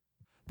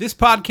This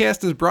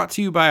podcast is brought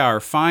to you by our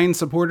fine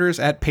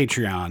supporters at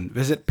Patreon.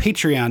 Visit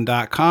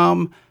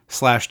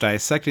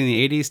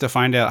patreon.com/dissectingthe80s to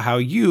find out how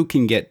you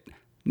can get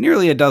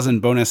nearly a dozen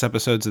bonus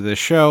episodes of this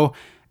show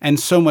and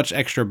so much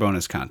extra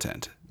bonus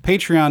content.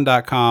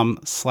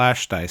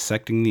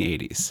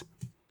 Patreon.com/dissectingthe80s.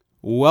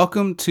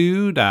 Welcome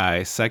to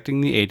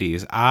Dissecting the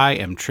 80s. I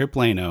am Trip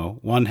Lano,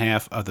 one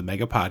half of the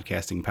Mega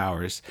Podcasting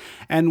Powers.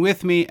 And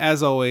with me,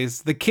 as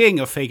always, the king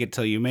of Fake It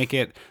Till You Make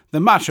It, the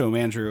Macho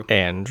Andrew.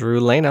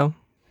 Andrew Lano.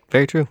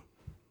 Very true.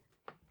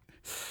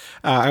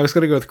 I was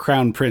going to go with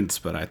Crown Prince,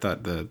 but I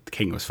thought the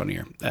king was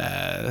funnier.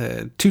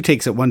 Two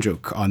takes at one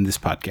joke on this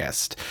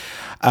podcast.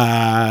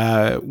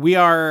 We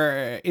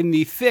are in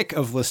the thick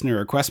of Listener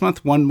Request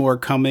Month. One more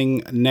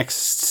coming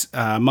next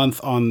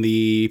month on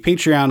the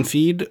Patreon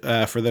feed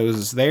for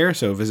those there.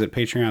 So visit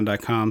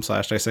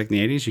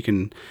patreon.com/dissectingthe80s. You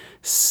can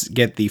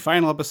get the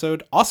final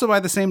episode, also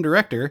by the same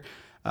director,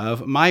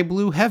 of My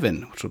Blue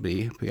Heaven, which will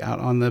be out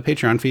on the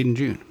Patreon feed in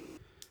June.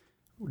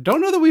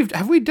 Don't know that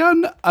we've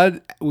done, I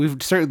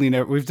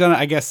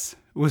guess,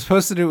 we were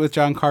supposed to do it with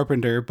John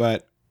Carpenter,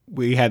 but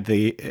we had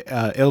the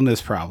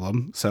illness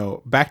problem.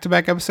 So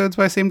back-to-back episodes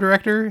by same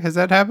director, has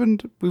that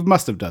happened? We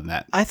must have done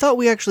that. I thought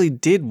we actually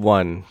did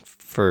one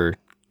for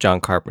John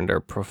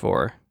Carpenter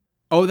before.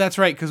 Oh, that's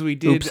right, because we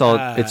did.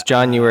 It's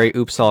January,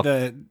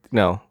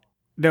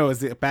 No, it's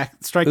the back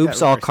strike. Oops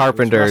All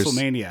Carpenters.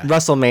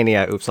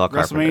 WrestleMania, Oops All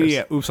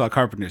Carpenters. Oops All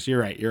Carpenters. You're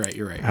right. I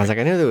was like,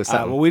 I knew there was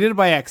something. Well, we did it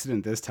by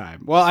accident this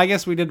time. Well, I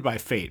guess we did it by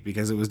fate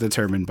because it was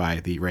determined by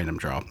the random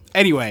draw.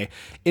 Anyway,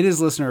 it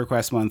is Listener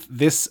Request Month.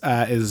 This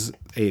is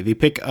the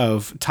pick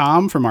of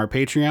Tom from our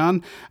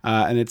Patreon,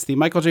 and it's the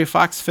Michael J.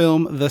 Fox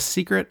film, The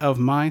Secret of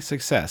My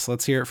Success.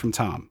 Let's hear it from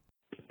Tom.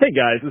 Hey,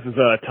 guys. This is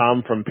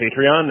Tom from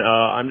Patreon.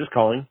 I'm just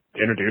calling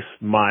to introduce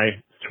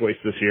my choice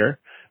this year,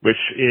 which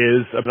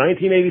is a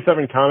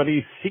 1987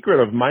 comedy,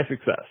 Secret of My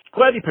Success.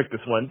 Glad you picked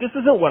this one. This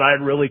isn't what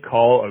I'd really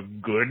call a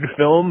good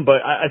film,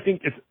 but I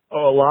think it's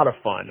a lot of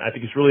fun. I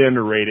think it's really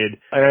underrated,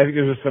 and I think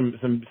there's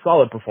some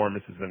solid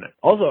performances in it.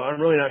 Also,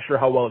 I'm really not sure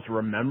how well it's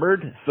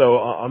remembered, so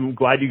I'm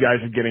glad you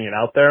guys are getting it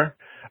out there.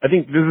 I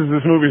think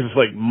this movie is just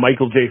like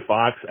Michael J.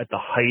 Fox at the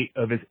height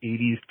of his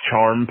 80s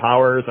charm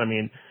powers. I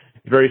mean,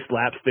 very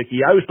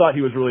slapsticky. I always thought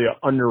he was really an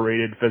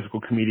underrated physical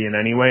comedian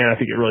anyway, and I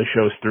think it really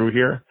shows through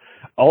here.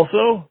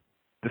 Also,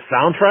 the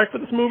soundtrack for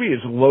this movie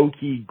is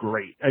low-key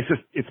great.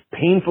 It's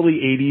painfully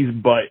 80s,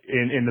 but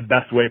in the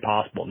best way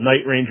possible.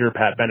 Night Ranger,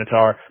 Pat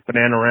Benatar,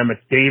 Bananarama,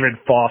 David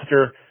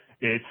Foster.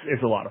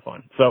 It's a lot of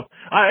fun. So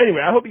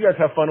anyway, I hope you guys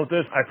have fun with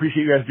this. I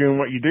appreciate you guys doing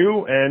what you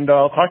do, and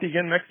I'll talk to you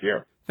again next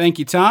year. Thank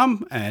you,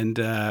 Tom, and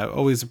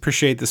always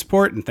appreciate the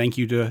support, and thank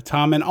you to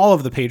Tom and all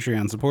of the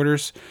Patreon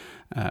supporters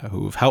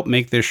who've helped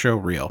make this show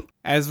real.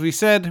 As we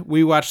said,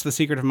 we watched The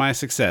Secret of My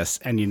Success,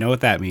 and you know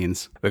what that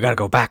means. We gotta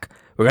go back.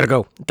 We gotta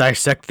go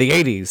dissect the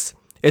 80s.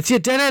 It's your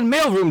dead-end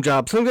mailroom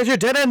job. So get your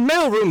dead-end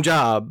mailroom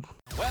job.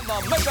 When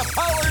the Mega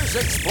Powers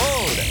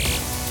explode.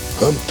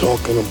 I'm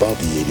talking about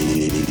the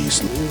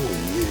 80s. Oh,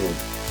 yeah.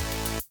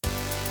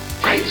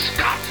 Great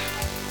Scott.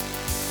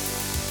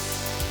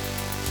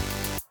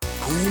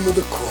 Cream of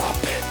the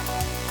crop.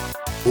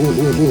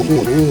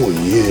 Oh,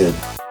 yeah.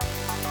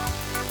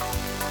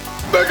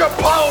 Mega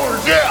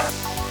Powers, yeah.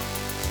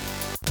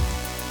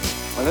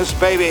 When this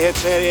baby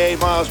hits 88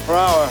 miles per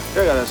hour,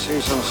 you're gonna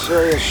see some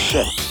serious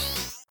shit.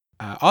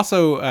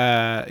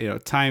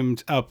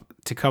 Timed up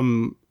to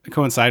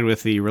coincide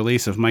with the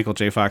release of Michael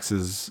J.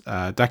 Fox's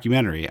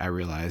documentary, I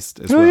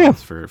realized, as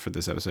for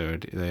this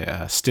episode,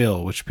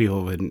 Still, which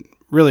people have been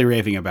really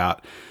raving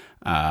about.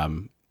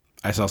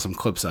 I saw some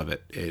clips of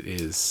it.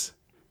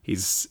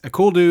 He's a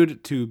cool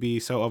dude to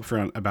be so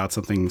upfront about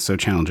something so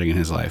challenging in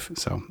his life.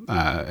 So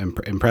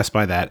impressed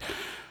by that.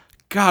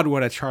 God,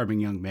 what a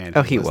charming young man.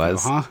 Oh, he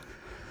was. Though, huh?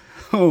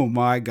 Oh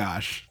my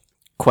gosh.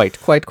 Quite.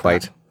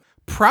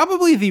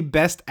 Probably the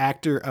best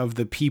actor of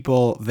the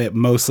people that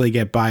mostly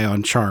get by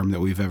on charm that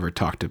we've ever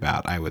talked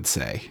about, I would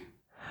say.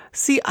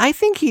 See, I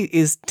think he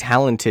is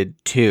talented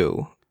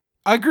too.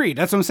 Agreed.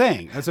 That's what I'm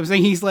saying.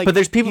 He's like, but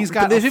there's people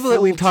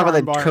that we talk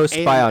about that coast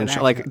by on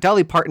charm. Like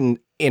Dolly Parton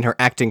in her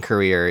acting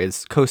career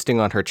is coasting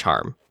on her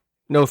charm.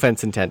 No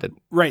offense intended.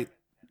 Right.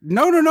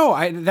 No.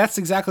 That's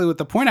exactly what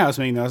the point I was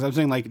making, though. I'm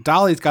saying, like,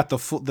 Dolly's got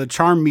the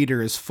charm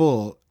meter is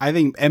full. I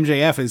think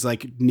MJF is,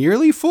 like,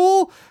 nearly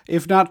full,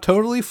 if not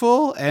totally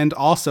full, and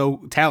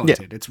also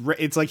talented. Yeah.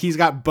 It's like he's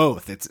got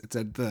both. It's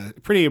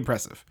pretty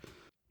impressive.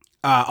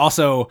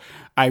 Also,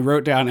 I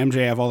wrote down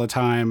MJF all the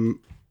time,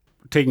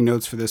 taking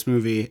notes for this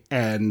movie,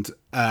 and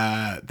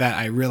that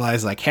I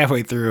realized, like,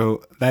 halfway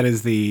through, that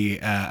is the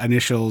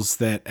initials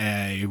that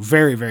a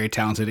very, very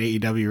talented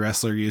AEW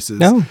wrestler uses.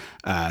 No.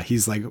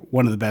 He's like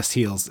one of the best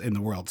heels in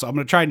the world. So I'm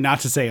going to try not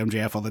to say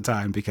MJF all the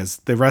time, because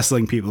the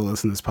wrestling people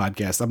listen to this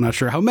podcast, I'm not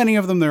sure how many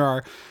of them there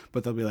are,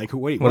 but they'll be like,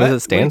 wait, what does it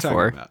stand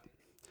for? About?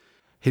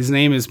 His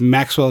name is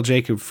Maxwell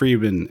Jacob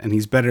Friedman, and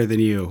he's better than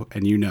you,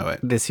 and you know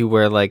it. Does he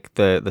wear, like,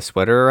 the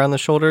sweater around the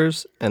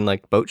shoulders and,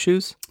 like, boat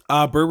shoes?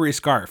 Burberry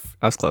scarf.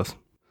 I was close.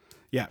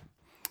 Yeah.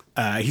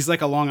 He's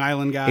like a Long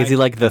Island guy. Is he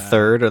like the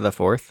third or the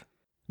fourth?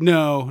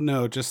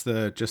 No, just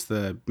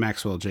the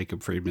Maxwell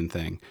Jacob Friedman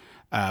thing.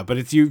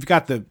 But you've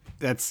got the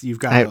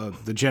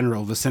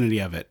general vicinity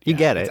of it. You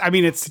get it.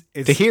 It's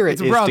to hear it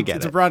it's a broad, to get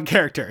it's it. a broad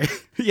character.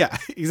 Yeah,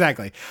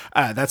 exactly.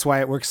 That's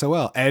why it works so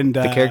well. And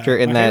the character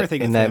in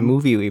that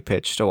movie we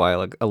pitched a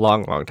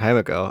long time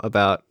ago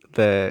about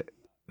the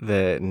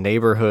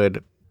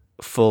neighborhood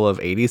full of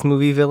 80s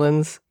movie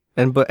villains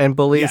and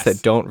bullies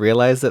that don't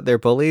realize that they're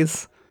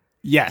bullies.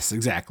 Yes,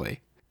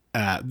 exactly.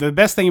 The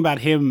best thing about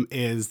him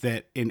is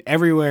that in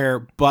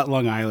everywhere but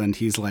Long Island,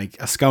 he's like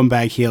a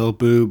scumbag heel.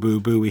 Boo, boo,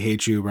 boo. We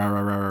hate you. Rah,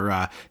 rah, rah, rah,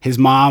 rah. His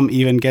mom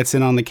even gets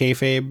in on the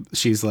kayfabe.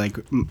 She's like,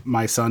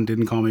 my son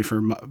didn't call me for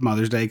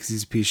Mother's Day because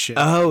he's a piece of shit.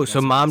 Oh, so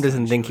mom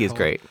doesn't think he's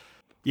great.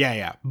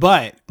 Yeah.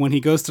 But when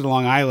he goes to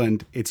Long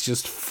Island, it's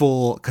just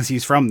full, because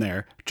he's from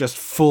there, just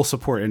full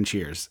support and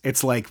cheers.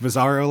 It's like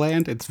Bizarro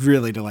Land. It's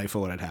really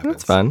delightful when it happens.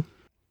 That's fun.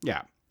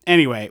 Yeah.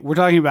 Anyway, we're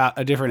talking about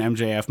a different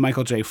MJF,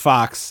 Michael J.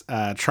 Fox,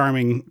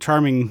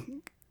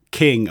 charming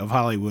king of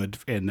Hollywood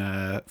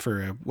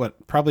for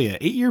probably an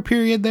 8-year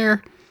period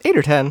there? 8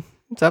 or 10.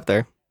 It's up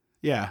there.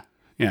 Yeah.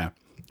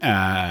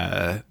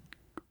 I'm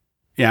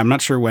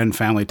not sure when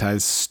Family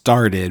Ties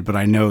started, but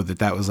I know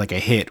that was like a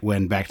hit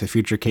when Back to the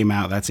Future came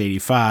out. That's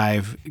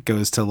 85. It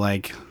goes to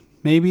like,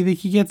 maybe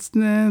he gets,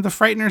 The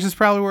Frighteners is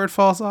probably where it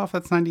falls off.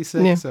 That's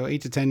 96. Yeah. So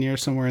 8 to 10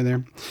 years, somewhere in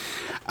there.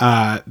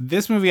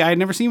 This movie I had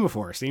never seen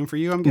before. Same for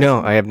you, I'm guessing?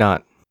 No, I have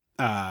not.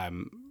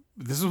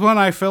 This is one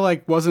I feel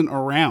like wasn't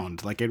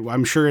around. Like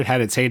I'm sure it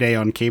had its heyday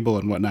on cable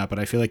and whatnot, but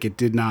I feel like it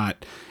did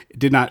not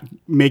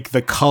make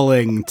the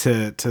culling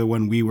to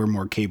when we were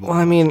more cable. Well,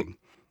 I mean,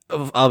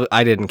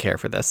 I didn't care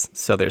for this,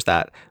 so there's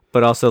that.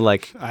 But also,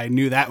 like, I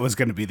knew that was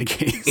going to be the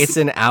case. It's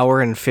an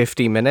hour and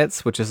 50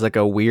 minutes, which is like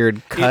a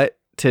weird cut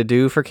to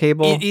do for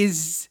cable.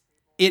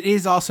 It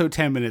is also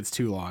 10 minutes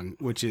too long,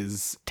 which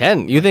is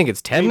 10. You think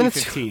it's 10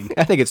 minutes? 15.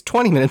 I think it's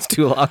 20 minutes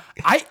too long.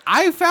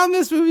 I found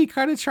this movie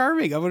kind of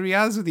charming. I'm going to be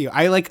honest with you.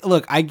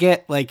 I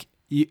get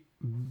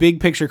big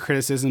picture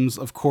criticisms.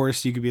 Of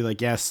course, you could be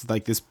like, yes,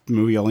 like this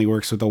movie only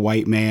works with a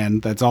white man.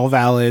 That's all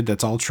valid.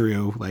 That's all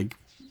true. Like,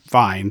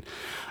 fine.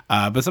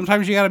 But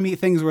sometimes you got to meet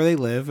things where they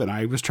live. And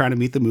I was trying to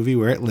meet the movie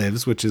where it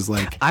lives, which is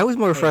like, I was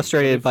more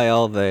frustrated by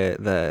all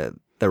the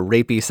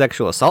rapey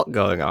sexual assault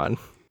going on.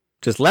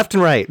 Just left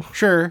and right.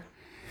 Sure.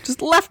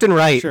 Just left and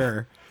right.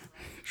 Sure.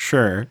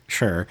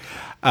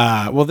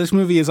 Well, this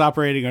movie is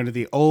operating under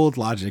the old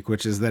logic,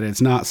 which is that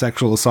it's not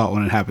sexual assault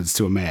when it happens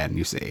to a man,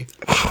 you see.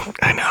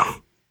 I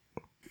know.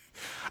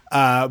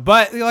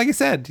 But like I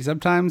said,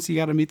 sometimes you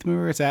got to meet the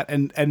movie where it's at.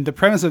 And the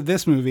premise of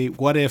this movie,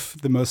 what if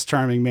the most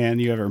charming man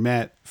you ever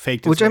met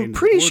faked his Which way I'm into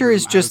pretty the sure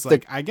is boardroom?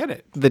 just I get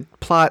it. The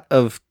plot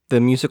of the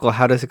musical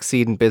How to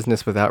Succeed in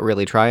Business Without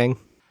Really Trying.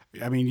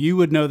 I mean, you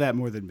would know that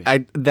more than me.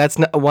 That's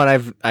not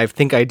one I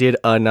think I did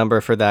a number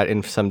for that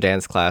in some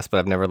dance class, but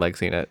I've never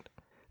seen it.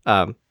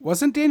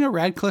 Wasn't Daniel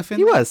Radcliffe in?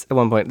 He was at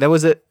one point. That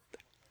was it.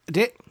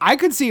 I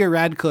could see a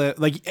Radcliffe,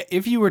 like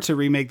if you were to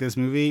remake this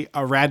movie,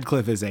 a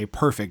Radcliffe is a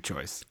perfect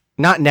choice.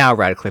 Not now,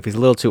 Radcliffe. He's a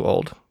little too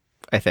old,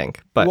 I think.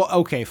 But well,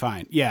 okay,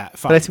 fine, yeah,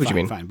 fine. But I see what you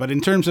mean. Fine, but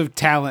in terms of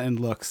talent and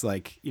looks,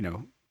 like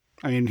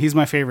I mean, he's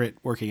my favorite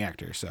working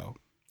actor. So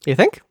you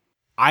think?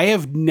 I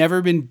have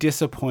never been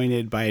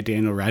disappointed by a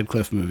Daniel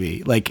Radcliffe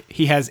movie. Like,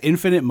 he has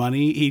infinite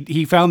money.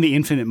 He found the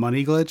infinite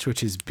money glitch,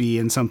 which is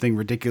being something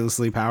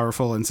ridiculously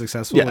powerful and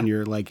successful when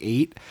you're like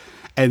 8.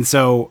 And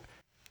so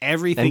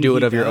everything and do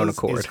it of your own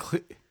accord.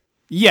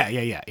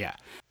 Yeah.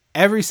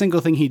 Every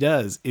single thing he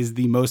does is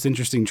the most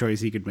interesting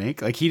choice he could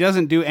make. Like, he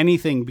doesn't do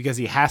anything because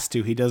he has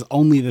to. He does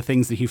only the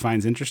things that he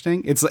finds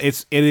interesting. It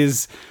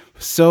is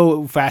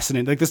so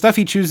fascinating. Like, the stuff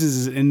he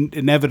chooses is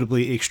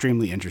inevitably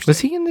extremely interesting.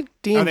 Was he in the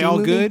D&D Are they all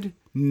movie? good?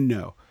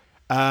 No.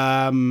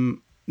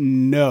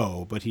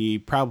 No, but he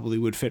probably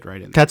would fit right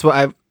in there. That's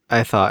what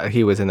I thought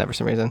he was in that for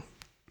some reason.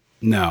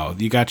 No,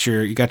 you got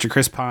your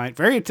Chris Pine.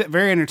 Very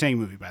entertaining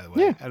movie, by the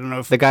way. Yeah. I don't know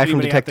if the guy from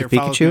Detective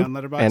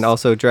Pikachu and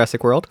also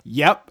Jurassic World.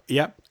 Yep.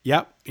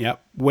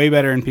 Way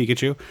better in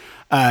Pikachu.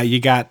 You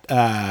got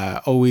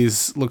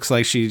always looks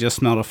like she just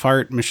smelled a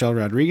fart, Michelle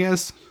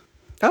Rodriguez.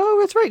 Oh,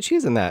 that's right.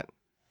 She's in that.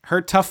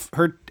 Her tough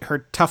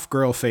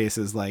girl face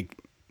is like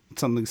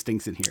something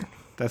stinks in here.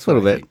 That's what a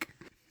little bit. Think.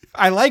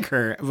 I like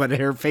her, but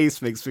her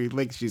face makes me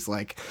think she's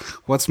like,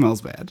 what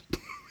smells bad?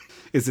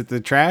 Is it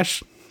the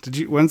trash?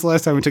 When's the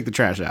last time we took the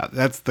trash out?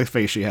 That's the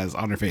face she has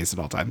on her face at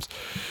all times.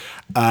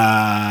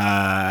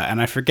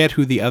 And I forget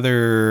who the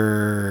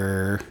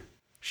other.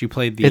 She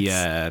played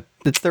the.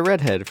 It's the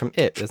redhead from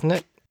It, isn't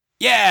it?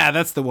 Yeah,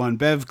 that's the one.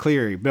 Bev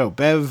Cleary. No,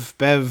 Bev.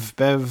 What's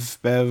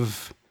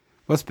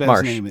Bev's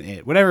Marsh. name in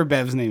It? Whatever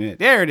Bev's name in It.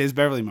 There it is,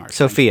 Beverly Marsh.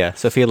 Sophia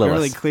Lillis.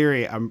 Beverly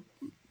Cleary.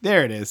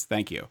 There it is.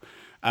 Thank you.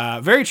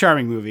 Very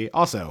charming movie.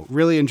 Also,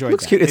 really enjoyed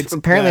Looks that. cute. It's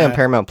apparently on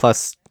Paramount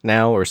Plus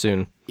now or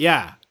soon.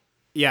 Yeah,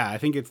 I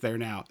think it's there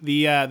now.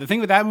 The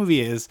thing with that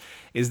movie is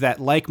that,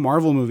 like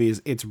Marvel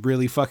movies, it's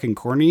really fucking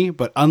corny,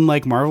 but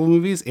unlike Marvel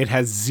movies, it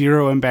has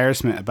zero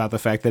embarrassment about the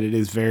fact that it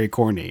is very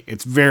corny.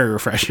 It's very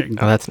refreshing.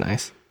 Oh, that's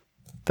nice.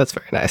 That's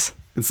very nice.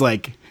 It's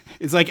like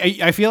It's like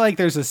I feel like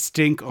there's a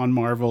stink on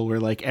Marvel where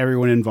like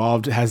everyone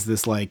involved has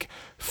this like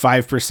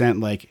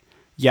 5% like,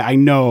 yeah, I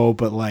know,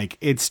 but like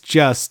it's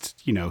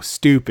just, you know,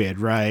 stupid,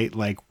 right?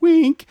 Like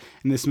wink.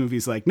 And this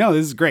movie's like, no,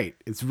 this is great.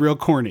 It's real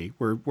corny.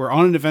 We're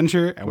on an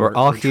adventure and we're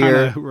all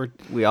here.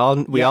 We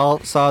all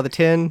saw the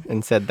tin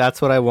and said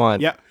that's what I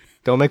want. Yeah.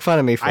 Don't make fun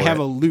of me for it. I have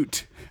a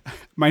loot.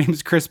 My name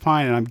is Chris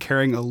Pine and I'm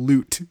carrying a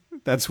loot.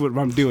 That's what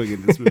I'm doing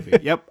in this movie.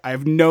 Yep. I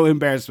have no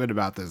embarrassment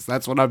about this.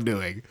 That's what I'm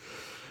doing.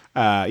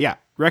 Yeah,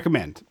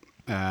 recommend.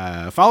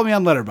 Follow me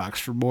on Letterboxd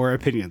for more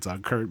opinions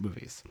on current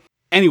movies.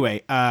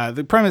 Anyway,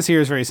 the premise here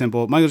is very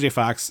simple. Michael J.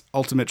 Fox,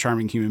 ultimate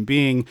charming human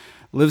being,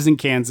 lives in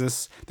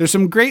Kansas. There's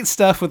some great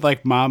stuff with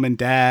like mom and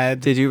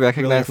dad. Did you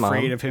recognize really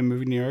afraid mom? of him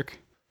moving to New York?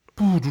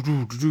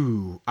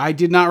 I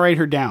did not write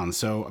her down,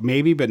 so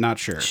maybe, but not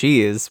sure.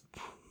 She is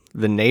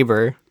the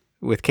neighbor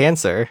with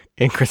cancer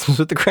in Christmas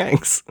with the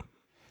Cranks.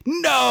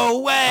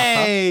 No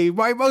way!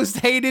 My most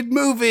hated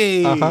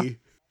movie.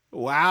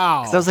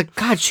 Wow. So I was like,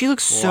 God, she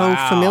looks so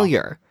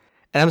familiar.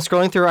 And I'm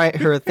scrolling through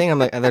her thing. I'm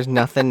like, there's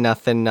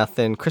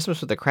nothing. Christmas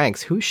with the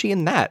Cranks. Who's she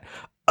in that?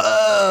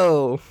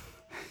 Oh.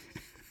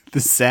 The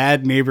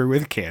sad neighbor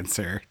with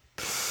cancer.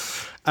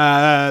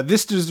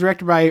 This is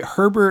directed by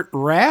Herbert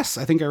Rass.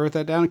 I think I wrote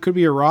that down. It could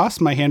be a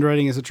Ross. My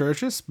handwriting is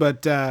atrocious.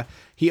 But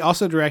he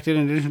also directed,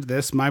 in addition to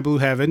this, My Blue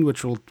Heaven,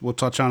 which we'll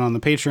touch on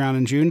the Patreon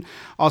in June.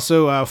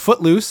 Also,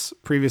 Footloose,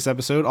 previous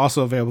episode,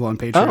 also available on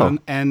Patreon.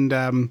 Oh.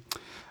 And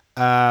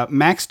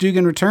Max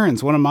Dugan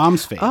Returns, one of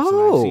Mom's faves.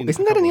 Oh,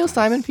 isn't that a Neil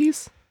Simon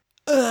piece?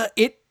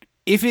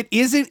 If it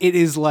isn't, it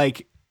is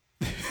like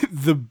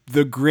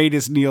the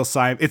greatest Neil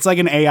Simon. It's like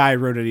an AI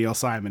wrote a Neil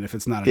Simon. If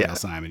it's not a Neil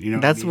Simon, you know,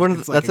 that's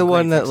one. That's the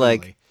one that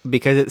like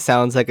because it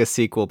sounds like a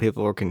sequel,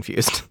 people were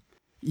confused.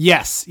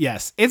 Yes,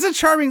 it's a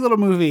charming little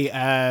movie.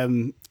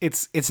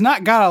 It's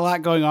not got a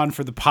lot going on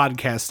for the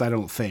podcast, I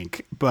don't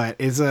think, but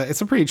it's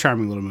a pretty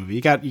charming little movie.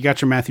 You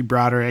got your Matthew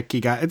Broderick.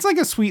 It's like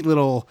a sweet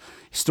little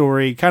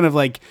story, kind of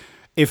like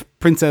if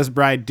Princess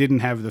Bride didn't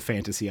have the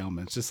fantasy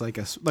elements, just like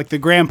the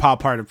grandpa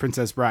part of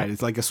Princess Bride.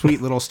 It's like a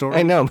sweet little story.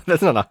 I know, but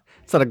it's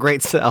not a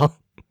great sell.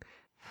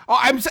 Oh,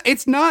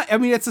 it's not. I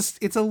mean,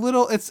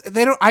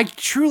 I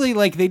truly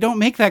like, they don't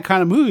make that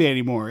kind of movie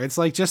anymore. It's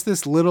like just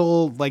this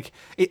little, like,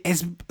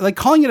 it's like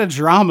calling it a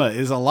drama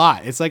is a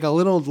lot. It's like a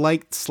little,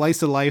 like,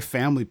 slice of life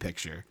family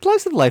picture.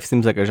 Slice of life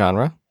seems like a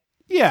genre.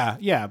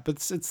 Yeah.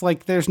 But it's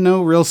like, there's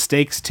no real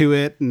stakes to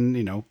it. And,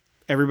 you know,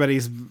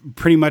 everybody's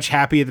pretty much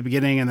happy at the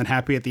beginning and then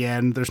happy at the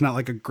end. There's not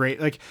like a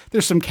great, like,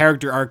 there's some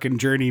character arc and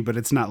journey, but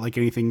it's not like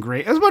anything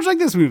great. As much like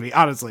this movie,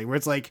 honestly, where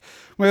it's like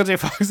Michael J.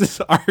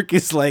 Fox's arc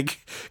is like,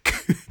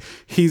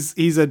 he's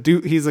a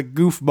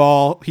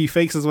goofball. He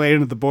fakes his way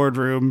into the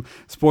boardroom,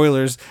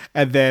 spoilers,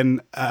 and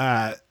then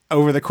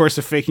over the course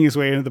of faking his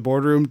way into the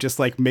boardroom, just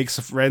like makes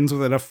friends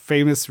with enough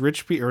famous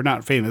rich people, or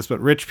not famous, but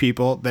rich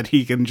people, that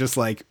he can just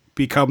like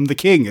become the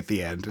king at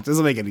the end. It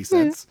doesn't make any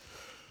sense.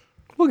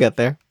 We'll get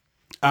there.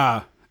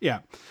 Yeah,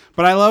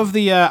 but I love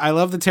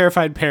the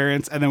terrified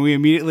parents, and then we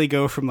immediately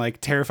go from like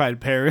terrified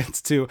parents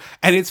to,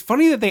 and it's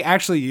funny that they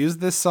actually use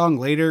this song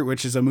later,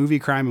 which is a movie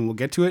crime, and we'll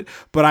get to it.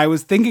 But I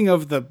was thinking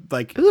of the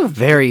like, this is a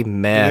very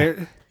meh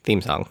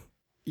theme song.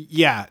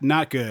 Yeah,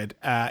 not good.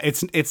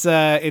 It's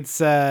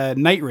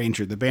Night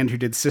Ranger, the band who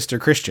did Sister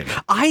Christian.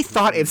 I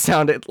thought it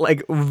sounded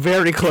like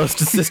very close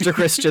to Sister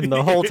Christian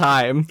the whole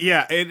time.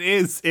 Yeah, it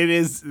is.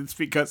 It's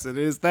because it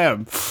is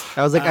them.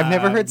 I was like, I've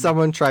never heard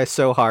someone try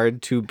so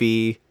hard to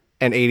be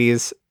an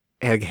 80s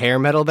hair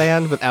metal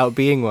band without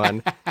being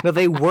one. No,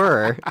 they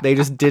were. They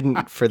just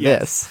didn't for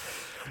this.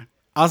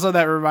 Also,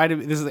 that reminded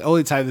me, this is the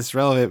only time this is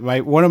relevant.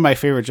 One of my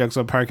favorite jokes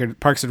on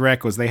Parks and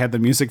Rec was they had the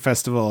music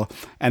festival,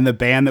 and the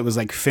band that was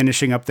like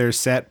finishing up their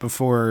set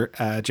before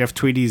Jeff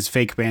Tweedy's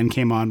fake band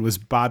came on was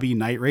Bobby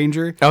Night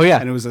Ranger. Oh, yeah.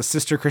 And it was a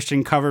Sister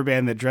Christian cover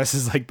band that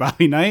dresses like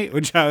Bobby Knight,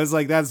 which I was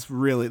like, that's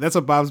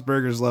a Bob's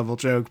Burgers level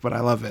joke, but I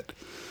love it.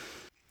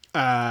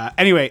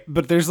 Anyway,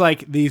 but there's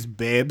like these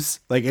babes,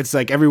 like it's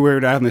like everywhere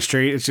down the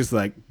street, it's just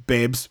like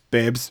babes,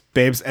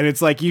 and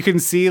it's like you can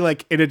see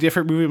like in a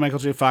different movie Michael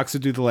J. Fox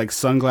would do the like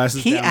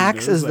sunglasses. He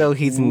acts as though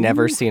he's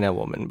never seen a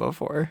woman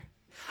before.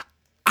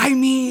 I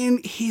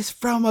mean, he's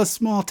from a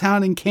small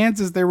town in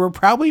Kansas. There were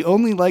probably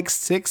only like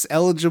 6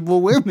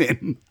 eligible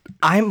women.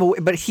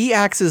 But he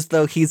acts as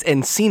though he's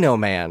Encino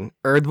Man,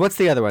 or what's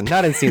the other one?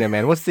 Not Encino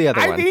Man. What's the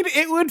other one? I mean,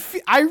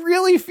 I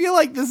really feel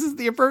like this is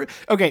the appropriate.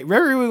 Okay,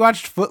 remember we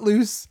watched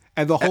Footloose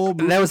and the whole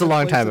movie that was a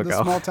long time ago.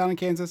 The small town in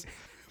Kansas.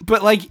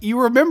 But like,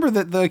 you remember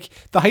that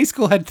the high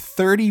school had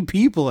 30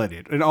 people in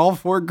it in all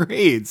 4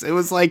 grades. It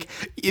was like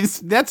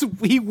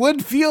he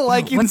would feel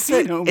like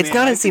Encino Man. It's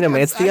not Encino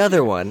Man. It's the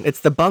other one.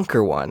 It's the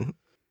bunker one.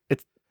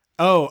 It's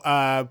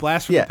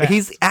Blast from the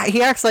Past.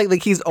 He acts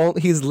like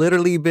he's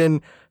literally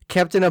been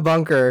kept in a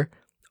bunker,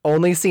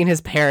 only seen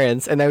his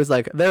parents, and I was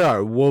like, there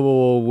are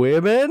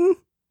women.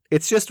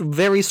 It's just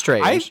very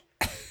strange.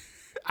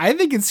 I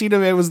think Encino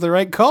Man was the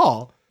right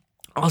call.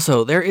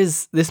 Also,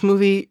 this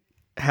movie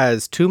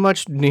has too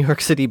much New York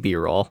City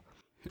B-roll.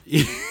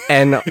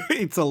 and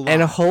it's a lot.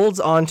 And holds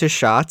on to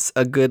shots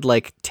a good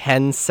like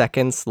 10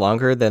 seconds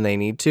longer than they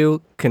need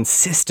to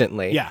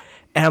consistently. Yeah.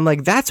 And I'm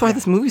like, that's why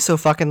this movie's so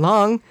fucking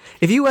long.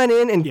 If you went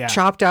in and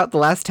chopped out the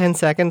last 10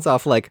 seconds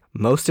off like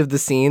most of the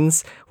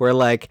scenes where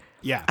like,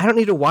 I don't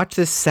need to watch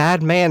this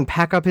sad man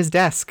pack up his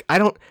desk.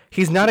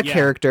 He's not a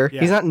character.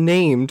 Yeah. He's not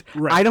named.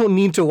 Right. I don't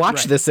need to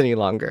watch this any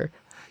longer.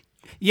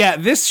 Yeah,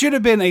 this should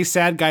have been a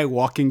sad guy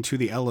walking to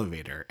the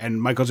elevator,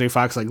 and Michael J.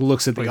 Fox like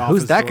looks at the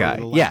office. Who's that guy?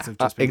 Yeah,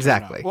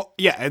 exactly. Well,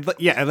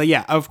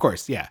 yeah, of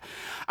course, yeah.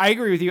 I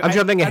agree with you. I'm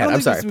jumping ahead.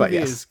 I'm sorry, but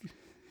yes.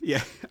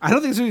 I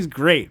don't think this movie's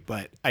great,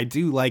 but I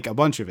do like a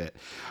bunch of it.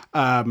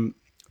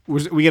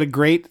 We get a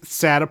great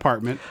sad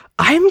apartment.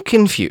 I'm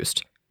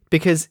confused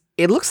because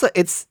it looks like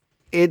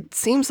it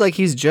seems like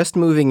he's just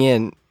moving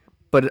in,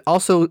 but it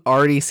also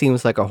already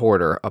seems like a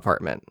hoarder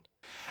apartment.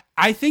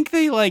 I think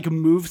they like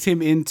moved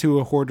him into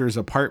a hoarder's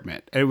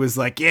apartment. It was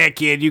like, yeah,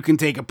 kid, you can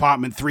take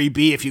apartment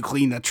 3B if you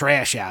clean the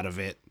trash out of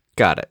it.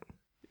 Got it.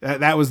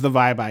 That was the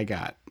vibe I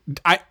got.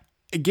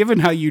 Given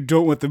how you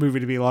don't want the movie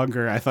to be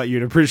longer, I thought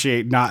you'd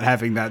appreciate not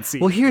having that scene.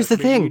 Well, here's the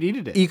thing. You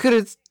needed it. You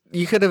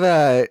could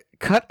have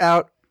cut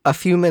out a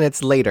few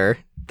minutes later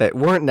that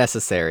weren't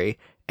necessary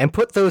and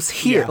put those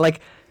here. Yeah. Like,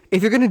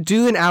 if you're going to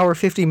do an hour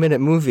 50-minute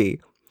movie,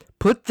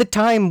 put the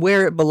time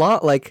where it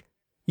belongs. Like,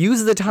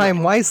 use the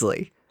time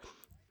wisely.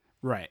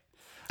 Right.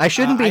 I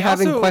shouldn't be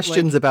having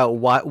questions about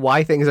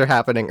why things are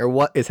happening or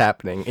what is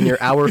happening in your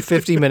hour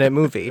 50-minute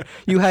movie.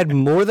 You had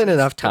more than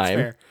enough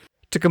time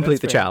to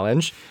complete the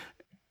challenge.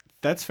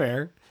 That's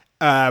fair.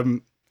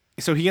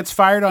 So he gets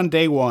fired on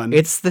day one.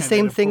 It's the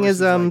same thing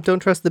as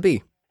Don't Trust the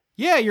Bee.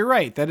 Yeah, you're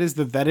right. That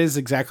is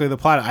exactly the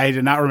plot. I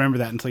did not remember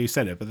that until you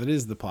said it, but that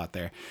is the plot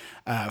there.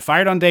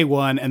 Fired on day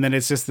one, and then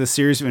it's just this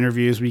series of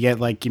interviews. We get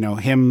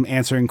him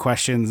answering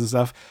questions and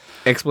stuff.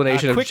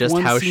 Explanation of just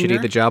how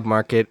shitty the job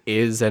market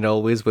is and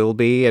always will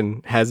be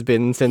and has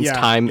been since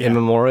time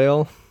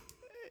immemorial.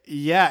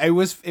 Yeah, it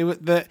was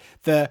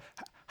the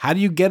how do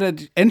you get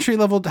an entry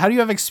level? How do you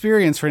have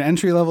experience for an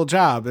entry level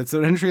job? It's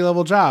an entry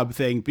level job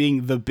thing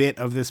being the bit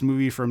of this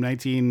movie from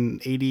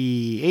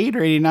 1988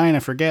 or 89, I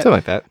forget, something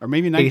like that, or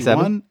maybe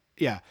 91.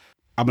 Yeah,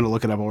 I'm gonna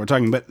look it up while we're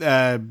talking. But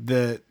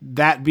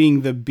that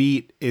being the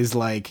beat is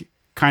like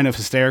kind of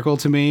hysterical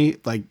to me,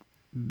 like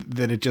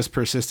that it just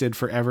persisted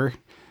forever.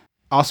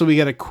 Also, we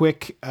get a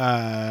quick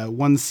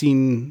one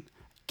scene.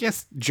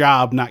 Guess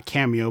job, not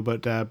cameo,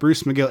 but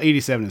Bruce McGill,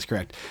 87 is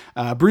correct.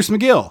 Bruce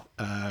McGill,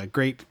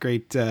 great,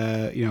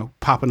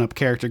 popping up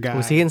character guy.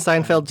 Was he in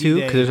Seinfeld too?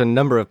 Because there's a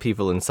number of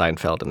people in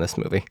Seinfeld in this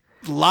movie.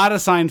 A lot of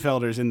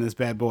Seinfelders in this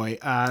bad boy.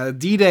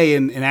 D-Day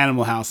in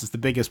Animal House is the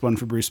biggest one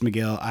for Bruce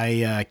McGill.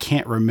 I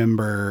can't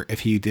remember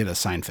if he did a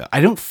Seinfeld.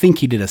 I don't think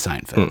he did a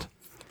Seinfeld.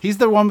 He's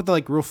the one with the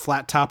like real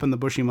flat top and the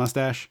bushy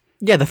mustache.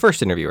 Yeah, the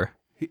first interviewer.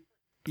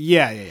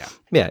 Yeah.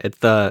 Yeah, it's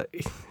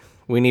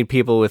we need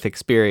people with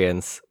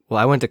experience. Well,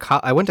 I went to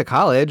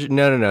college.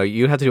 No.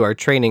 You have to do our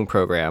training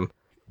program.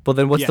 Well,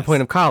 then what's the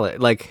point of college?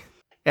 Like,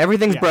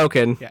 everything's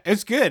broken. Yeah,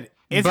 it's good.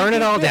 Burn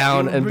it all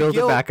down and build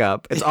it back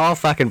up. It's all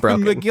fucking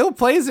broken. McGill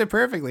plays it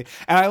perfectly.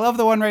 And I love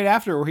the one right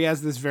after where he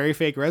has this very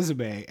fake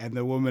resume and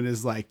the woman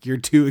is like, you're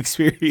too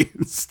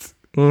experienced.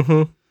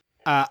 Mm-hmm.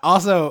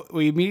 Also,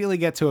 we immediately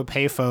get to a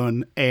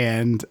payphone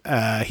and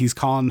he's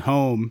calling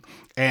home.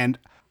 And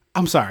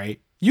I'm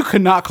sorry. You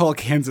could not call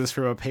Kansas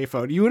from a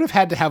payphone. You would have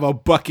had to have a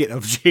bucket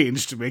of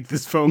change to make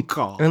this phone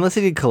call. Unless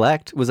he did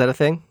collect. Was that a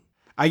thing?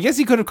 I guess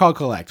he could have called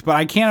collect, but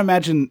I can't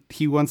imagine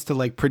he wants to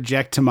like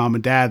project to mom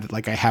and dad that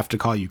like I have to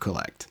call you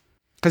collect.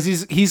 Because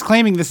he's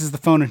claiming this is the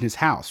phone in his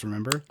house,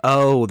 remember?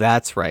 Oh,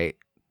 that's right.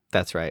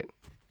 That's right.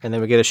 And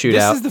then we get a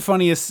shootout. This is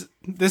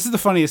the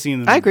funniest scene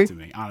in the movie to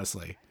me,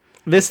 honestly.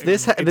 This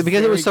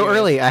because it was so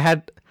early,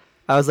 I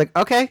was like,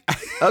 okay.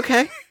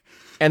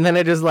 And then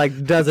it just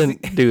like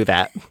doesn't do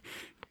that.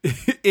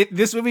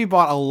 This movie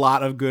bought a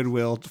lot of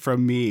goodwill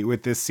from me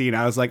with this scene.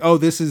 I was like, oh,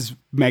 this is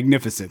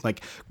magnificent. Like,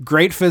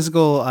 great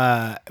physical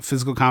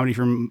comedy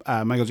from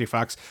Michael J.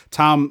 Fox.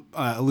 Tom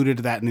alluded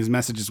to that in his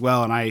message as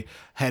well. And I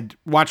had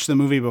watched the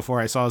movie before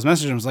I saw his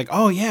message and was like,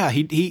 oh yeah,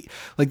 he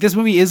like this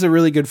movie is a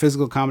really good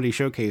physical comedy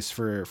showcase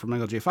for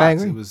Michael J. Fox. I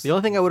agree. The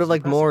only thing I would have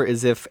liked more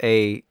is if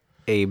a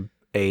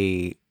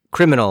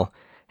criminal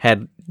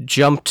had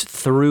jumped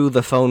through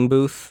the phone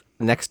booth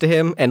next to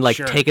him and like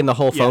taken the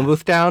whole phone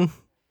booth down.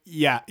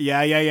 Yeah.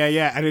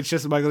 And it's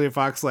just Michael J.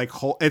 Fox, like,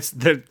 it's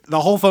the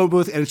whole phone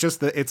booth, and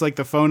it's like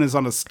the phone is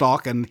on a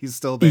stalk, and he's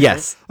still there.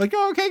 Yes. Like,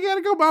 oh, okay,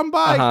 gotta go, mom,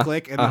 bye.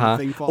 Click, and then the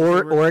thing falls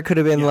over. Or it could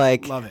have been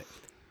like, love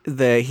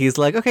it. He's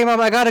like, okay,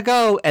 mom, I gotta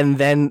go, and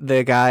then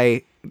the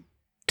guy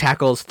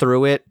tackles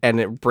through it,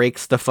 and it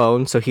breaks the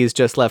phone, so he's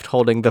just left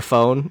holding the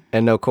phone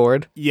and no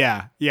cord.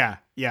 Yeah.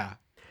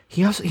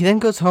 He then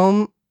goes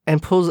home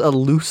and pulls a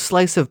loose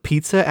slice of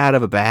pizza out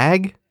of a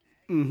bag.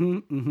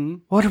 Mm-hmm.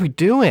 What are we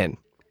doing?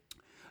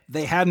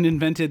 They hadn't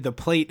invented the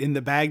plate in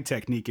the bag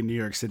technique in New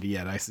York City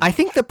yet. I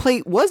think the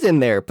plate was in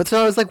there, but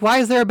so I was like, why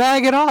is there a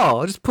bag at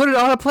all? Just put it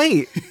on a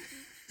plate.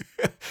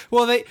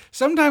 Well, they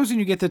sometimes when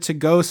you get the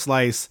to-go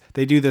slice,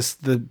 they do this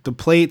the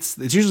plates.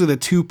 It's usually the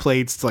 2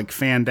 plates like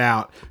fanned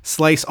out,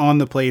 slice on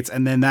the plates,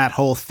 and then that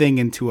whole thing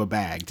into a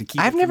bag to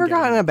keep. I've never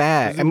gotten a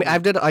bag. I mean, I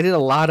did a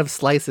lot of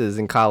slices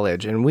in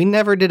college, and we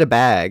never did a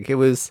bag. It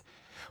was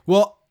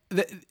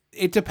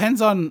it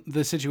depends on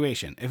the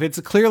situation. If it's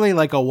clearly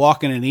like a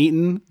walking and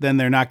eating, then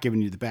they're not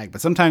giving you the bag.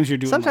 But sometimes you're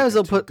doing. Sometimes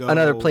they'll put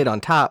another plate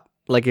on top.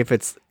 Like if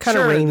it's kind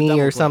of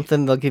rainy or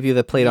something, they'll give you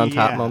the plate on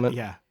top moment.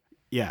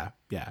 Yeah.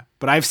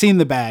 But I've seen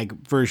the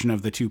bag version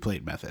of the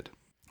 2-plate method.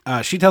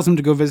 She tells him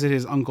to go visit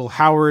his Uncle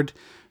Howard,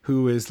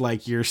 who is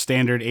like your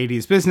standard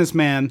 80s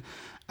businessman.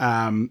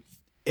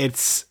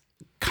 It's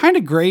kind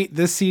of great,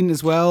 this scene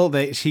as well,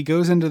 that she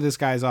goes into this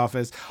guy's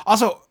office.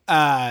 Also,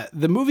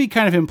 the movie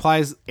kind of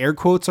implies air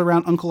quotes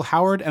around Uncle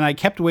Howard, and I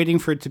kept waiting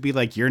for it to be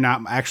like, you're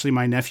not actually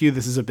my nephew,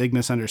 this is a big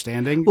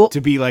misunderstanding,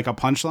 to be like a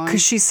punchline.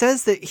 Because she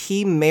says that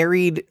he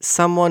married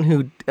someone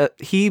who,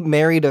 he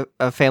married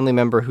a family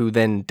member who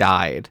then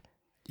died.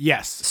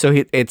 Yes.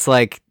 So it's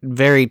like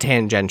very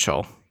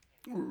tangential.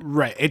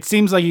 Right. It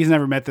seems like he's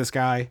never met this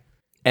guy.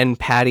 And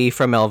Patty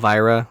from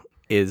Elvira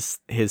is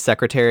his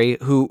secretary,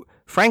 who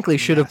frankly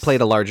should have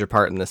played a larger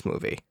part in this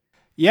movie.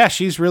 Yeah,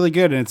 she's really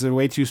good, and it's a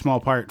way too small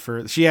part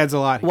for. She adds a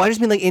lot. Well, I just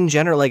mean like in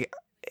general, like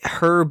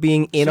her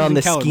being in on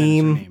the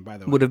scheme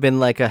would have been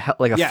like a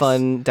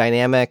fun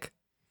dynamic.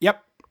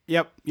 Yep.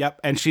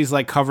 And she's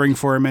like covering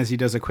for him as he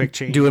does a quick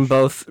change, doing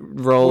both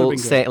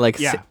roles,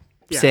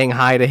 saying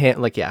hi to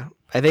him. Like,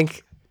 I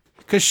think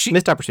because she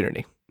missed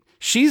opportunity.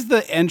 She's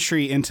the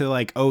entry into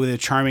like, oh, the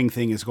charming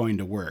thing is going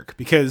to work,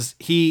 because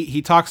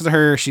he talks to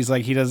her. She's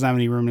like, he doesn't have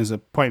any room in his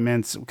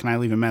appointments. Can I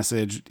leave a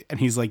message? And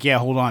he's like, yeah,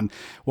 hold on.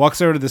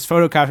 Walks over to this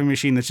photocopy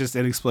machine that's just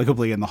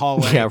inexplicably in the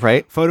hallway. Yeah,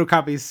 right.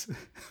 Photocopies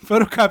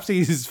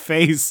his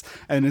face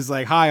and is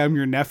like, hi, I'm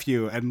your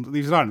nephew, and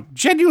leaves it on.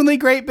 Genuinely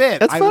great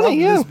bit. That's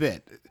funny, love this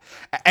bit.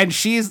 And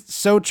she's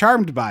so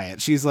charmed by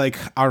it. She's like,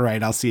 all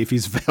right, I'll see if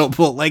he's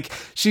available. Like,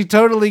 she's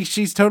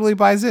totally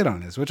buys in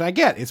on this, which I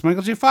get. It's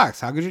Michael J.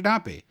 Fox. How could you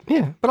not be?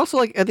 Yeah. But also,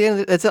 like, at the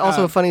end, it's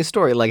also a funny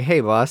story. Like,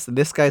 hey, boss,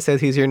 this guy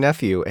says he's your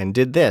nephew and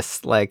did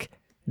this. Like,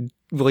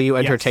 will you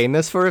entertain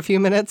this for a few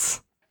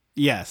minutes?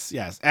 Yes.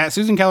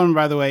 Susan Kellerman,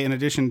 by the way, in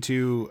addition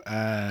to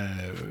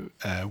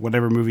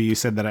whatever movie you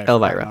said that I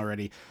Elvira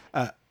already,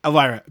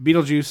 Elvira,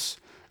 Beetlejuice,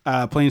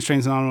 Planes,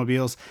 Trains, and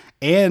Automobiles,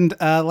 and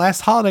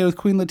Last Holiday with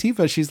Queen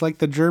Latifah. She's like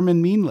the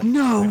German mean lady.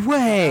 No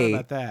way.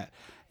 About that.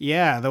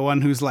 Yeah, the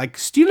one who's like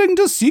stealing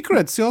the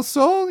secrets. Your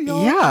soul. I did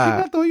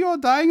not know you're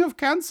dying of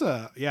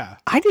cancer. Yeah.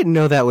 I didn't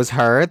know that was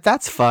her.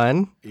 That's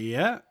fun.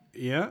 Yeah.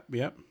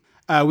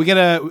 We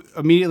get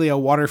immediately a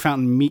water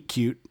fountain meet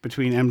cute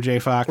between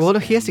MJ Fox. Well,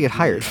 he has to get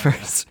hired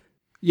first.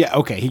 Yeah,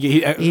 okay.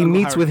 He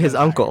meets with his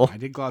uncle. I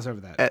did gloss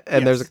over that.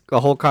 And there's a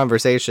whole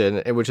conversation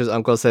in which his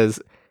uncle says,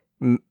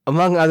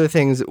 among other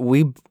things,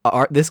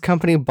 this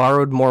company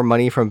borrowed more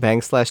money from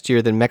banks last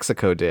year than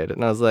Mexico did.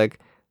 And I was like,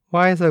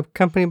 why is a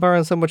company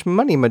borrowing so much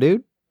money, my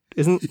dude?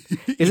 Isn't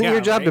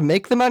your job to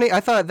make the money?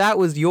 I thought that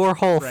was your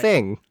whole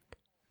thing.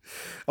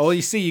 Oh,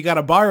 you see, you got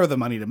to borrow the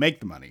money to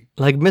make the money.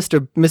 Like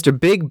Mr.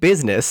 Big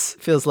Business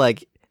feels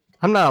like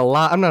I don't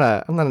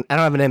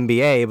have an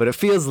MBA, but it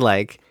feels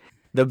like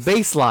the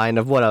baseline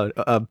of what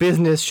a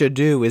business should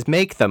do is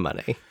make the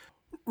money.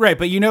 Right,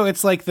 but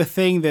it's like the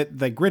thing that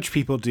like rich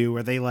people do,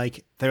 where they're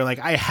like,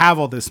 I have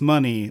all this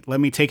money, let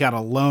me take out a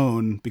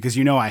loan because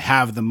I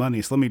have the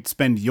money, so let me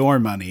spend your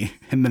money,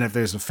 and then if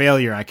there's a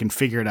failure, I can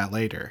figure it out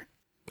later.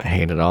 I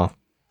hate it all.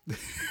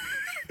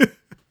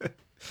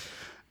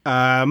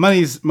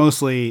 Money's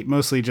mostly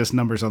just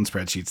numbers on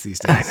spreadsheets these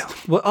days. I know.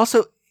 Well,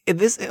 also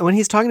when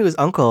he's talking to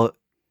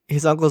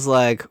his uncle's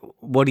like,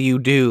 "What do you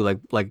do?"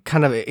 Like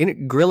kind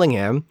of grilling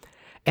him.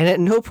 And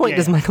at no point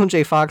does Michael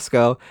J. Fox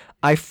go,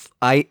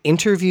 I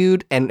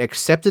interviewed and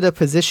accepted a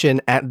position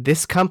at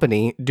this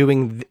company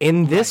doing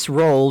this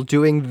role,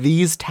 doing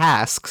these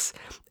tasks,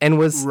 and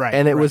was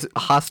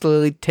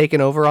hostilely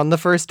taken over on the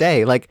first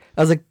day. Like,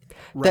 I was like,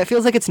 that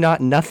feels like it's not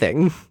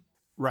nothing.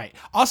 Right.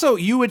 Also,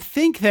 you would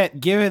think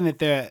that given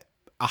that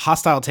a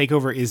hostile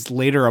takeover is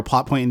later a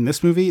plot point in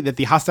this movie, that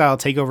the hostile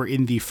takeover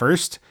in the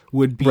first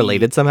would be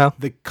related somehow.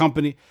 The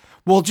company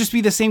will just be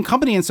the same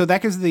company, and so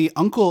that gives the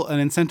uncle an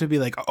incentive to be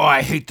like, oh,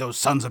 I hate those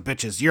sons of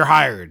bitches. You're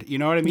hired. You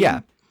know what I mean? Yeah.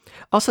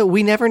 Also,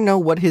 we never know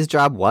what his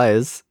job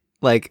was.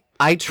 Like,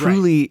 I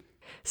truly...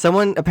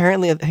 Someone,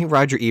 apparently, I think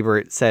Roger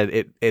Ebert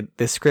said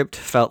the script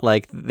felt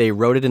like they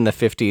wrote it in the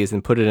 50s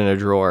and put it in a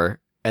drawer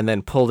and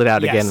then pulled it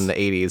out again in the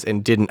 80s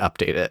and didn't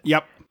update it.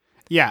 Yep.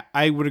 Yeah,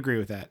 I would agree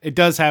with that. It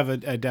does have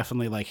a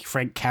definitely like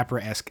Frank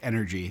Capra-esque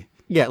energy.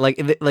 Yeah, like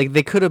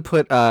they could have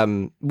put,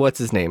 what's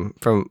his name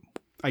from...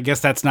 I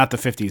guess that's not the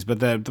 50s, but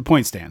the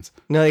point stands.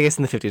 No, I guess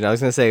in the 50s. I was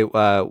going to say,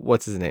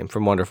 what's his name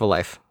from Wonderful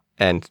Life?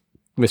 And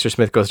Mr.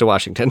 Smith Goes to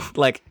Washington.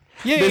 Like,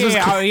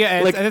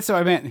 that's what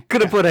I meant.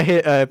 Could have put a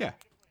hit,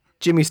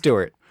 Jimmy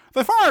Stewart.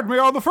 They fired me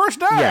on the first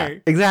day. Yeah,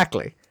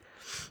 exactly.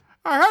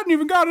 I hadn't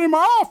even gotten in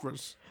my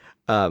office.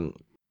 So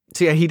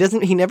yeah,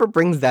 he never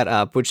brings that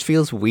up, which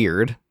feels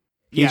weird.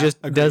 He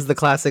just does the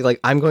classic, like,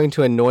 I'm going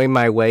to annoy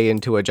my way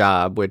into a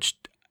job, which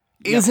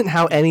isn't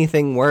how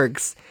anything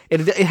works.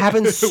 It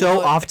happens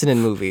so often in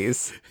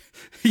movies.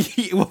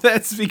 Well,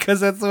 that's because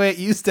that's the way it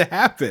used to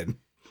happen.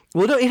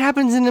 Well, no, it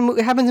happens in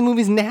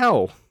movies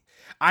now.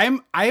 I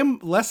am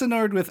less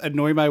annoyed with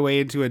annoy my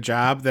way into a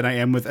job than I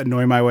am with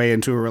annoy my way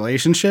into a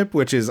relationship,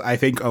 which is, I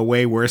think, a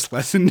way worse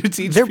lesson to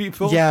teach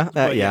people. Yeah,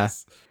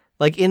 yes.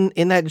 Like in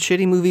that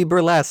shitty movie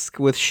Burlesque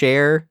with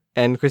Cher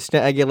and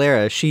Christina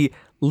Aguilera, she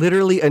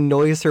literally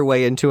annoys her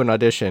way into an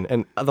audition,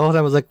 and the whole time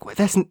I was like,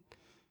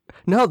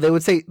 no, they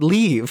would say,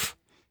 leave,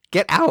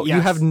 get out. Yes,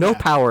 you have no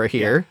power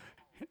here.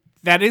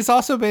 That is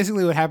also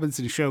basically what happens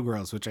in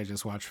Showgirls, which I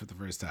just watched for the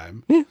first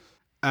time.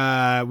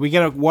 Yeah. We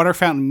get a water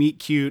fountain meet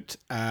cute.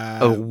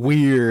 A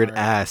weird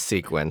ass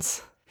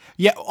sequence.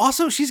 Yeah.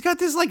 Also, she's got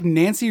this like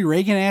Nancy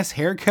Reagan ass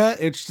haircut.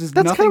 It's just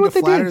That's nothing to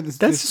flatter.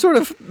 That's sort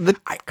of the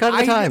cut of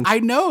the times. I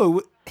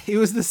know it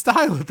was the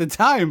style at the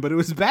time, but it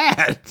was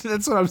bad.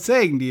 That's what I'm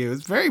saying to you.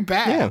 It's very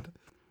bad. Yeah.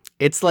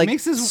 It's like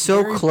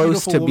so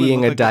close to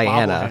being a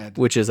Diana,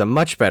 which is a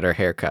much better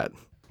haircut.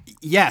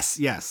 Yes.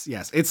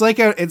 It's like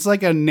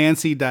a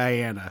Nancy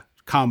Diana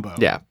combo.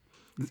 Yeah.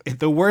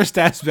 The worst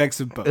aspects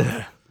of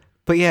both.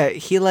 But yeah,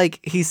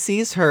 he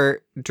sees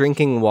her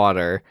drinking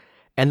water,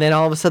 and then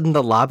all of a sudden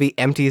the lobby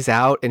empties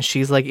out and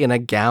she's like in a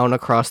gown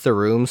across the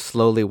room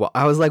slowly.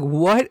 I was like,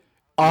 what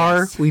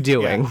are we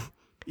doing?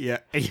 Yeah.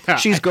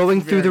 She's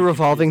going through the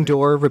revolving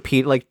door,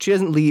 like she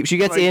doesn't leave. She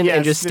gets in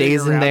and just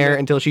stays in there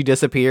until she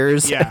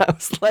disappears. Yeah. I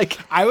was like,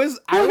 I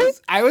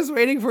was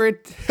waiting for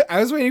it. I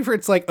was waiting for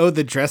it's like, oh,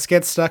 the dress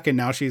gets stuck and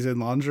now she's in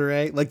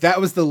lingerie. Like that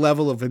was the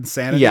level of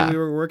insanity we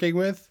were working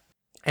with.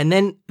 And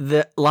then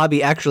the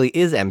lobby actually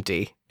is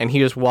empty and he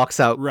just walks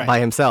out by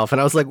himself.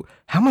 And I was like,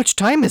 how much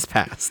time has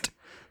passed?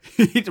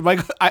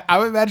 Michael,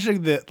 I'm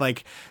imagining that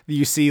like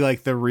you see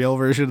like the real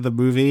version of the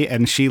movie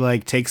and she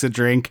like takes a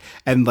drink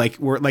and like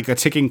a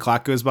ticking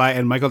clock goes by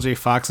and Michael J.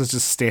 Fox is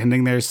just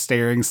standing there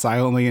staring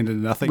silently into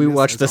nothing. We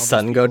watch the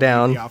sun go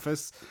down. The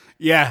office.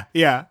 Yeah.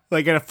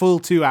 Like a full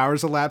 2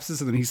 hours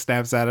elapses and then he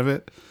snaps out of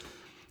it.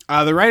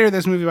 The writer of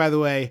this movie, by the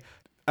way,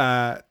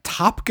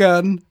 Top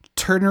Gun,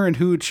 Turner and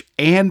Hooch,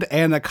 and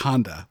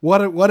Anaconda.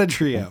 What a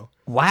trio.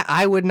 Why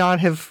I would not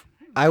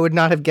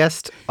have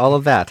guessed all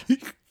of that.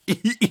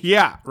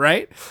 Yeah,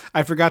 right?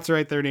 I forgot to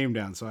write their name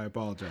down, so I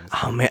apologize.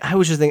 Oh man, I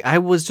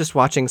was just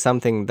watching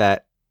something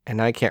that,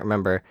 and I can't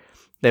remember.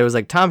 There was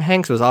like Tom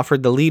Hanks was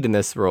offered the lead in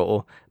this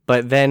role,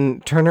 but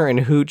then Turner and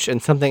Hooch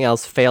and something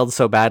else failed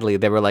so badly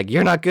they were like,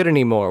 "You're not good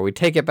anymore. We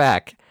take it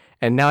back."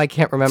 And now I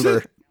can't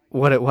remember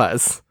what it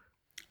was.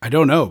 I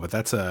don't know, but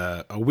that's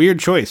a weird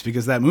choice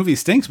because that movie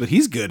stinks, but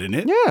he's good in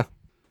it. Yeah,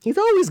 he's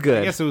always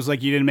good. I guess it was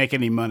like you didn't make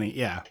any money.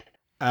 Yeah.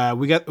 So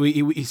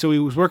he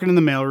was working in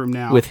the mailroom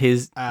now with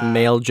his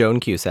male Joan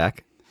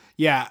Cusack.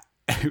 Yeah,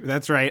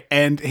 that's right.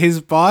 And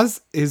his boss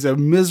is a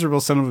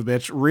miserable son of a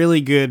bitch. Really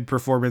good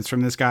performance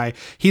from this guy.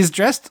 He's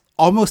dressed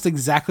almost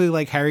exactly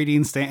like Harry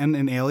Dean Stanton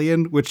in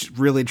Alien, which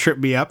really tripped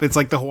me up. It's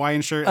like the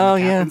Hawaiian shirt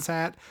and the captain's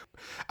hat.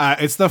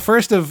 It's the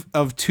first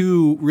of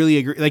two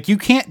really like you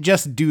can't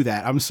just do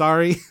that. I'm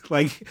sorry.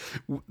 Like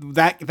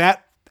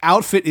that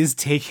outfit is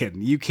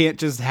taken. You can't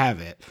just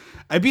have it.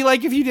 It'd be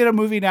like if you did a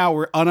movie now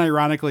where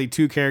unironically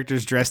two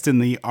characters dressed in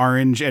the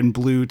orange and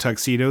blue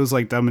tuxedos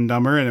like Dumb and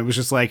Dumber, and it was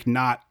just like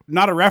not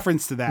a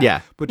reference to that.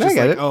 Yeah, but just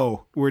like,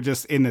 oh, we're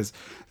just in this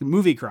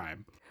movie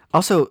crime.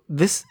 Also,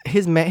 his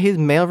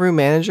mailroom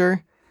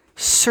manager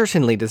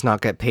certainly does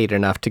not get paid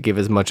enough to give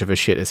as much of a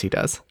shit as he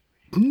does.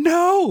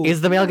 No.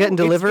 Is the mail getting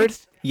delivered?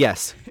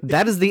 Yes.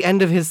 That is the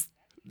end of his...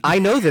 I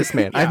know this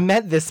man. I've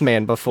met this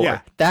man before.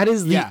 Yeah. That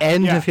is the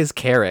end of his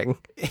caring.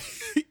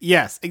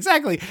 Yes,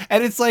 exactly.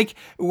 And it's like,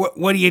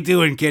 what are you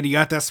doing, kid? You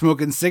out there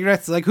smoking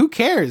cigarettes? Like, who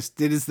cares?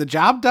 Is the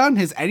job done?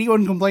 Has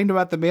anyone complained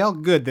about the mail?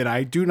 Good, then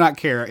I do not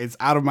care. It's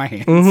out of my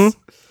hands. Mm-hmm.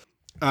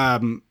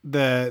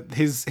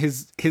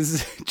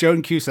 His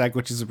Joan Cusack,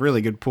 which is a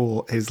really good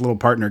pool, his little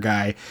partner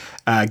guy,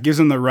 gives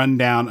him the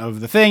rundown of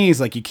the thing. He's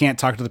like, you can't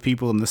talk to the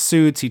people in the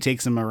suits. He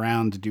takes him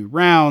around to do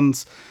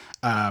rounds.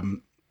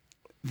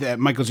 That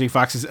Michael J.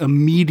 Fox is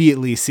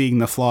immediately seeing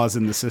the flaws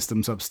in the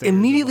systems upstairs.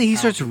 Immediately he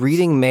starts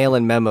reading mail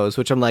and memos,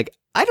 which I'm like,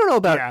 I don't know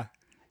about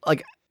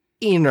like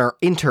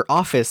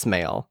inter-office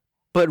mail,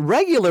 but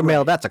regular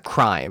mail, that's a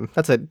crime.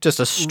 That's just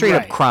a straight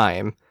up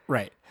crime.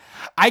 Right.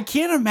 I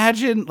can't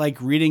imagine like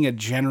reading a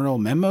general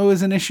memo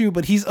is an issue,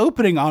 but he's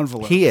opening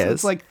envelopes. He is.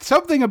 It's like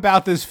something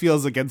about this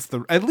feels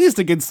at least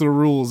against the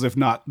rules, if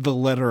not the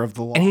letter of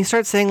the law. And he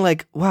starts saying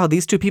like, wow,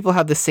 these two people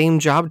have the same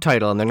job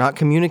title and they're not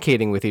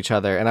communicating with each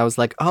other. And I was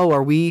like, oh,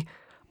 are we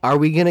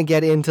going to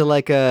get into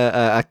like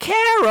a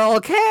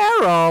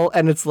Carol?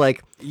 And it's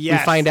like, we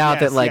find out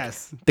that like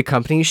the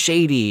company's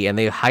shady and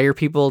they hire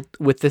people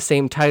with the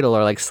same title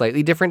or like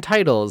slightly different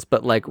titles.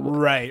 But like,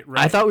 right.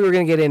 I thought we were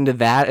going to get into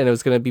that and it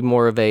was going to be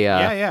more of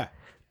a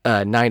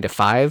 9 to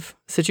 5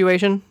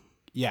 situation.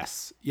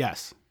 Yes.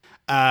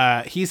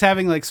 He's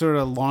having like sort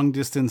of long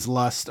distance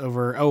lust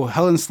over. Oh,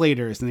 Helen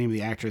Slater is the name of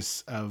the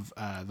actress of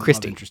the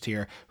Christy. love interest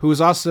here, who was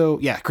also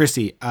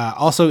Christy,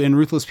 also in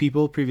Ruthless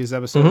People, previous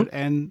episode,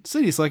 and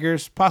City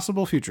Slickers,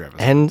 possible future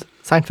episode, and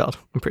Seinfeld.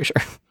 I'm pretty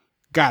sure.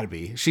 Gotta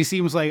be. She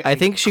seems like I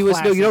think she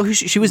was. No, you know who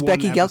she was?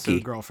 Becky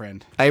Gelke.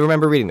 Girlfriend. I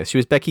remember reading this. She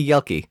was Becky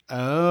Gelke.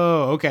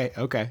 Oh, okay.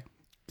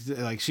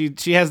 Like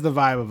she has the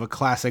vibe of a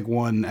classic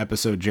one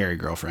episode Jerry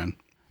girlfriend.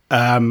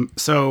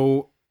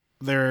 So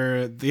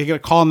they get a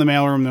call in the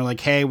mailroom. They're like,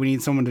 "Hey, we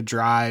need someone to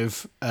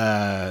drive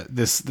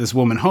this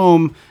woman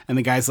home." And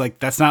the guy's like,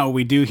 "That's not what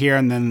we do here."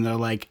 And then they're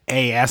like,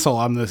 "Hey, asshole,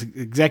 I'm the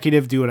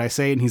executive. Do what I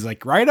say." And he's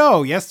like,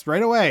 "Righto, yes,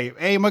 right away.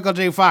 Hey, Michael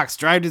J. Fox,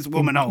 drive this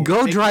woman home.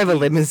 Go drive a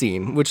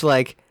limousine." Which,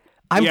 like,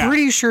 I'm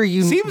pretty sure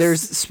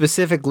there's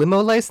specific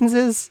limo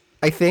licenses.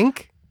 I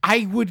think.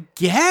 I would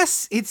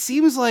guess it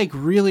seems like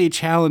really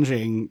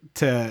challenging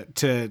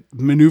to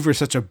maneuver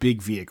such a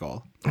big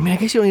vehicle. I mean, I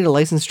guess you don't need a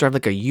license to drive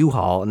like a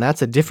U-Haul, and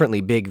that's a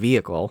differently big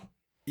vehicle.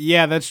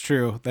 Yeah, that's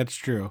true.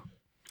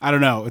 I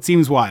don't know. It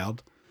seems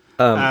wild.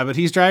 But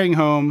he's driving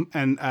home,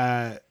 and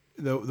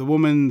the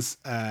woman's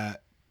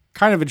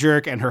kind of a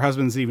jerk, and her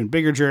husband's an even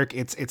bigger jerk.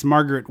 It's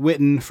Margaret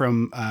Whitten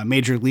from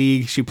Major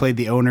League. She played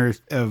the owner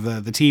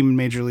of the team in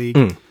Major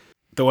League.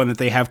 The one that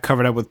they have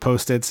covered up with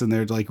Post-its, and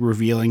they're like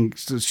revealing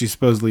she's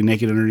supposedly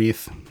naked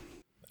underneath.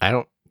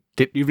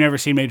 You've never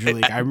seen Major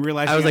League. I'm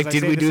realizing. I was like,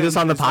 did we do this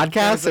on the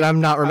podcast? And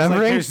I'm not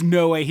remembering. Like, there's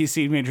no way he's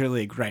seen Major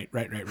League. Right.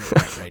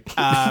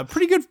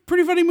 Pretty good,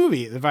 pretty funny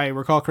movie, if I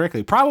recall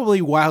correctly.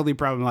 Probably wildly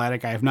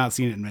problematic. I have not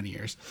seen it in many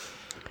years.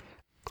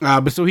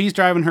 But so he's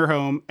driving her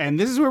home, and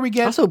this is where we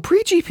get also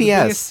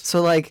pre-GPS.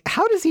 So like,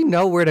 how does he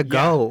know where to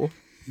go?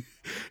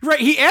 Right,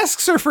 he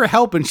asks her for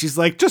help, and she's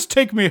like, "Just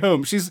take me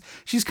home." She's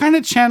kind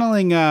of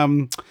channeling,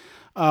 the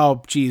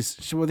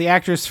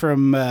actress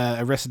from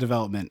Arrested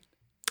Development.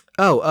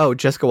 Oh,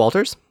 Jessica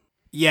Walters.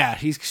 Yeah,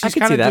 she's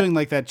kind of doing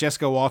like that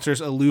Jessica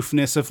Walters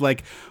aloofness of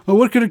like, "Oh,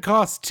 what could it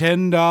cost?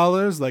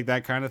 $10?" Like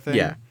that kind of thing.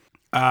 Yeah.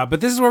 But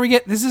this is where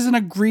this is an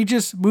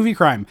egregious movie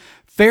crime.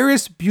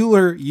 Ferris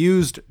Bueller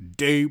used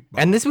Day,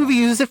 and this movie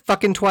uses it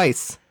fucking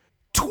twice.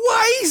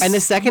 And the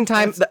second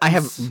time, I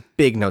have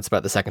big notes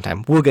about the second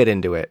time. We'll get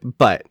into it,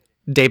 but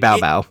Day Bao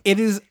Bao. It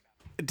is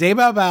Day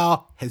Bao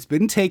Bao has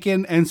been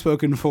taken and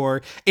spoken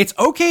for. It's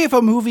okay if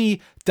a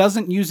movie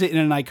doesn't use it in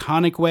an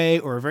iconic way,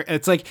 or if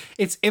it's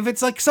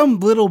like some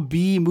little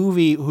B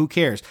movie, who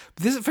cares?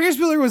 This Ferris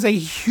Bueller was a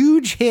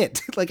huge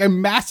hit, like a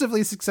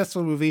massively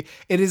successful movie.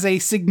 It is a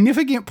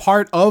significant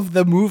part of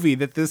the movie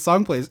that this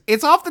song plays.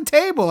 It's off the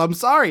table. I'm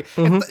sorry.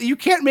 You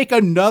can't make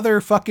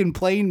another fucking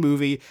plane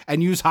movie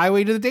and use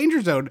Highway to the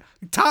Danger Zone.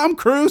 Tom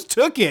Cruise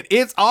took it.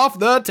 It's off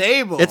the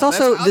table. It's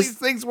also That's how these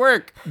things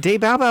work. Day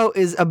Bao Bao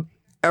is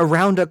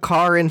around a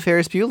car in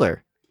Ferris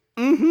Bueller.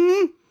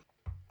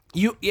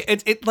 You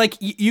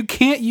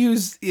can't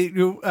use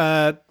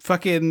the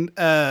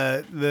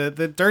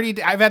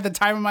dirty. I've had the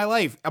time of my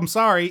life. I'm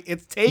sorry,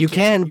 it's taken. You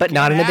can, but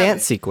not in a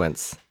dance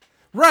sequence.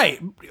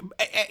 Right?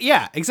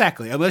 Yeah,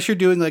 exactly. Unless you're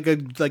doing like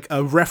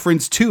a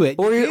reference to it,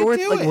 or we're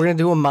gonna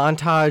do a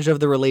montage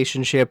of the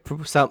relationship.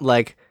 Something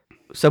like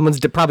someone's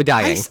probably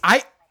dying.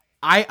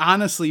 I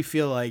honestly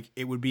feel like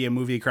it would be a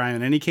movie crime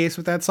in any case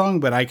with that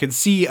song, but I could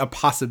see a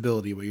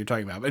possibility what you're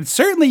talking about. But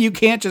certainly you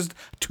can't just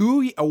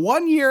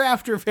 1 year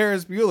after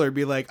Ferris Bueller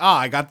be like,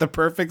 I got the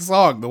perfect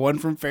song, the one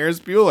from Ferris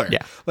Bueller. Yeah.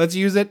 Let's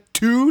use it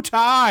 2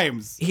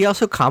 times. He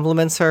also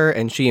compliments her,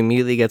 and she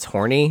immediately gets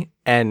horny,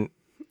 and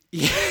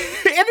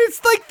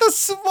it's like the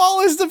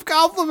smallest of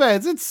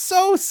compliments. It's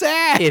so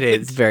sad. It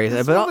is very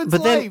sad.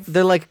 But then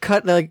they're like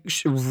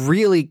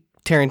really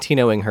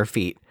Tarantinoing her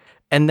feet,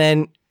 and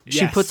then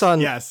she puts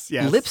on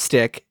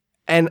lipstick,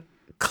 and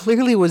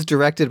clearly was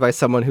directed by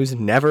someone who's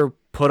never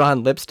put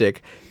on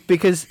lipstick,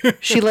 because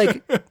she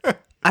like,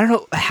 I don't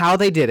know how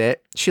they did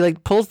it. She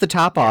like pulls the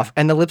top off,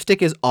 and the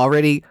lipstick is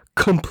already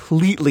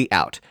completely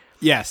out.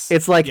 Yes.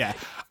 It's like,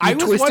 I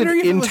was twisted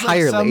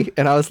entirely.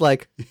 And I was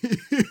like,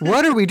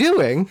 what are we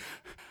doing?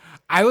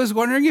 I was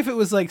wondering if it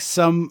was like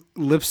some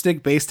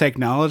lipstick based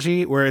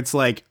technology where it's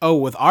like,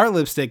 with our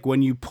lipstick,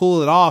 when you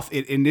pull it off,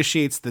 it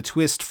initiates the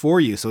twist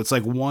for you. So it's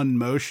like one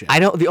motion.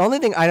 The only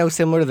thing I know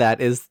similar to that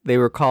is they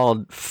were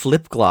called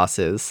flip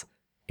glosses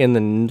in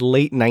the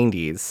late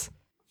 90s,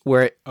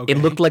 where it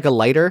looked like a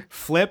lighter.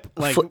 Flip?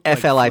 Like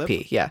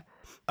F-L-I-P, yeah.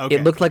 Okay.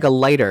 It looked like a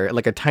lighter,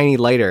 like a tiny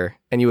lighter,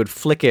 and you would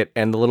flick it,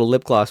 and the little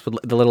lip gloss,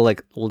 the little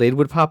like lid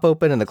would pop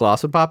open, and the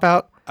gloss would pop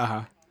out.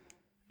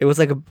 It was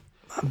like a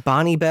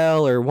Bonnie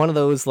Bell or one of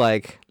those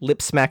like lip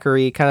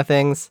smackery kind of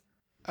things.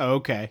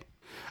 Okay.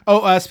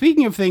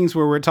 Speaking of things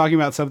where we're talking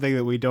about something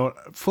that we don't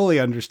fully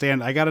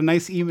understand, I got a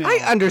nice email. I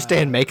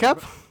understand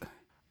makeup.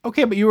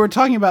 Okay, but you were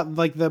talking about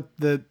like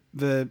the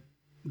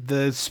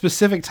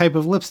specific type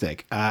of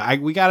lipstick.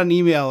 We got an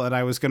email that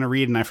I was going to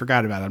read and I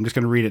forgot about it. I'm just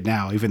going to read it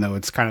now, even though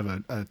it's kind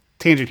of a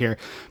tangent here.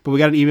 But we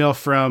got an email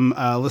from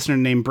a listener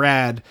named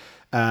Brad.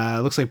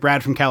 Looks like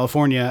Brad from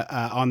California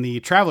on the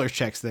Traveler's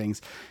Checks things.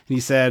 And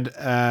he said,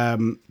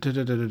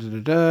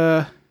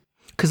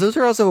 because those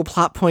are also a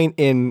plot point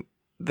in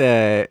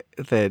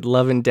the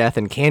Love and Death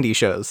and Candy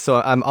shows.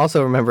 So I'm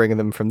also remembering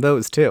them from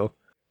those too.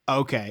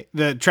 Okay,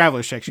 the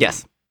Traveler's section.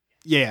 Yes.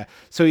 Yeah.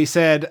 So he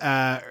said,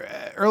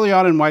 early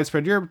on in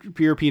widespread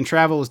European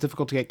travel, it was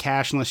difficult to get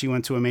cash unless you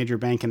went to a major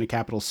bank in a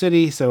capital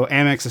city. So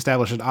Amex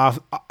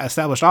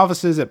established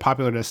offices at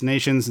popular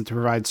destinations and to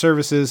provide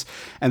services,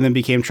 and then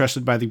became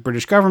trusted by the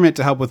British government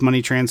to help with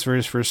money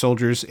transfers for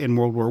soldiers in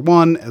World War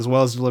I, as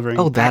well as delivering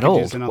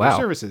packages and other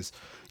services.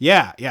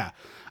 Yeah, yeah.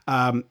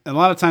 And a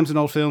lot of times in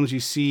old films, you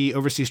see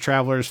overseas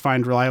travelers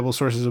find reliable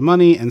sources of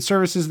money and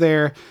services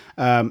there.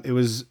 It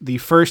was the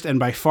first and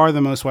by far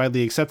the most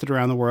widely accepted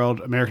around the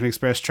world. American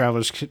Express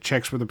travelers'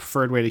 checks were the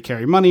preferred way to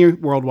carry money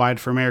worldwide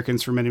for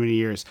Americans for many, many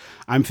years.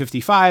 I'm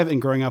 55,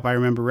 and growing up, I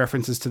remember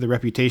references to the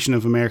reputation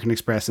of American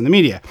Express in the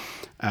media.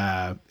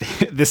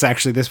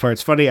 This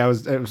part's funny. I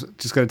was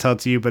just going to tell it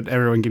to you, but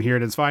everyone can hear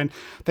it. It's fine.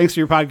 Thanks for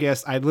your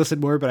podcast. I'd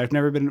listened more, but I've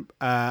never been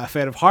a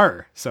fan of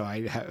horror, so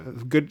I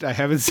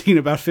haven't seen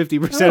about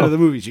 50% of the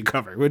movies you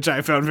cover, which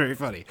I found very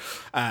funny.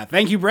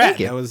 Thank you, Brad.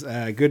 That was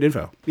good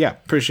info. Yeah,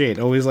 appreciate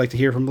it. Always like to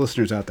hear from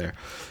listeners out there.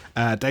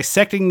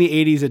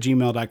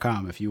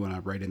 Dissectingthe80s@gmail.com if you want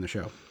to write in the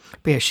show.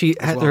 But yeah, she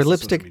had her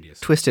lipstick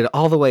twisted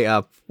all the way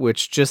up,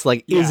 which just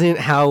isn't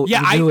how you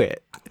do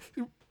it.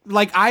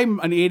 Like, I'm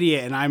an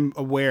idiot and I'm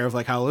aware of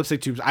how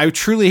lipstick tubes. I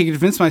truly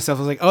convinced myself.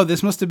 I was like, oh,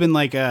 this must have been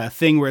like a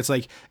thing where it's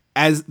like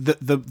as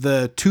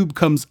the tube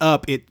comes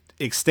up, it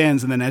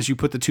extends, and then as you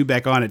put the tube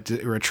back on, it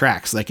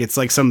retracts. Like it's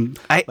like some.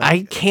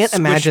 I can't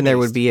imagine there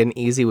would be an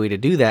easy way to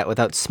do that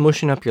without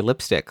smushing up your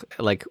lipstick.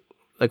 Like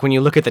when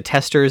you look at the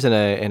testers in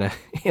an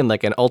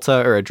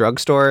Ulta or a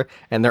drugstore,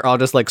 and they're all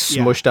just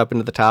smushed up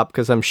into the top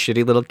because some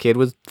shitty little kid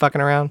was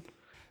fucking around.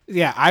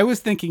 Yeah, I was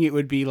thinking it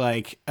would be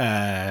like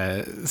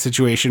a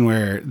situation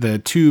where the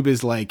tube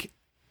is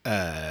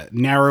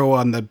narrow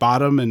on the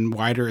bottom and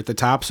wider at the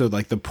top, so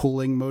the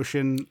pulling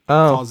motion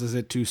causes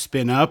it to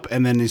spin up,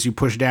 and then as you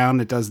push down,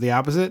 it does the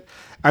opposite.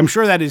 I'm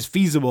sure that is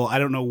feasible. I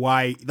don't know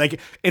why.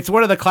 It's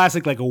one of the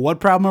classic what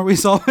problem are we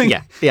solving?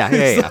 Yeah.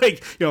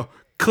 It's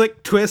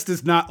click twist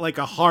is not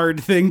a hard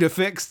thing to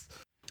fix.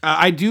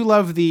 I do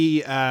love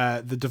the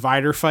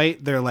divider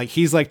fight. They're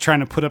he's trying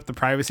to put up the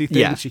privacy thing.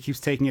 Yeah. She keeps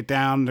taking it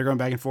down. They're going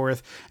back and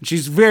forth, and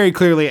she's very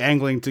clearly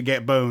angling to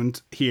get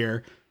boned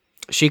here.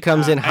 She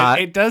comes in hot.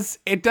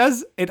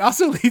 It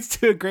also leads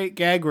to a great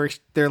gag where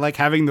they're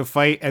having the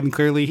fight, and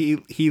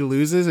clearly he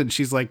loses, and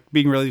she's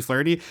being really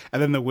flirty,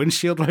 and then the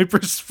windshield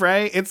wiper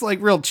spray. It's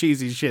real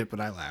cheesy shit, but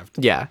I laughed.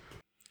 Yeah.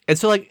 And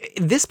so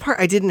this part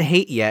I didn't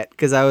hate yet,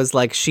 because I was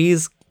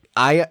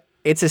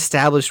it's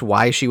established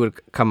why she would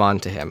come on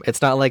to him.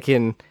 It's not like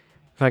in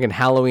fucking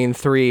Halloween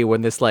 3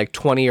 when this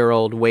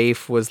 20-year-old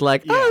waif was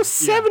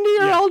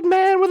 70-year-old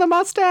man with a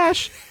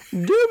mustache,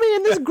 do me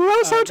in this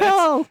gross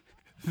hotel.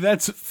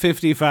 That's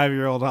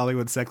 55-year-old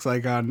Hollywood sex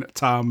icon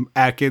Tom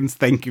Atkins.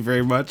 Thank you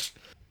very much.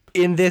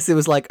 In this, it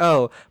was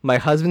oh, my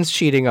husband's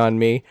cheating on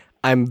me.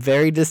 I'm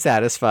very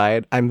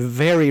dissatisfied. I'm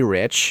very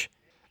rich.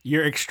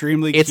 You're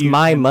extremely cute. It's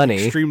my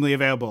money. Extremely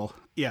available.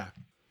 Yeah.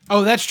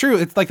 Oh, that's true.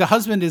 It's the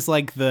husband is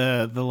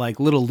the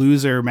little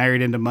loser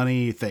married into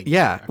money thing.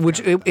 Yeah,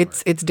 which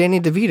it's Danny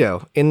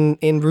DeVito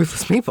in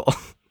Ruthless People.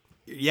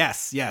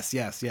 Yes.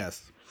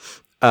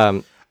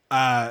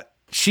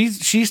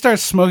 She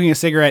starts smoking a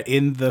cigarette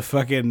in the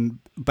fucking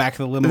back of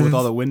the limo with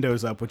all the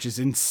windows up, which is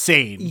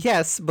insane.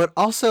 Yes, but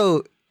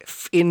also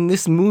in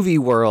this movie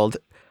world,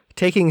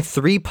 taking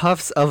 3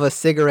 puffs of a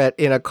cigarette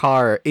in a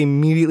car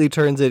immediately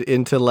turns it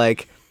into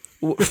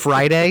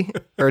Friday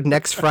or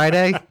next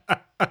Friday.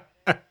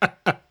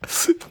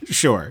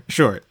 Sure.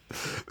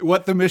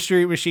 What the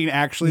Mystery Machine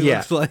actually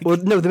looks like. Well,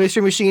 no, the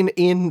Mystery Machine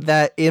in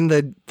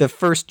the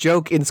first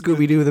joke in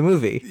Scooby-Doo the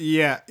movie.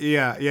 Yeah.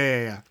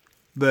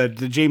 The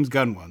James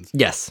Gunn ones.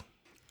 Yes.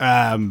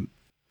 And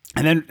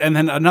then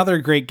another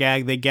great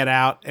gag. They get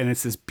out, and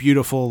it's this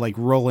beautiful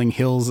rolling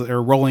hills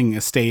or rolling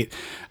estate.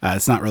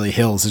 It's not really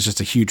hills; it's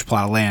just a huge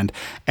plot of land.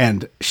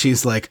 And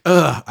she's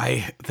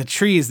the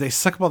trees, they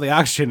suck up all the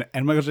oxygen.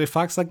 And Michael J.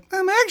 Fox I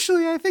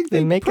think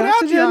they make put out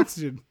the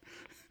oxygen.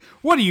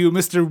 What are you,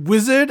 Mr.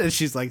 Wizard? And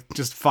she's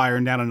just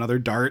firing down another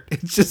dart.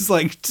 It's just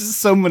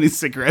so many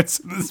cigarettes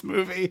in this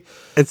movie.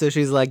 And so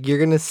she's you're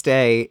going to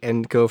stay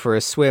and go for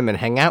a swim and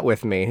hang out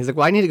with me. He's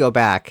well, I need to go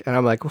back. And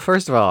I'm well,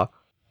 first of all,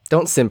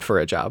 don't simp for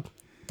a job.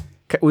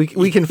 We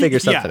can figure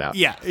something out.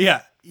 Yeah,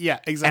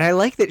 exactly. And I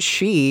like that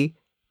she,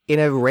 in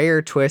a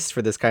rare twist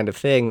for this kind of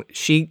thing,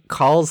 she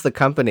calls the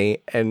company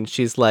and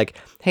she's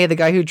hey, the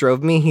guy who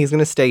drove me, he's going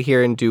to stay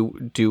here and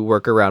do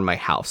work around my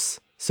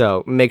house.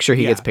 So make sure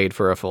he gets paid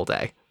for a full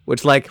day.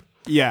 Which,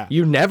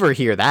 you never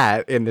hear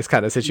that in this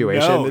kind of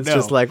situation. No, it's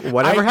just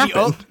whatever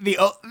happened.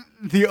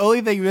 The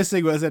only thing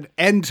missing was an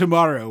end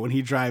tomorrow when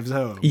he drives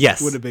home.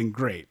 Yes. Would have been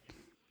great.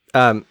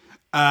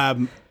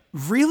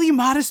 Really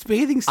modest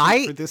bathing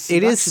scene for this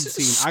scene.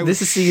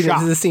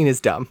 This scene is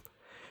dumb.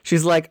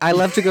 She's I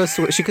love to go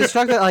swim. She talks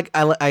about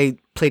I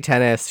play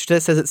tennis. She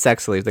just says it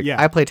sexily. She's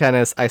I play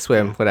tennis, I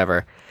swim,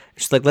 whatever.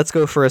 She's let's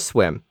go for a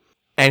swim.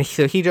 And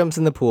so he jumps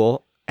in the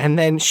pool, and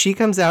then she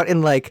comes out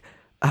in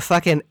a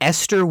fucking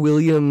Esther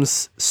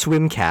Williams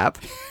swim cap.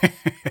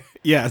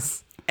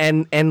 Yes.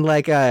 And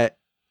like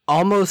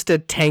almost a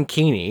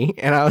tankini.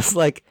 And I was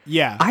like,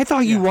 yeah, I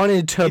thought you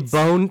wanted to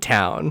Bone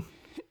Town.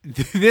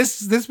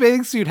 This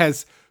bathing suit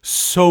has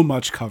so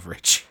much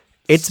coverage.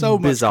 It's so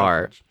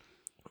bizarre. Much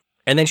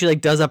and then she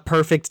like does a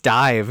perfect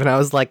dive. And I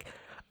was like,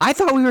 I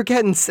thought we were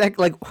getting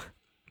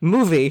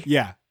movie.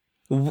 Yeah.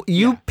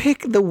 You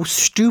pick the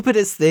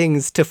stupidest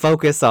things to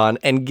focus on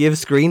and give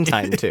screen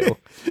time to.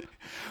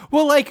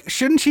 Well, like,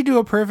 shouldn't she do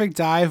a perfect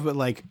dive, but,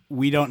 like,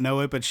 we don't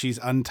know it, but she's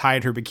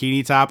untied her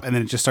bikini top, and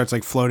then it just starts,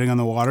 like, floating on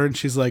the water, and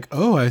she's like,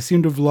 oh, I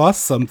seem to have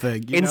lost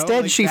something.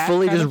 Instead, like, she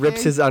fully just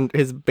rips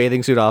his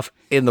bathing suit off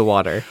in the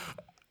water.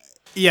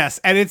 Yes,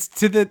 and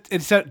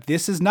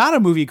this is not a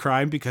movie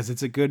crime because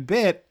it's a good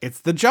bit. It's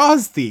the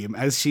Jaws theme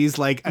as she's,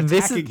 like,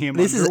 attacking him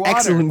This is underwater.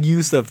 excellent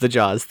use of the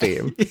Jaws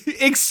theme.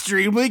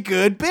 Extremely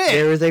good bit.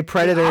 There is a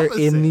predator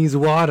in these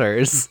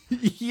waters.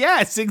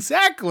 Yes,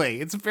 exactly.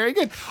 It's very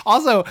good.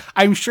 Also,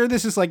 I'm sure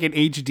this is like an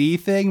HD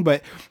thing,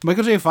 but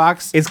Michael J.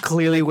 Fox is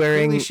clearly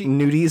wearing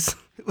nudies.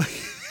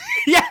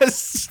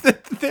 Yes,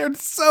 they're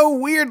so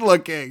weird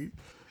looking.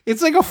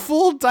 It's like a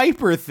full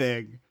diaper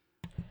thing.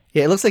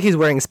 Yeah, it looks like he's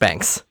wearing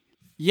Spanx.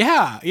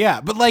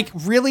 Yeah, but like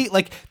really,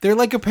 like they're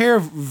like a pair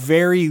of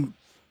very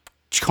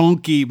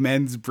chunky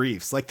men's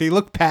briefs. Like they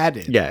look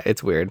padded. Yeah,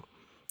 it's weird.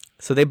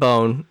 So they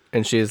bone,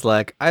 and she's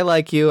like, I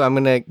like you. I'm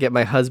going to get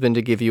my husband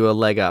to give you a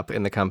leg up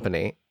in the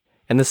company.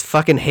 And this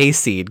fucking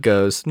hayseed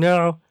goes,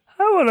 no,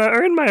 I want to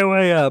earn my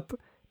way up.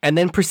 And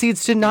then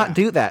proceeds to not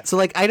do that. So,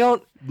 like, I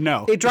don't...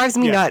 No. It drives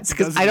me nuts,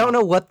 because I don't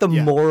know what the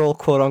moral,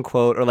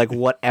 quote-unquote, or, like,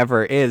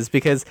 whatever is.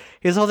 Because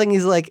his whole thing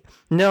is like,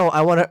 no,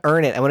 I want to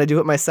earn it. I want to do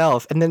it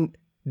myself. And then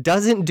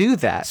doesn't do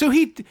that. So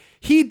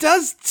he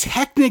does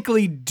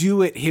technically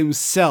do it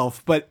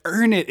himself, but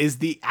earn it is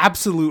the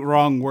absolute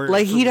wrong word.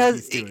 Like he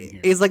does,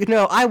 he's like,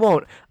 no, I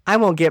won't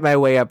get my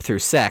way up through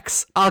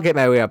sex. I'll get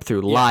my way up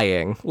through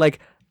lying. Like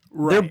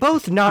they're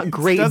both not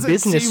great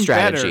business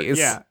strategies.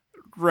 Better.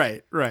 Yeah,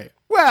 right.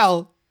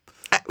 Well,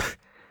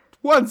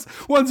 one's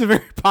a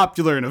very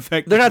popular and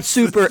effective. They're not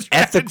super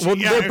ethical. Well,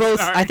 they're both.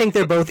 I think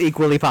they're both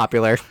equally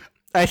popular.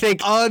 I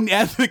think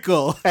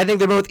unethical. I think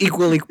they're both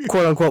equally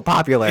quote unquote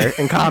popular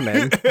in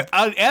common.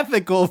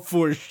 Unethical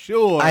for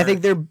sure. I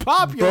think they're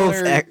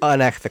popular. Both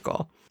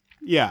unethical.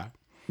 Yeah.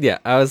 Yeah.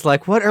 I was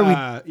like, what are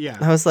we? Yeah.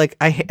 I was like,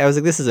 I was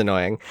like, this is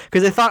annoying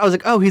because I was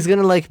like, oh, he's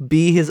gonna like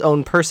be his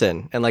own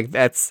person and like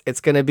it's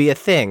gonna be a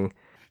thing.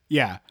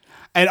 Yeah.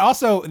 And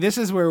also, this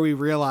is where we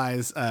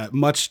realize,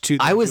 much to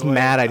the I was joy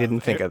mad I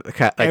didn't think of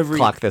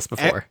clock this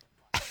before.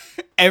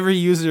 Every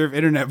user of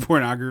internet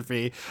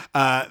pornography,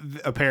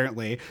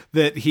 apparently,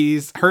 that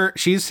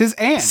she's his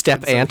aunt.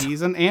 Step aunt.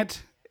 He's an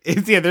aunt.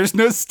 There's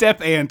no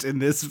step aunt in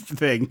this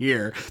thing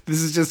here.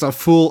 This is just a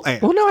full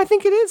aunt. Well, no, I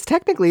think it is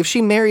technically if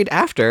she married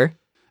after.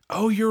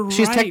 Oh, you're right.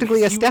 She's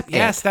technically a step aunt.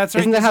 Yes, that's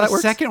right. Isn't that how that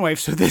works? Second wife.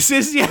 So this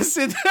is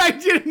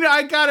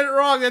I got it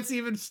wrong. That's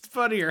even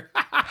funnier.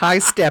 Hi,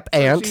 step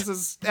aunt. She's a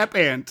step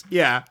aunt.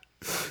 Yeah,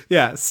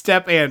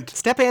 step aunt.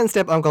 Step aunt and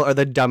step uncle are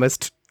the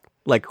dumbest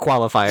like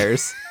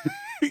qualifiers.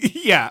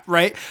 Yeah,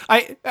 right.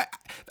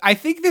 I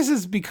think this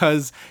is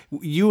because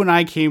you and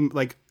I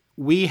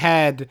we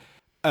had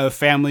a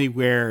family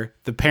where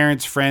the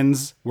parents'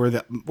 friends were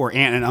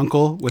aunt and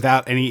uncle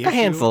without any issue. A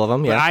handful of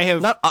them, yeah. But I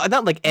have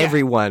not like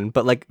everyone,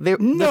 but like the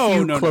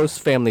few close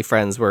family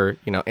friends were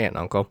aunt and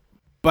uncle.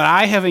 But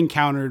I have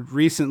encountered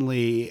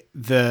recently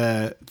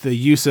the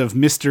use of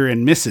Mr.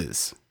 and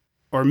Mrs.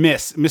 or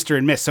Mr.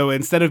 and Miss. So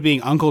instead of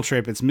being Uncle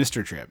Trip, it's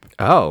Mr. Trip.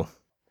 Oh.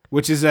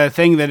 Which is a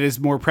thing that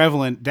is more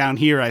prevalent down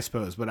here, I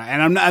suppose. But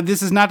I'm not.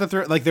 This is not to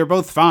throw. Like they're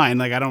both fine.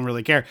 Like I don't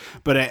really care.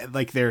 But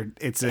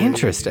it's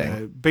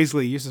interesting.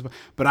 Basically useless.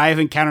 But I have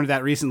encountered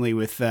that recently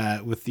with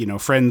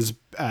friends'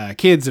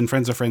 kids and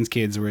friends of friends'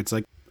 kids, where it's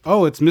like,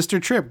 oh, it's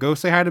Mr. Trip. Go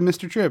say hi to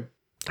Mr. Trip.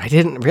 I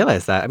didn't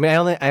realize that. I mean, I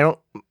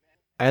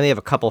only have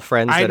a couple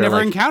friends. I've never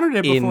like encountered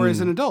it before as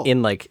an adult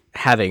in like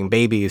having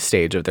babies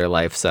stage of their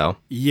life. So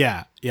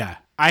yeah.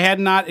 I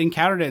had not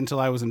encountered it until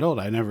I was an adult.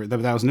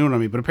 That was new on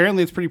me, but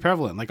apparently it's pretty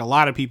prevalent. Like a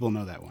lot of people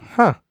know that one.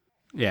 Huh.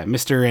 Yeah,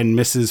 Mr. and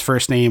Mrs.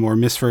 first name or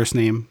Miss first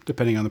name,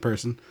 depending on the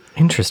person.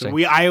 Interesting.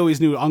 So I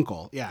always knew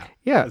uncle. Yeah.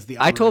 Yeah.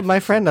 I told my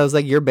friend, I was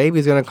like, your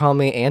baby's going to call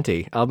me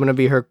auntie. I'm going to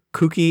be her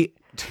kooky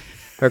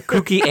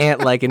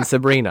aunt like in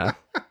Sabrina.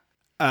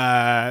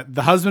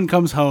 The husband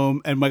comes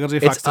home and Michael J.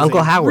 Fox It's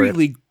Uncle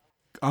Howard.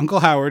 Uncle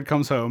Howard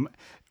comes home.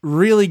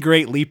 Really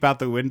great leap out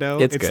the window.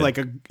 It's good. Like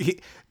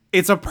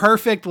it's a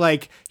perfect,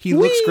 like, he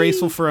looks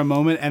graceful for a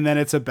moment, and then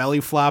it's a belly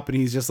flop, and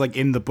he's just, like,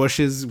 in the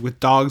bushes with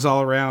dogs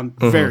all around.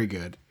 Mm-hmm. Very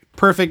good.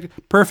 Perfect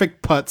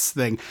putz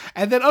thing.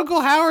 And then Uncle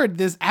Howard,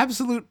 this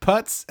absolute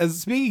putz, as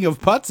speaking of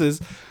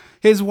putzes,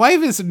 his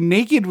wife is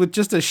naked with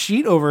just a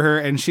sheet over her,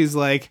 and she's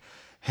like,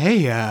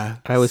 hey,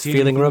 I was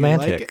feeling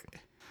romantic.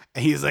 Like?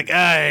 And he's like,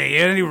 hey,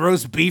 any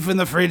roast beef in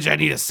the fridge? I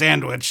need a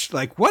sandwich.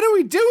 Like, what are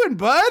we doing,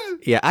 bud?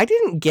 Yeah,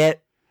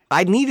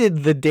 I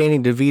needed the Danny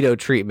DeVito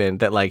treatment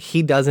that, like,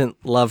 he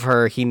doesn't love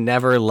her. He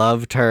never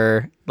loved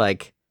her.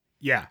 Like,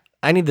 yeah.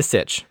 I need the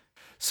sitch.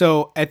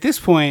 So at this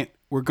point,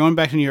 we're going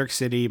back to New York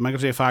City. Michael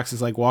J. Fox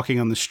is like walking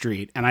on the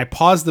street, and I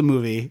pause the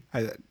movie.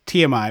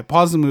 TMI,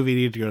 pause the movie.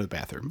 Need to go to the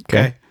bathroom.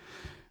 Okay.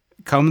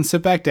 Come and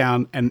sit back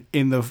down, and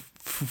in the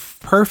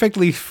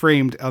perfectly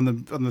framed on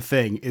the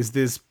thing is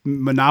this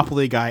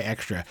Monopoly guy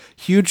extra,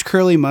 huge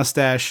curly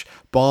mustache,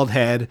 bald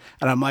head,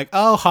 and I'm like,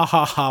 oh, ha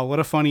ha ha, what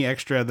a funny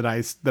extra that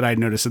I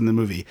noticed in the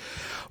movie.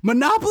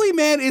 Monopoly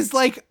Man is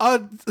like a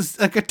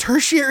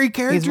tertiary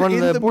character. He's one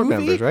of the board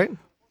movie, members, right?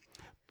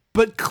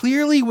 but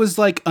clearly was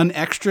like an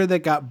extra that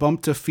got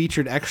bumped to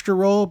featured extra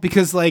role,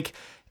 because like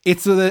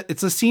it's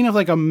a scene of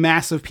like a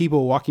mass of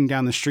people walking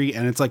down the street,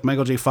 and it's like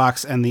Michael J.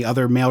 Fox and the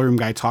other mailroom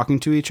guy talking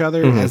to each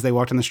other as they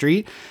walk down the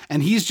street,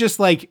 and he's just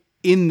like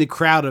in the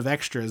crowd of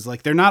extras.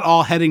 Like they're not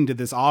all heading to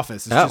this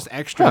office; it's just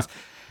extras. Huh.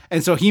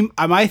 And so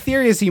my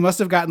theory is he must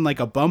have gotten like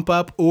a bump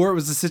up, or it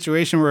was a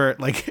situation where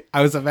like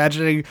I was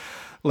imagining.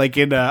 Like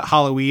in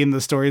Halloween, the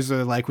stories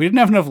are like, we didn't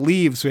have enough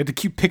leaves. So we had to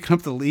keep picking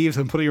up the leaves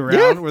and putting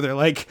around where they're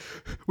like,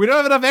 we don't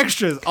have enough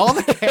extras. All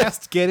the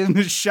cast get in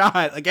the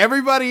shot. Like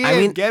everybody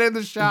get in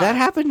the shot. That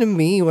happened to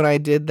me when I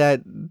did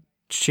that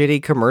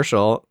shitty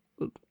commercial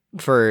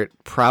for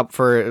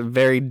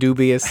very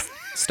dubious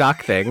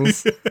stock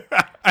things.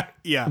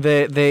 Yeah.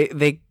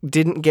 They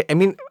didn't get, I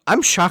mean,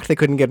 I'm shocked they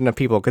couldn't get enough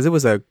people because it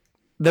was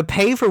the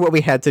pay for what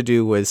we had to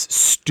do was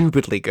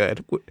stupidly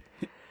good.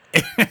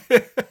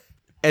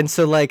 And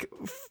so, like,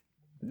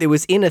 it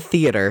was in a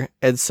theater,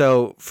 and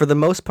so, for the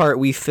most part,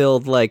 we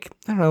filled, like,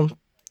 I don't know,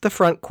 the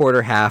front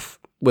quarter half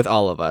with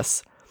all of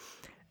us.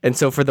 And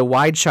so, for the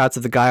wide shots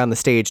of the guy on the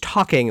stage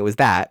talking, it was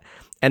that.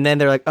 And then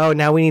they're like, oh,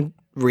 now we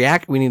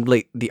need,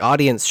 like, the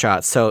audience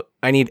shots, so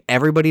I need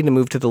everybody to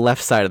move to the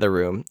left side of the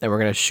room, and we're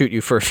going to shoot you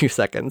for a few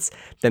seconds.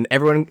 Then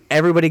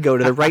everybody go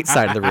to the right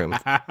side of the room,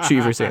 shoot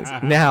you for seconds.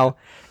 Now,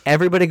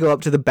 everybody go up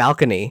to the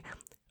balcony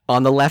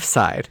on the left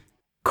side.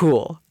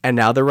 Cool. And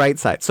now the right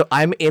side. So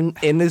I'm in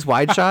these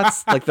wide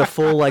shots, like the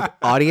full like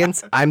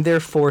audience. I'm there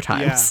 4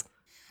 times.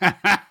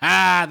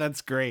 Yeah.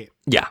 That's great.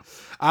 Yeah.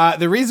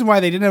 The reason why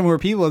they didn't have more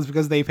people is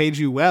because they paid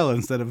you well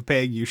instead of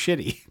paying you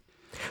shitty.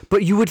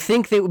 But you would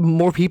think that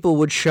more people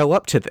would show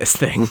up to this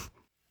thing.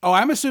 Oh,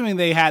 I'm assuming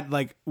they had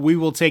like, we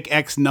will take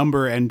X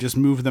number and just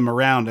move them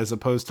around, as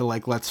opposed to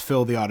like, let's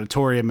fill the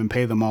auditorium and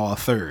pay them all a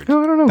third.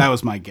 No, I don't know. That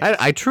was my guess.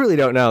 I truly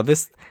don't know.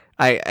 This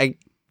I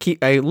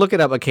look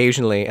it up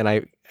occasionally, and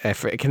I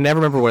can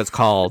never remember what it's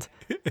called,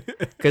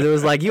 because it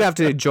was like, you have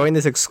to join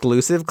this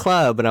exclusive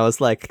club, and I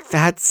was like,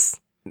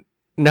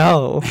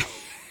 no.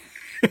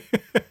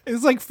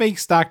 It's like fake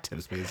stock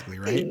tips, basically,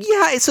 right?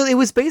 Yeah, so it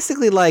was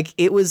basically like,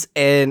 it was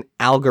an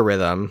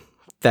algorithm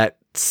that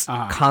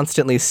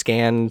constantly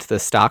scanned the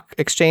stock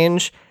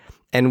exchange,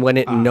 and when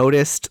it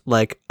noticed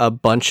like a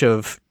bunch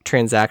of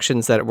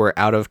transactions that were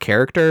out of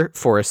character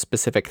for a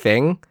specific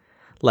thing,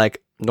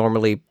 like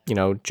normally,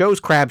 Joe's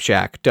Crab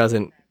Shack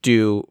doesn't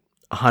do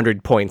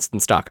 100 points in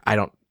stock.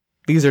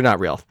 These are not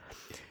real.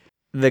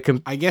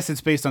 I guess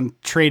it's based on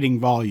trading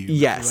volume.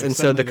 Yes, like, and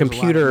so the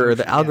computer or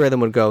the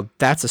algorithm would go,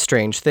 that's a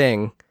strange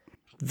thing.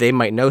 They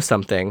might know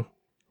something.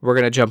 We're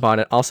going to jump on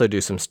it, also do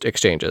some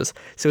exchanges.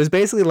 So it was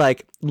basically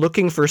like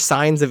looking for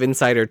signs of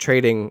insider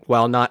trading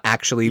while not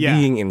actually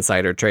being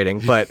insider trading,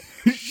 but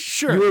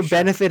sure, you were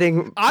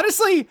benefiting.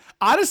 Honestly,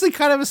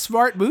 kind of a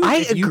smart move.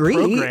 I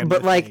agree,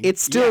 but like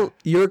it's still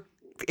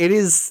it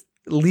is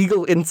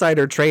legal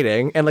insider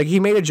trading, and like he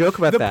made a joke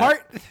about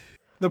that.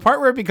 The part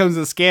where it becomes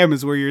a scam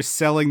is where you're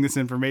selling this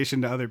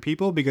information to other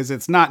people because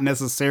it's not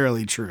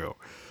necessarily true.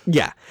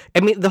 Yeah. I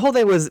mean, the whole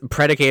thing was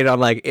predicated on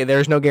like,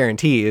 there's no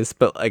guarantees,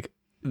 but like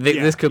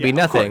this could be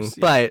nothing,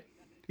 but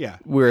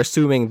we're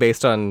assuming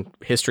based on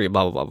history,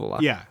 blah, blah, blah, blah, blah.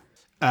 Yeah.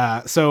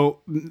 So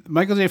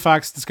Michael J.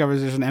 Fox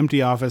discovers there's an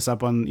empty office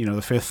up on, the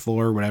 5th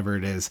floor, or whatever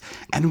it is.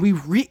 And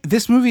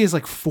this movie is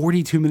like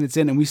 42 minutes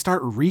in, and we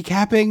start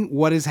recapping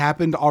what has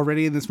happened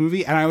already in this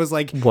movie. And I was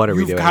like, what are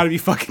we doing? You've got to be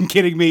fucking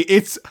kidding me.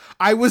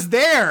 I was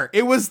there.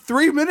 It was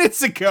 3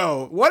 minutes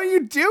ago. What are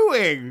you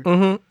doing?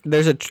 Mm-hmm.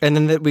 There's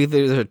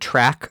a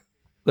track.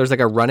 There's like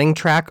a running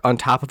track on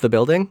top of the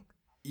building.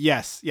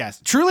 Yes.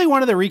 Truly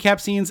one of the recap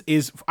scenes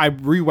is, I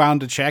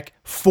rewound to check,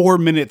 4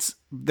 minutes.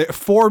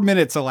 4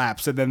 minutes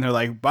elapsed, and then they're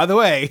like, by the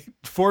way,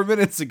 4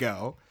 minutes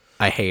ago.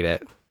 I hate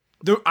it.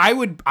 I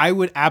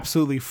would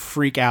absolutely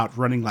freak out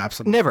running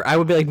laps. Never. I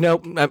would be like,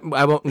 nope,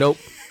 I won't. Nope,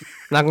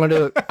 not going to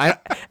do it. I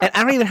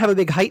don't even have a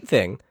big height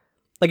thing.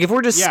 Like if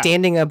we're just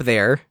standing up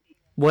there,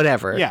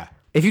 whatever. Yeah.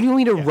 If you need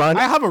me to run,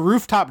 I have a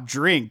rooftop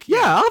drink.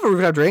 Yeah, I'll have a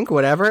rooftop drink.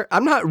 Whatever.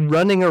 I'm not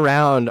running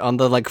around on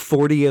the like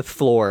 40th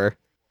floor.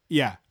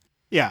 Yeah.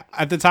 Yeah,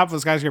 at the top of the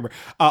skyscraper.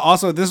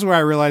 Also, this is where I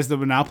realized the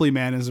Monopoly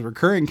Man is a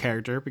recurring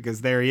character, because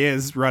there he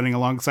is running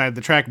alongside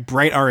the track,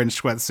 bright orange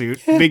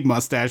sweatsuit, big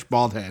mustache,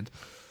 bald head.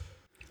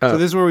 So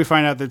this is where we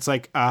find out that it's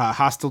like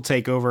hostile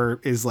takeover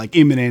is like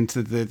imminent.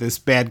 This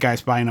bad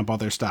guy's buying up all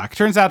their stock.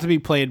 Turns out to be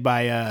played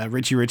by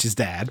Richie Rich's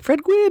dad,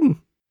 Fred Gwynn.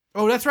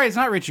 Oh, that's right. It's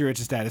not Richie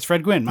Rich's dad. It's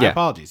Fred Gwynn. My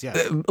apologies. Yeah,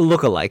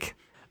 look-alike.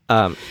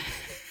 They're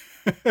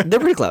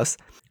pretty close.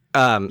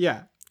 I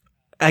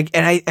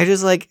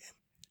just like.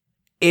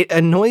 It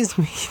annoys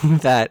me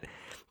that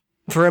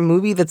for a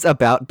movie that's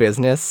about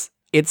business,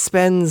 it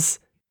spends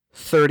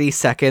 30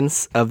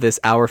 seconds of this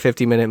hour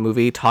 50-minute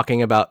movie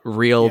talking about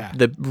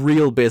the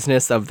real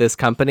business of this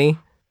company.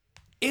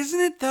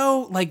 Isn't it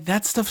though? Like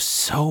that stuff's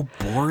so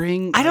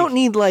boring. I don't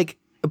need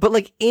but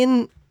like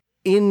in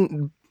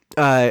 9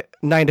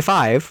 to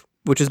 5,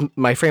 which is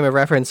my frame of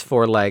reference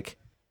for like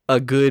a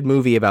good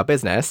movie about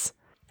business,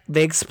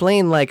 they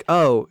explain like,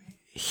 oh,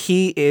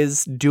 he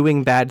is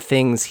doing bad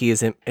things.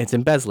 It's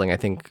embezzling, I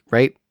think,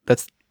 right?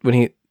 That's what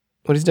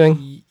he's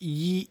doing.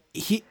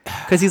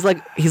 Because he's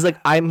like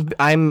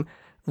I'm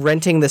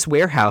renting this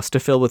warehouse to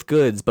fill with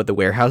goods, but the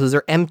warehouses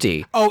are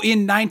empty. Oh,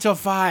 in 9 to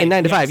 5. In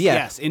 9 to 5, yeah.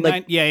 Yes, in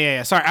 9.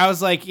 Yeah. Sorry, I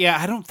was like,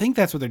 I don't think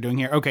that's what they're doing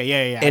here. Okay,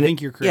 yeah. And I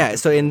think you're correct. Yeah,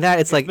 so in that,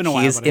 it's like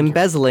he's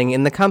embezzling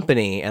in the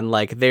company, and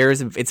like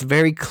it's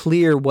very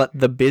clear what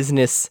the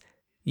business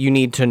you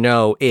need to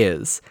know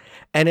is.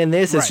 And in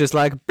this, it's just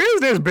like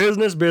business.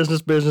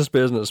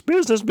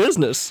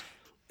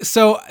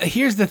 So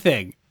here's the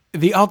thing.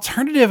 The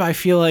alternative, I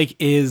feel like,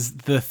 is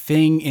the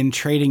thing in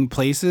Trading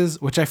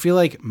Places, which I feel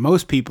like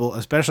most people,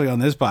 especially on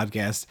this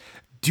podcast,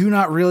 do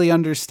not really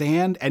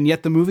understand. And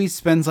yet the movie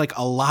spends like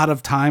a lot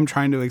of time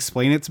trying to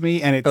explain it to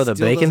me. And the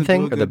bacon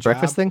thing or the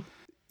breakfast thing?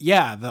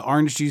 Yeah, the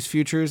orange juice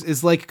futures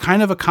is like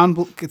kind of a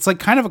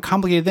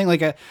complicated thing.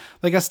 Like a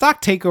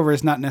stock takeover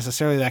is not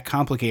necessarily that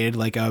complicated.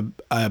 Like a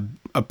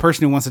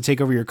person who wants to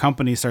take over your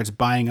company starts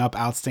buying up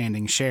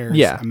outstanding shares,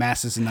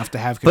 amasses enough to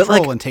have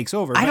control and takes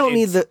over. I don't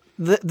need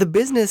the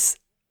business.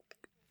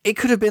 It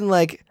could have been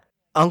like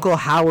Uncle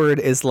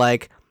Howard is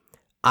like,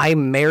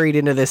 I'm married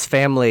into this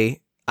family.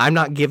 I'm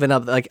not giving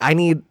up. Like I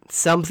need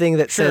something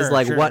that says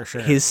like what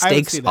his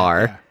stakes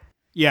are.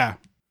 Yeah,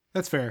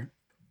 that's fair.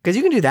 Because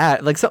you can do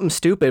that, like something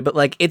stupid, but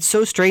like it's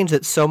so strange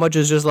that so much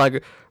is just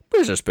like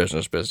business.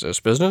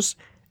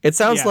 It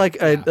sounds like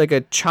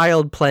a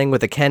child playing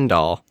with a Ken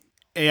doll.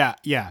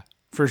 Yeah,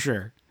 for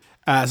sure.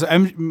 So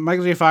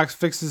Michael J. Fox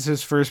fixes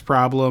his first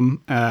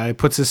problem. He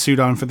puts his suit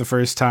on for the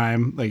first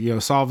time,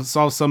 solve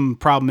some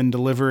problem in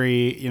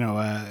delivery,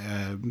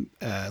 a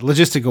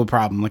logistical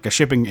problem, like a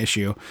shipping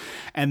issue,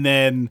 and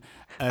then.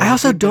 I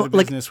also don't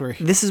like.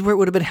 This is where it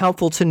would have been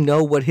helpful to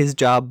know what his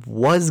job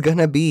was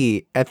gonna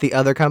be at the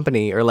other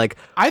company, or like.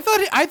 I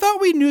thought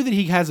we knew that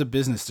he has a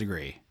business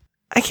degree.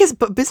 I guess,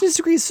 but business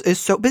degree is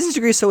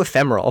so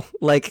ephemeral.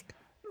 Like,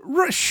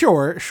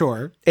 sure.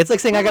 It's like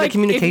saying I got a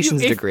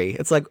communications degree.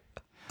 It's like,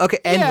 okay,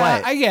 and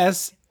what? I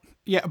guess.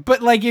 Yeah,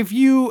 but like if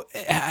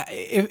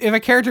a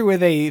character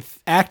with a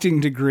acting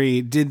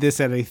degree did this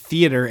at a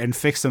theater and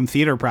fixed some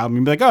theater problem,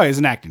 you'd be like, oh, he has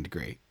an acting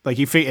degree. Like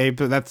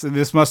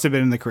this must have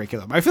been in the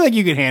curriculum. I feel like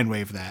you could hand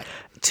wave that.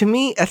 To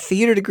me, a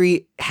theater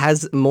degree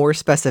has more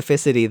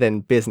specificity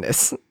than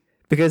business,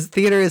 because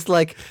theater is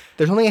like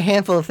there's only a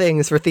handful of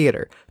things for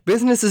theater.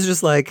 Business is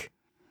just like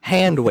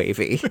hand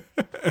wavy.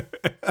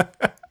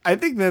 I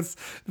think that's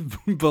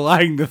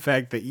belying the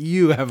fact that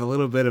you have a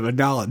little bit of a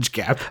knowledge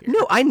gap here.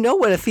 No, I know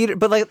what a theater,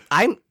 but like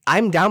I'm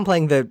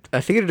downplaying that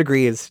a theater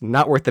degree is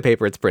not worth the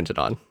paper it's printed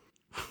on.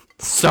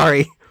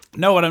 Sorry.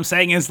 No, what I'm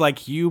saying is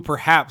like you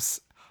perhaps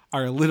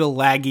are a little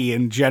laggy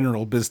in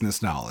general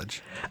business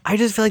knowledge. I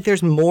just feel like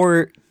there's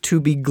more to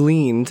be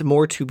gleaned,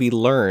 more to be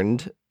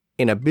learned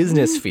in a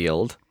business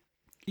field.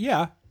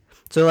 Yeah.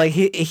 So like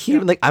he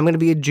like I'm going to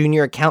be a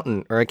junior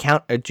accountant or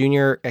a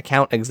junior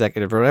account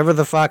executive or whatever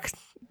the fuck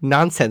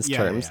nonsense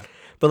terms. Yeah.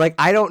 But like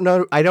I don't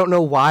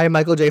know why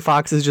Michael J.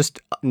 Fox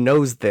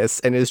knows this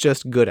and is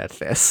just good at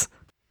this.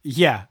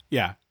 Yeah.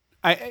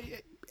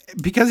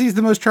 Because he's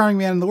the most charming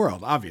man in the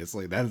world,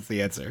 obviously. That's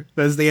the answer.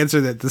 That's the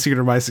answer that the secret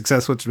of my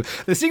success,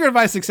 the secret of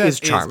my success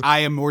is I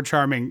am more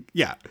charming.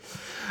 Yeah.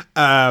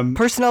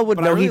 Personnel would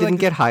know he didn't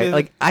get hired.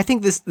 Like, I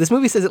think this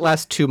movie says it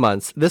lasts 2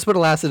 months. This would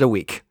have lasted a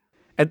week.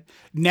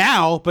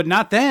 Now, but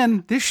not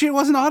then. This shit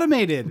wasn't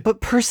automated. But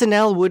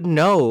personnel would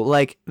know.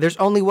 Like, there's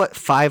only,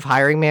 5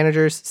 hiring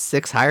managers,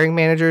 6 hiring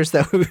managers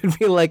that would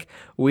be like,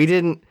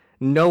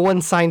 no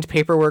one signed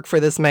paperwork for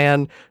this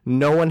man.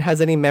 No one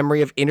has any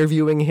memory of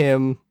interviewing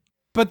him.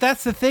 But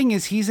that's the thing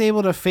is he's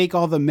able to fake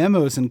all the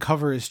memos and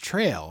cover his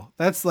trail.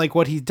 That's like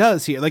what he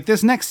does here. Like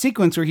this next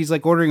sequence where he's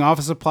like ordering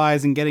office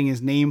supplies and getting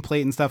his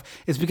nameplate and stuff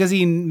is because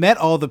he met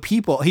all the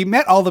people. He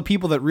met all the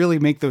people that really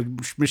make the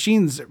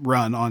machines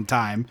run on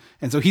time.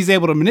 And so he's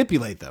able to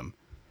manipulate them.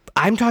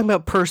 I'm talking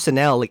about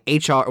personnel, like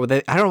HR. I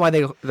don't know why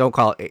they don't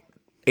call it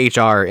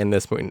HR in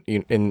this in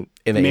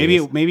the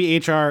 80s.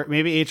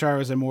 Maybe HR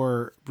is a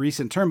more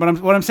recent term, but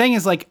what I'm saying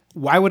is like,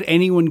 why would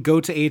anyone go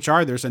to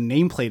HR? There's a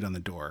nameplate on the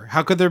door.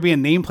 How could there be a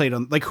nameplate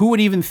on, like, who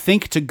would even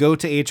think to go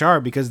to HR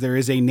because there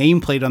is a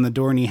nameplate on the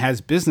door and he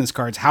has business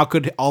cards? How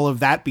could all of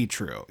that be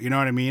true? You know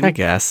what I mean? I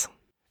guess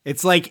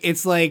it's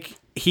like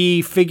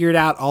he figured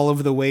out all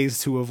of the ways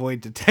to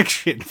avoid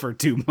detection for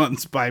 2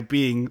 months by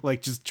being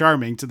like just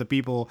charming to the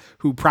people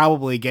who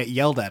probably get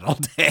yelled at all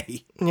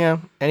day. Yeah,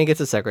 and he gets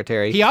a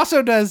secretary. He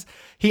also does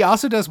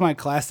my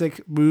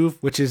classic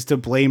move, which is to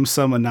blame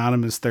some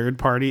anonymous third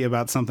party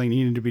about something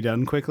needing to be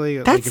done quickly.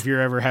 That's like if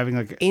you're ever having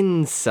like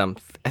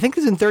I think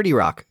it's in 30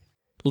 Rock.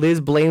 Liz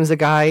blames a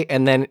guy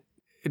and then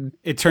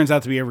it turns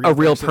out to be a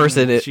real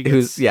person and she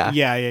who's yeah.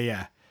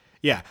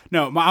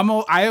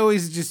 No, I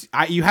always just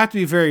you have to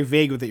be very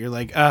vague with it. You're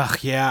like, ugh,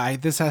 yeah,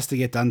 this has to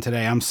get done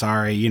today. I'm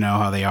sorry, you know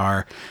how they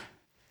are.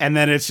 And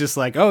then it's just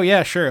like, oh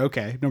yeah, sure,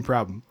 okay, no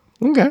problem.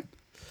 Okay.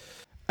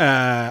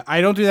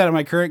 I don't do that at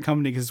my current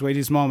company because it's way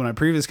too small. But my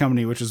previous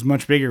company, which was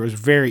much bigger, was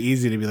very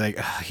easy to be like,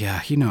 oh,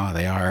 yeah, you know how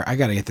they are. I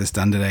got to get this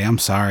done today. I'm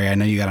sorry. I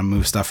know you got to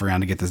move stuff around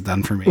to get this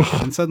done for me.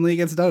 And suddenly it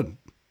gets done,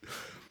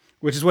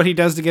 which is what he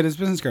does to get his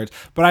business cards.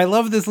 But I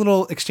love this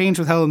little exchange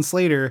with Helen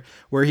Slater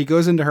where he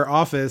goes into her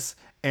office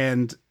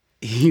and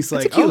he's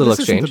like, oh, this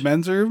isn't the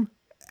men's room.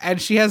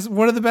 And she has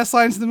one of the best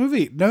lines in the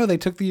movie. No, they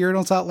took the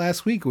urinals out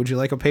last week. Would you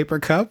like a paper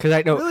cup? Because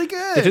I know really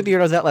good. They took the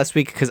urinals out last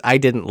week because I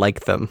didn't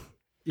like them.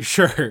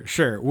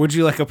 Sure. Would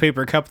you like a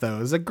paper cup,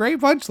 though? It's a great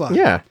punchline.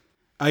 Yeah.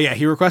 Oh, yeah.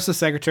 He requests a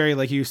secretary,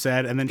 like you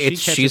said, and then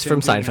she's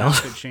from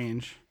Seinfeld.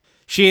 Change.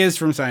 She is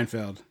from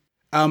Seinfeld.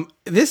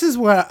 This is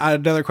what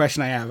another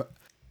question I have.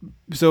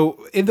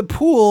 So in the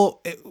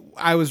pool,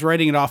 I was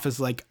writing it off as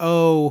like,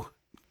 oh,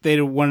 they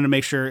wanted to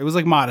make sure it was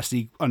like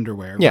modesty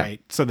underwear,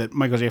 right? So that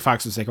Michael J.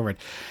 Fox would take over it.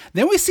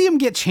 Then we see him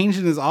get changed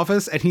in his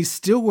office, and he's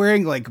still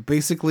wearing like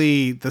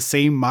basically the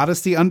same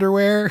modesty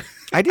underwear.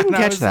 I didn't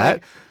catch that.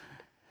 Like,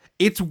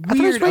 it's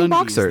weird.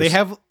 Boxers.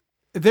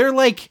 They're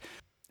like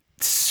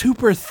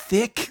super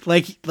thick,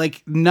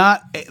 like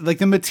not like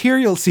the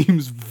material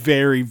seems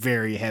very,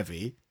 very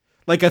heavy.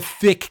 Like a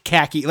thick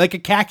khaki, like a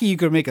khaki you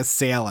could make a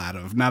sail out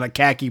of, not a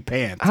khaki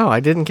pant. Oh, I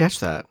didn't catch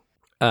that.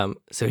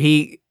 So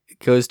he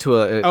goes to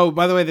a. Oh,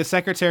 by the way, the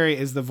secretary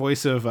is the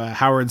voice of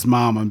Howard's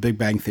mom on Big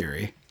Bang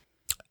Theory.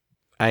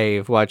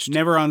 I've watched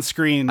never on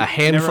screen. A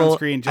handful. Never on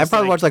screen, I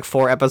probably watched like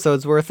 4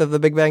 episodes worth of the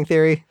Big Bang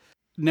Theory.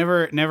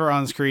 Never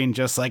on screen,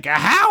 just like a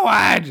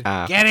Howard,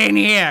 get in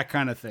here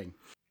kind of thing.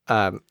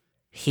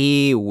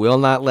 He will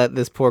not let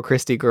this poor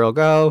Christy girl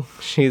go.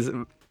 She's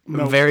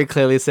very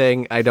clearly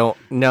saying, "I don't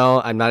know.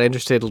 I'm not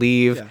interested.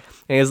 Leave."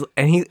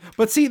 Yeah.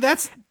 But see,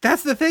 that's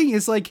the thing.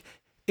 Is like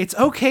it's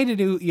okay to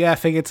do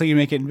fake it till you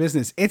make it in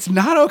business. It's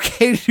not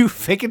okay to do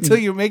fake it till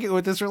you make it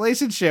with this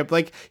relationship.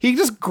 Like he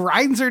just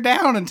grinds her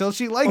down until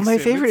she likes him. My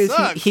favorite is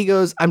he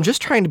goes, "I'm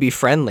just trying to be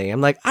friendly."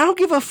 I'm like, I don't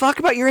give a fuck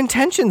about your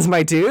intentions,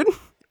 my dude.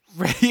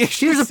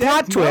 Here's a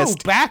plot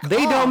twist.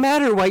 They don't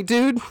matter, white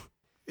dude.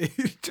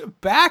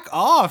 Back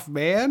off,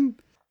 man.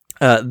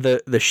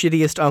 The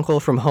shittiest uncle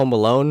from Home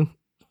Alone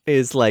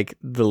is like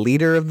the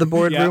leader of the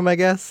boardroom, I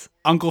guess.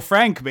 Uncle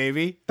Frank,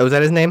 baby. Oh, was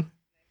that his name?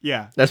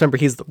 Yeah. I just remember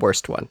he's the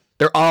worst one.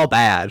 They're all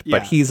bad,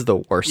 but he's the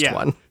worst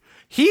one.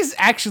 He's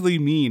actually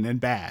mean and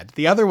bad.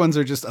 The other ones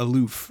are just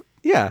aloof.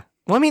 Yeah.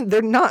 Well, I mean,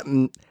 they're not.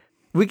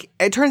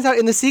 It turns out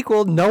in the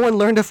sequel, no one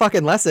learned a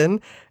fucking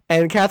lesson.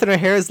 And Catherine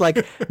O'Hara's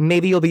like,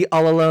 maybe you'll be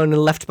all alone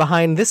and left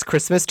behind this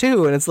Christmas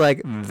too. And it's like,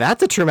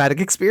 that's a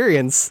traumatic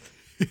experience.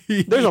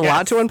 There's a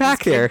lot to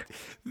unpack here.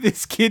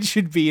 This kid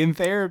should be in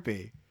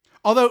therapy.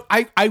 Although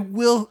I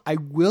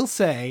will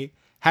say,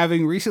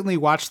 having recently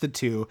watched the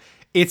 2,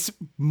 it's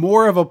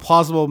more of a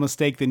plausible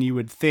mistake than you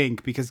would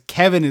think because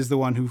Kevin is the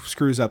one who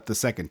screws up the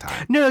second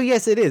time. No,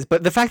 yes, it is.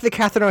 But the fact that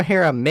Catherine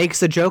O'Hara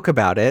makes a joke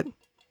about it,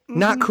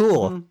 not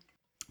cool.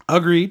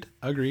 Agreed.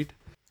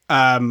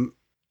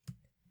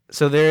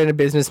 So they're in a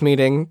business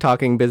meeting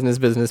talking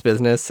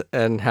business,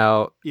 and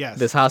how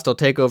this hostile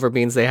takeover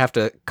means they have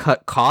to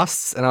cut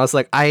costs. And I was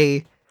like,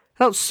 I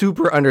don't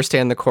super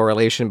understand the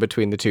correlation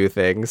between the two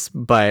things,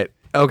 but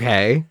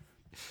okay.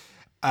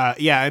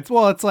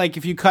 It's like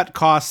if you cut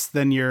costs,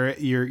 then you're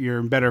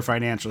in better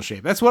financial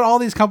shape. That's what all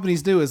these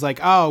companies do is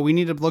like, oh, we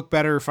need to look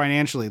better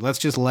financially. Let's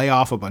just lay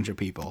off a bunch of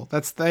people.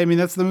 That's the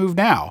move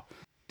now.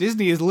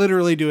 Disney is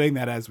literally doing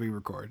that as we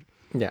record.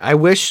 Yeah, I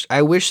wish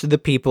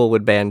the people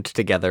would band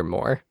together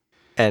more.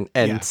 And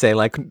say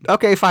like,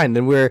 okay, fine,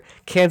 then we're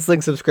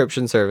canceling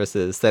subscription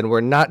services. Then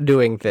we're not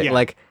doing things. Yeah.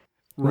 Like,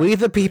 we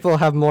the people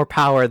have more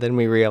power than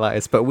we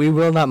realize, but we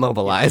will not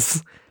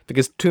mobilize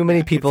because too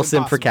many people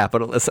simp for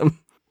capitalism.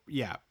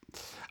 Yeah.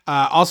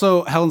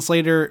 Also, Helen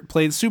Slater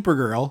played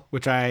Supergirl,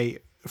 which I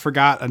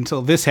forgot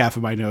until this half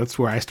of my notes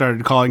where I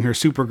started calling her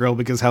Supergirl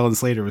because Helen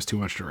Slater was too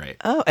much to write.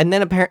 Oh, and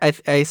then apparently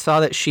I saw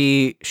that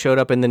she showed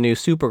up in the new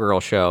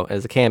Supergirl show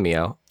as a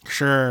cameo.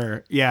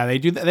 Sure. Yeah, they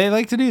do. They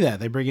like to do that.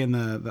 They bring in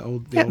the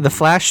old. The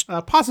Flash.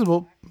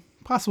 Possible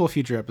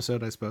future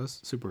episode, I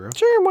suppose. Supergirl.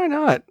 Sure, why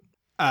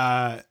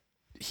not?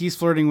 He's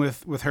flirting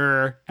with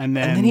her, and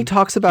then he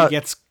talks about he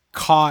gets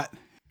caught.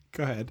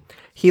 Go ahead.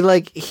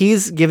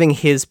 He's giving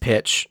his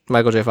pitch.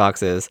 Michael J.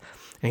 Fox is,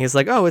 and he's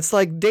like, "Oh, it's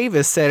like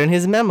Davis said in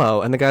his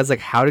memo." And the guy's like,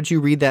 "How did you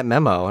read that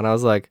memo?" And I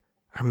was like,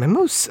 "Are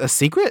memos a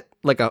secret?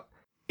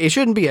 It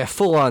shouldn't be a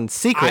full-on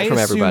secret from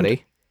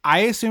everybody."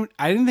 I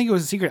didn't think it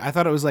was a secret. I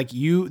thought it was like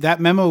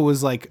that memo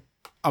was like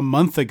a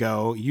month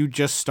ago. You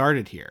just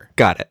started here.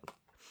 Got it.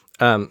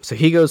 So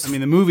he goes. I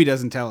mean, the movie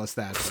doesn't tell us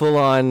that. Full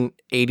on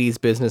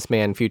 80s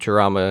businessman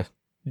Futurama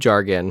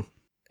jargon.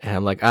 And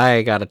I'm like,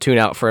 I got to tune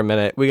out for a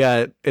minute.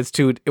 we're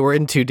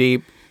in too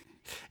deep.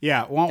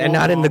 Yeah. And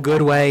not in the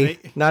good way.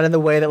 Not in the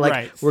way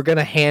that we're going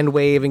to hand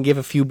wave and give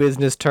a few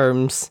business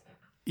terms.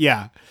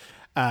 Yeah.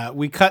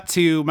 We cut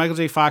to Michael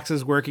J.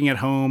 Fox's working at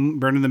home,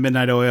 burning the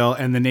midnight oil,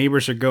 and the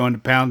neighbors are going to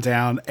Pound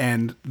Town,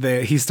 and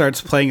he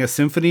starts playing a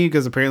symphony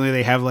because apparently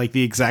they have like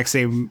the exact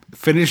same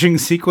finishing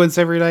sequence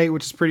every night,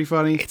 which is pretty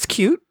funny. It's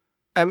cute.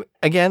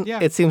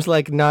 It seems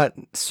like not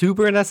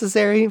super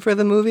necessary for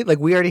the movie. Like,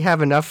 we already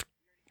have enough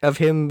of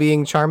him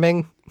being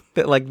charming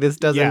that like this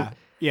doesn't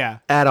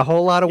add a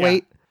whole lot of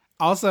weight.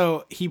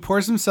 Also, he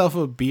pours himself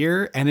a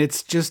beer and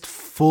it's just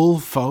full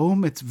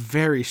foam. It's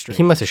very strange.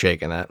 He must have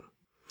shaken that.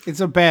 It's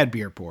a bad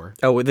beer pour.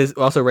 Oh, this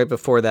also right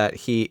before that,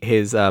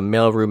 his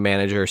mailroom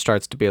manager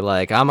starts to be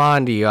like, "I'm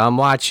on to you. I'm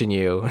watching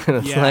you." And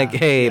it's like,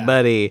 "Hey,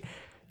 buddy,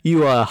 you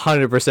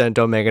 100%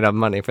 don't make enough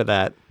money for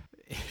that."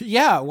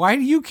 Yeah, why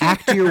do you care?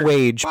 Act your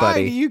wage,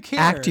 buddy. Why do you care?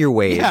 Act your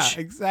wage. Yeah,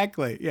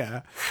 exactly.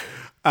 Yeah.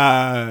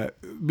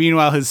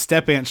 Meanwhile, his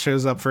step aunt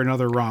shows up for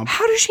another romp.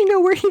 How does she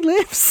know where he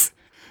lives?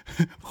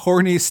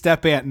 Horny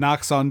step aunt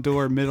knocks on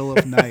door middle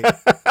of night.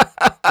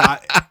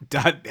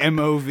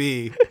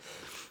 .mov.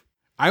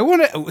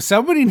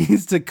 Somebody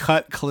needs to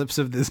cut clips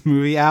of this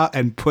movie out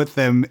and put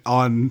them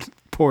on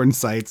porn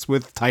sites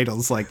with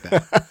titles like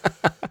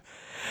that.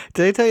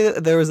 Did I tell you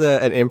that there was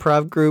an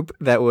improv group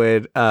that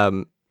would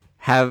have,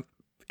 I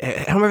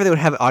don't remember if they would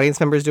have audience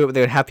members do it, but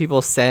they would have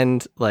people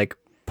send like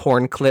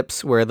porn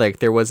clips where like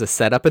there was a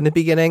setup in the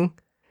beginning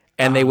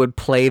and they would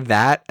play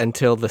that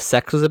until the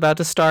sex was about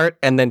to start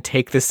and then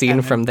take the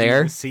scene from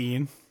there.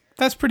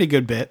 That's a pretty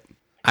good bit.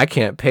 I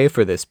can't pay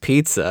for this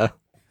pizza.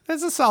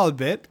 That's a solid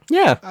bit.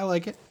 Yeah. I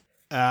like it.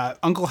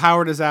 Uncle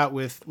Howard is out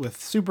with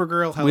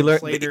Supergirl.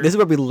 This is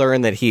where we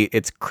learn that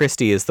it's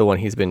Christy is the one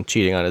he's been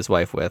cheating on his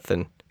wife with,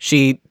 and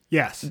she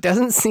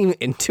doesn't seem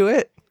into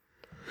it.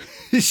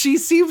 She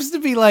seems to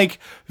be like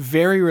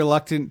very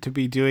reluctant to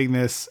be doing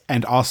this,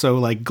 and also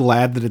like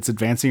glad that it's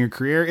advancing her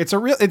career. It's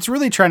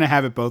really trying to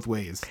have it both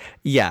ways.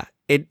 Yeah,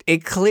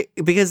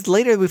 because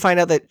later we find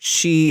out that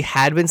she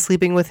had been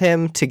sleeping with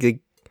him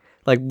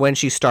like when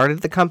she started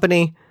the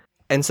company,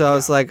 and so I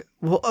was like,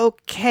 well,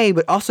 okay,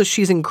 but also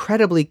she's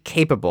incredibly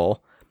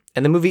capable,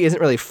 and the movie isn't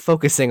really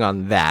focusing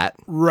on that.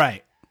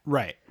 Right.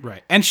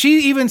 And she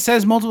even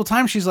says multiple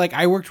times, she's like,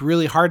 I worked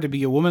really hard to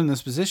be a woman in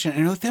this position.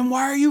 And you're like, then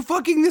why are you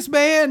fucking this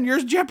man?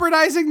 You're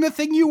jeopardizing the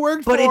thing you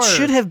worked for. But it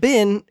should have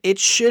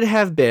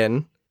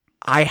been,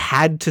 I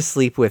had to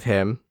sleep with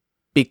him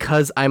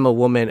because I'm a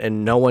woman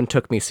and no one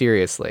took me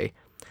seriously.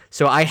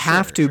 So I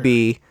have to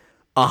be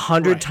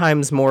 100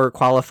 times more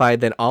qualified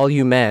than all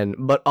you men,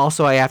 but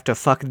also I have to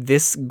fuck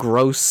this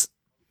gross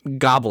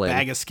goblin.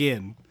 Bag of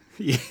skin.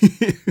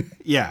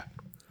 Yeah.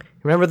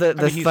 Remember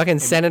the fucking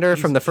senator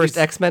from the first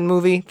X-Men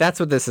movie? That's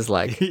what this is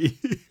like.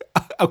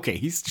 Okay,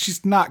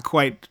 he's not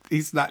quite.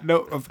 He's not.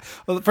 No.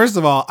 Well, first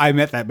of all, I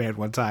met that man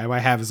one time. I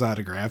have his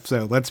autograph.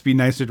 So let's be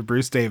nicer to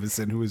Bruce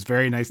Davison, who was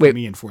very nice to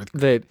me in fourth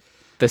grade.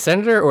 The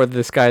senator or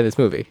this guy in this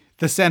movie?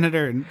 The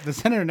senator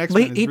next.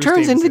 Wait, he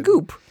turns into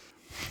goop.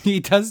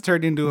 He does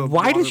turn into a.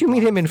 Why did you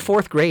meet him in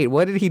fourth grade?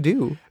 What did he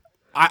do?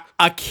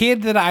 A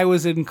kid that I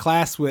was in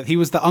class with. He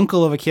was the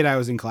uncle of a kid I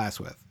was in class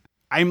with.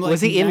 I'm like,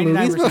 was he in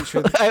movies?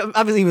 Sure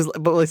obviously, he was.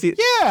 But was he?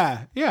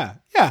 Yeah.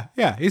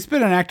 He's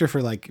been an actor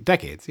for like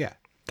decades. Yeah,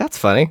 that's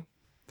funny.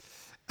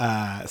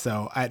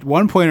 So at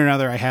one point or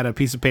another, I had a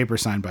piece of paper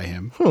signed by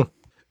him.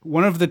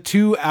 One of the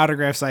two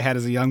autographs I had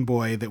as a young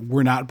boy that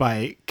were not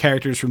by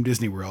characters from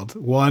Disney World.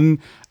 One,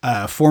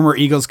 former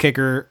Eagles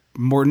kicker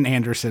Morton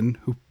Anderson,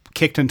 who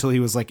kicked until he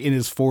was like in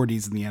his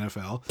 40s in the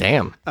NFL.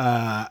 Damn.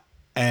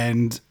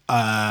 And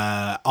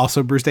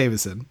also Bruce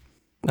Davison.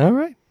 All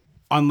right.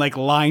 On like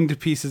lined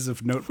pieces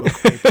of notebook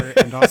paper,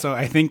 and also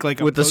I think like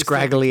with the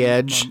scraggly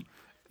edge.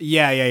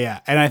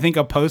 Yeah. And I think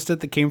a Post-it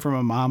that came from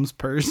a mom's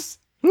purse.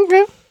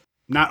 Okay.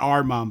 Not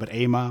our mom, but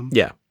a mom.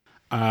 Yeah.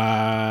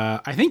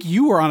 I think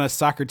you were on a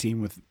soccer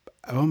team with.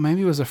 Oh,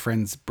 maybe it was a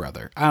friend's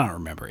brother. I don't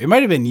remember. It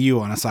might have been you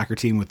on a soccer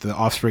team with the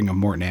offspring of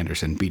Morton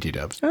Anderson, BT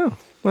Dubs. Oh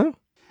well.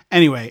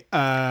 Anyway,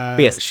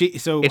 yes.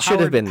 It should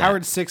have been that.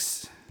 Howard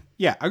 6.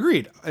 Yeah,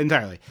 agreed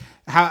entirely.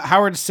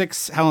 Howard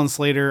 6, Helen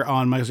Slater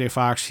on Michael J.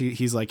 Fox.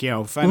 He's like, find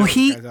out what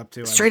this guy's up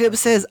to. Straight up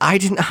says, I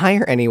didn't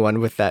hire anyone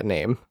with that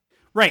name.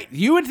 Right.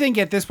 You would think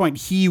at this point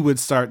he would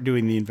start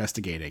doing the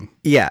investigating.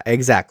 Yeah,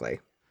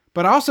 exactly.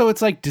 But also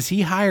it's like, does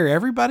he hire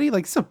everybody?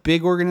 Like, it's a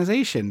big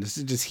organization.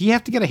 Does he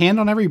have to get a hand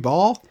on every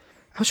ball?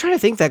 I was trying to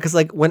think that because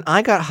like when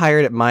I got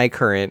hired at my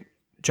current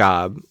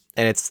job,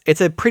 and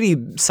it's a pretty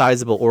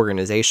sizable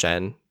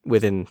organization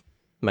within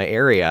my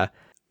area,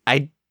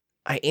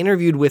 I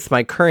interviewed with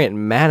my current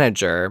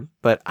manager,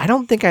 but I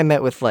don't think I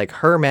met with like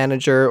her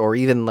manager or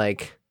even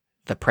like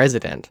the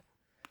president.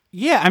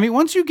 Yeah, I mean,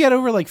 once you get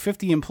over like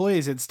 50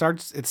 employees, it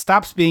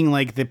stops being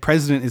like the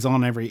president is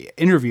on every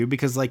interview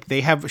because like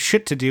they have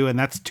shit to do and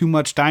that's too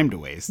much time to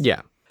waste.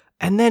 Yeah.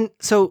 And then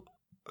so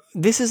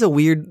this is a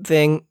weird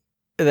thing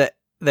that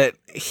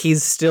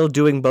he's still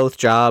doing both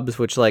jobs,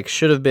 which like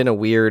should have been a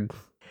weird.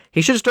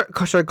 He should have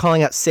started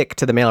calling out sick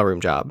to the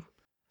mailroom job.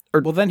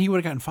 Well, then he would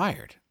have gotten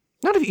fired.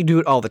 Not if you do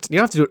it all the time. You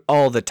don't have to do it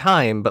all the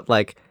time, but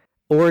like,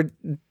 or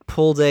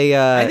pulled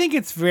a. I think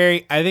it's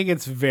very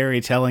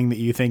telling that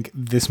you think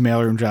this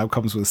mailroom job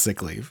comes with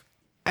sick leave.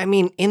 I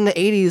mean, in the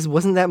 80s,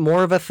 wasn't that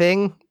more of a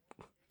thing?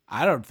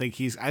 I don't think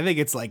I think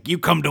it's like, you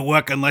come to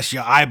work unless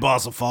your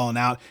eyeballs are falling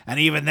out, and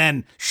even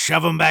then,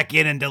 shove them back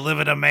in and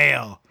deliver the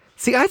mail.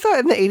 See, I thought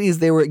in the 80s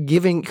they were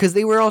giving, because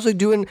they were also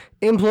doing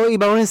employee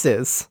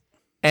bonuses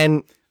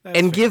and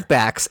give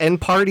backs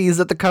and parties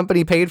that the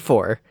company paid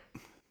for.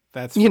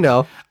 That's you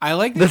know, I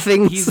like the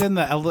things. He's in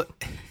the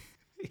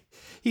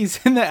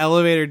he's in the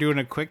elevator doing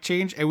a quick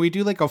change, and we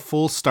do like a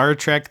full Star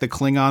Trek. The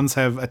Klingons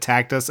have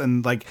attacked us,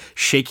 and like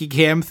shaky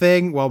cam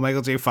thing while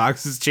Michael J.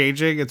 Fox is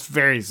changing. It's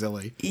very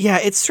silly. Yeah,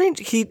 it's strange.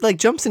 He like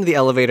jumps into the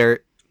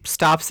elevator,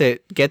 stops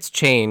it, gets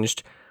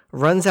changed,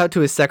 runs out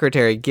to his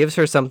secretary, gives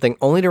her something,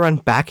 only to run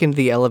back into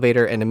the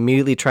elevator and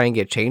immediately try and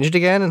get changed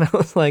again. And I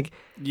was like,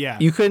 yeah,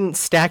 you couldn't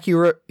stack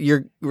your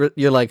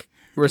like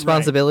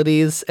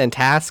responsibilities and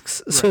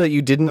tasks so that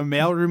you didn't. The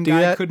mailroom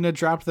guy couldn't have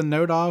dropped the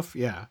note off.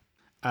 Yeah.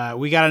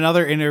 We got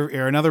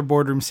another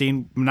boardroom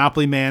scene.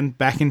 Monopoly Man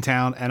back in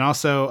town, and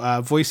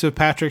also voice of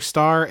Patrick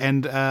Starr,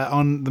 and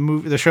on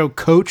the show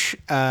Coach,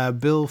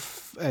 Bill.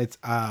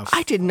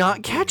 I did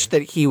not catch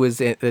that he was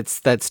in.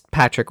 That's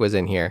Patrick was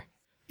in here.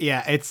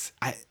 Yeah, it's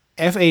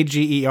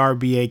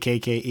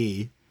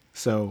Fagerbakke.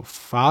 So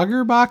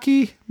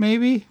Fagerbaki,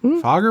 maybe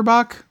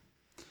Fagerbach.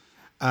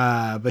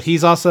 But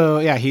he's also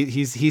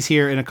he's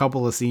here in a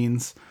couple of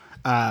scenes.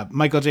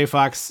 Michael J.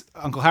 Fox,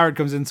 Uncle Howard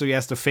comes in, so he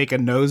has to fake a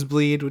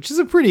nosebleed, which is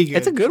a pretty good.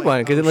 It's a good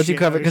one because it lets you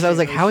cover. Because I was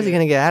like, how is he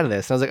going to get out of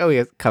this? And I was like, oh,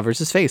 he covers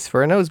his face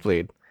for a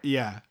nosebleed.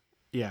 Yeah.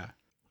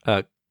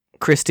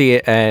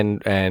 Christy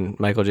and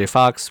Michael J.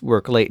 Fox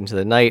work late into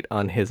the night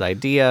on his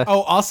idea.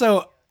 Oh,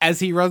 also, as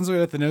he runs away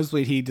with the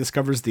nosebleed, he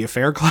discovers the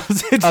affair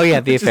closet. Oh yeah,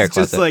 the affair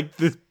closet. Just like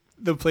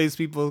the place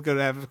people go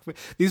to have.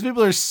 These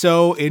people are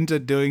so into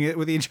doing it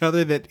with each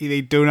other that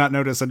they do not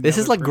notice. This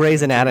is like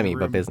Grey's Anatomy,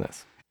 but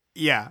business.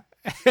 Yeah.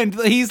 And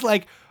he's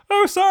like,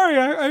 "Oh, sorry,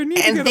 I need."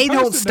 And to get they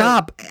don't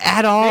stop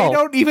at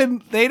all.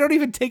 They don't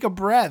even take a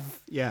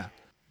breath. Yeah.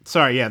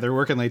 Sorry. Yeah, they're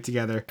working late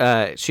together.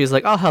 She's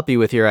like, "I'll help you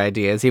with your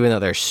ideas, even though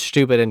they're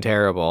stupid and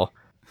terrible."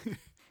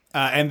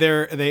 And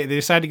they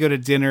decide to go to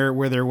dinner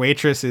where their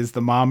waitress is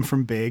the mom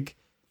from Big.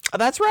 Oh,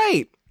 that's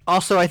right.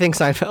 Also, I think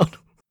Seinfeld.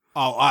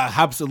 Oh,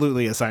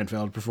 absolutely a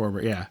Seinfeld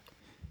performer. Yeah.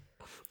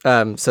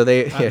 So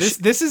they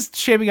this is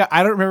shaping up.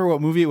 I don't remember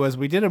what movie it was.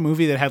 We did a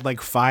movie that had like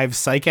 5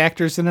 psych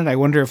actors in it. I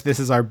wonder if this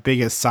is our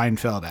biggest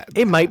Seinfeld act.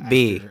 It might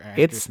be.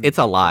 It's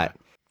a lot.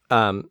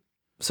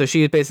 So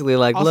she's basically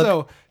like,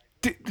 also,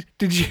 look.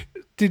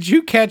 Did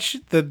you catch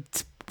the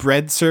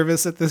bread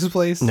service at this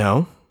place?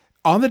 No.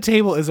 On the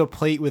table is a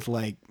plate with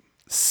like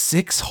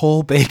 6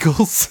 whole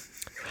bagels.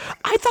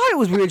 I thought it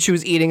was weird she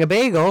was eating a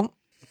bagel.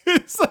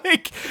 It's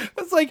like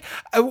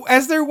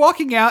as they're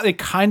walking out, it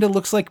kind of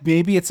looks like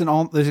maybe it's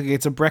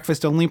a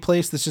breakfast only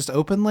place that's just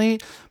open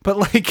late. But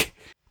like,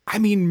 I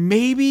mean,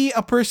 maybe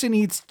a person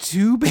eats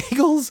 2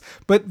 bagels,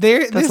 but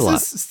this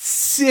is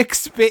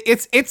 6.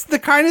 It's the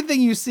kind of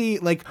thing you see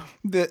like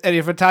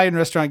if Italian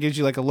restaurant gives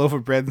you like a loaf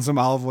of bread and some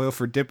olive oil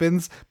for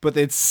dip-ins, but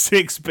it's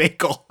 6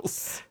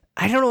 bagels.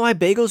 I don't know why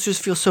bagels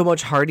just feel so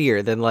much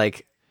heartier than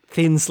like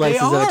thin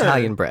slices of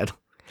Italian bread.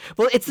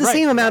 Well, it's the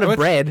same amount of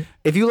bread.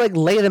 If you like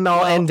lay them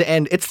all end to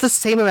end, it's the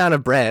same amount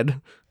of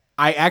bread.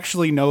 I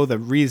actually know the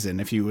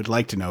reason, if you would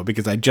like to know,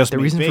 because I just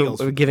made bagels.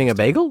 For giving a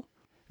bagel?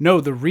 No,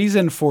 the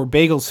reason for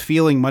bagels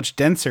feeling much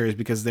denser is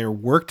because they're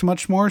worked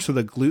much more, so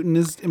the gluten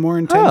is more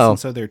intense, and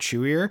so they're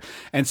chewier.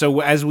 And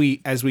so as we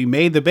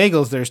made the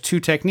bagels, there's 2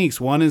 techniques.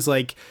 One is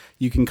like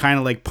you can kind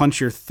of like punch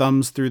your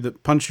thumb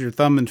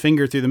and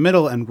finger through the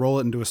middle and roll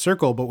it into a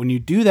circle. But when you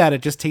do that,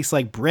 it just tastes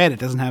like bread. It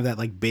doesn't have that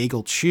like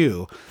bagel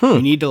chew.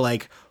 You need to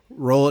like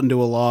roll it into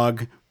a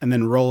log and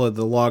then roll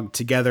the log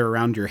together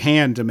around your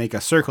hand to make a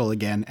circle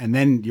again, and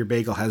then your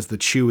bagel has the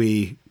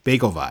chewy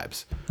bagel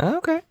vibes.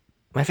 Okay.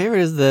 My favorite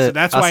is the so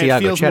that's Asiago why it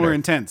feels cheddar. more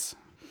intense.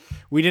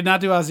 We did not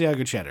do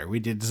Asiago cheddar. We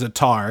did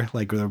Zatar,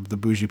 like the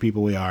bougie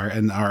people we are,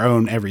 and our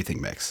own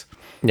everything mix.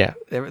 Yeah,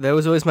 that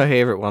was always my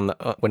favorite one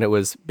when it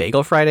was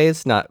Bagel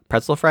Fridays, not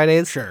Pretzel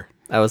Fridays. Sure.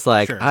 I was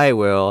like, I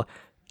will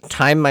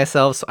time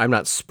myself so I'm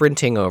not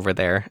sprinting over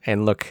there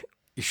and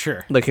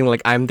looking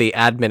like I'm the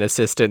admin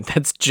assistant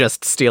that's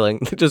just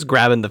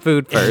grabbing the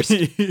food first.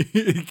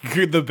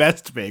 The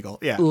best bagel.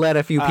 Yeah. Let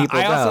a few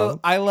people go.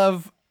 I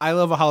love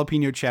a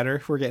jalapeno cheddar.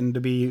 If we're getting to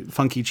be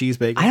funky cheese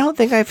bagel. I don't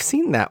think I've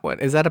seen that one.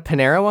 Is that a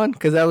Panera one?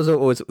 Because that was what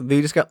was.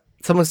 They just got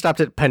someone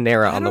stopped at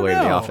Panera on the way to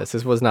the office.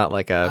 This was not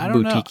like a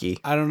boutique-y.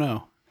 I don't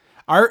know.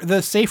 The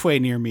Safeway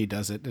near me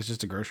does it. It's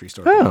just a grocery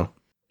store.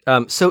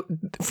 Oh. So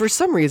for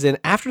some reason,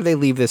 after they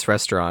leave this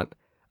restaurant,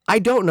 I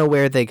don't know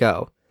where they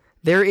go.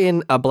 They're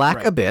in a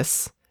black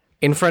abyss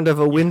in front of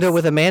a window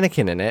with a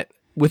mannequin in it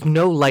with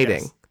no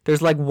lighting. Yes.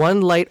 There's like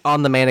one light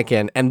on the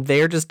mannequin, and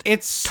they're just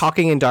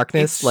talking in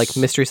darkness like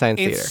Mystery Science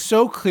Theater. It's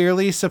so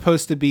clearly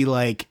supposed to be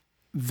like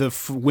the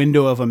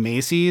window of a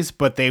Macy's,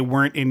 but they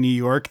weren't in New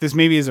York. This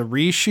maybe is a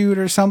reshoot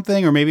or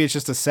something, or maybe it's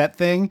just a set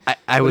thing.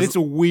 It's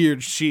a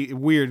weird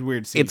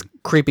scene. It's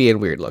creepy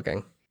and weird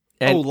looking.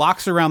 And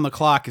Locks Around the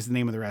Clock is the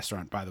name of the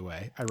restaurant, by the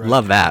way.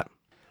 Love that.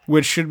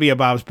 Which should be a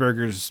Bob's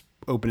Burgers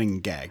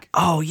opening gag.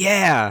 Oh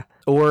yeah,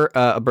 or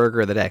a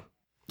burger of the day.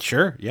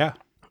 Sure, yeah.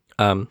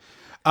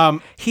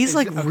 He's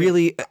like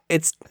really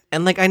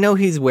and like I know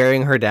he's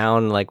wearing her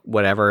down, like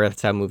whatever,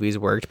 that's how movies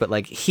worked, but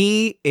like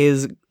he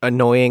is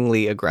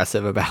annoyingly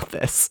aggressive about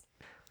this.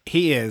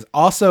 He is.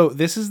 Also,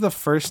 this is the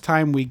first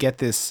time we get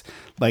this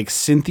like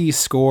synthy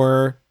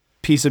score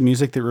piece of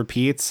music that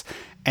repeats,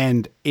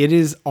 and it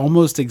is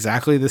almost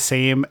exactly the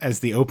same as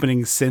the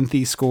opening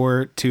synthy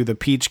score to the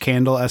Peach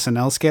Candle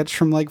SNL sketch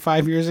from like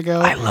 5 years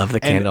ago. I love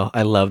the candle.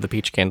 I love the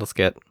Peach Candle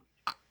skit.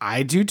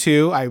 I do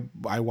too.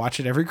 I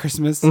watch it every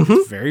Christmas.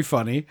 It's very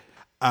funny.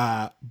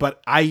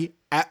 But I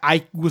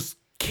was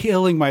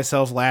killing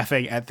myself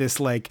laughing at this,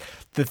 like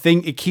the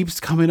thing, it keeps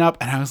coming up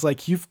and I was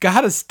like, you've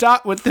got to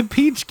stop with the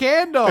peach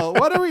candle.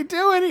 What are we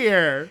doing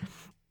here?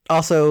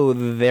 Also,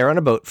 they're on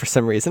a boat for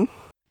some reason.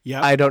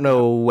 Yeah. I don't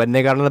know when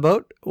they got on the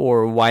boat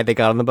or why they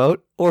got on the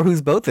boat or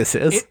whose boat this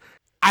is.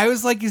 I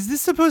was like, is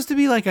this supposed to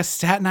be like a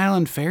Staten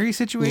Island ferry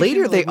situation?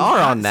 Later they are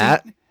on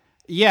that.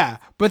 Yeah,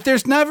 but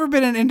there's never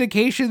been an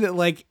indication that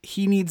like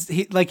he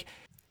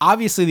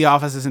obviously the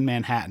office is in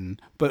Manhattan,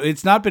 but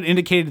it's not been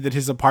indicated that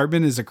his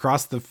apartment is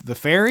across the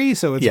ferry,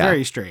 so it's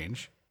very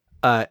strange.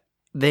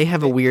 They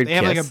have a weird They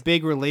have kiss. like a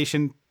big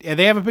relation. Yeah,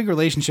 they have a big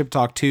relationship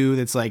talk too.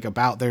 That's like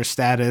about their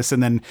status,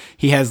 and then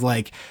he has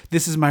like,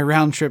 "This is my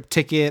round trip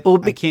ticket.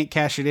 I can't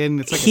cash it in.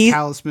 It's like a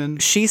talisman."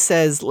 She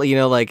says, you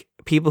know, like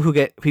people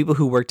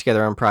who work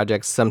together on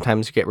projects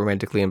sometimes get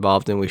romantically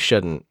involved, and we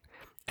shouldn't.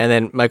 And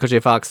then Michael J.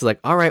 Fox is like,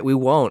 "All right, we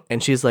won't."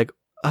 And she's like,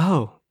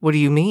 "Oh, what do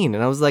you mean?"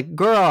 And I was like,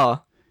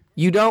 "Girl,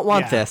 you don't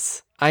want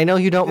this. I know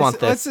you don't want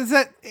this."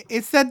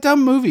 It's that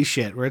dumb movie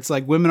shit where it's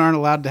like women aren't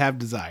allowed to have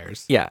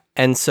desires. Yeah,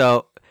 and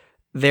so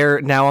they're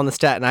now on the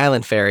Staten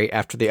Island ferry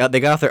after they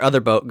got off their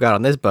other boat, got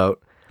on this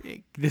boat.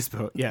 This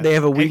boat, yeah. They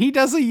have and he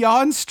does a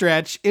yawn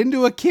stretch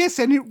into a kiss,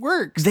 and it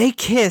works. They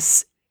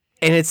kiss,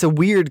 and it's a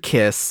weird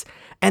kiss.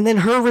 And then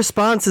her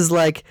response is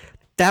like,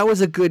 "That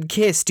was a good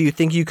kiss. Do you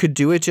think you could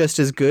do it just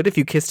as good if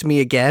you kissed me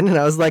again?" And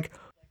I was like,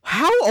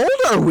 how old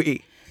are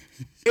we?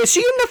 Is she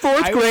in the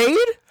fourth grade?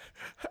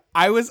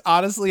 I was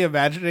honestly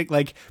imagining,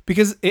 like,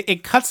 because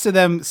it cuts to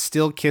them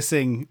still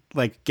kissing,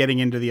 like, getting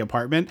into the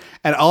apartment.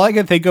 And all I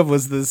could think of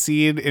was the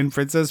scene in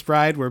Princess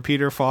Bride where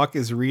Peter Falk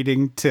is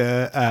reading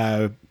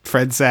to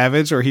Fred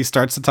Savage, where he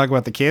starts to talk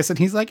about the kiss, and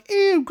he's like,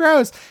 ew,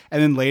 gross.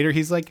 And then later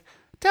he's like,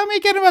 tell me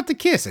again about the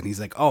kiss. And he's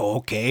like, oh,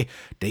 okay.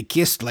 They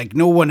kissed like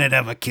no one had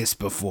ever kissed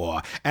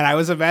before. And I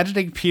was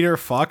imagining Peter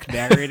Falk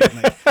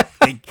narrating, like,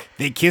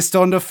 they kissed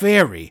on the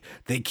ferry.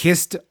 They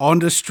kissed on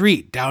the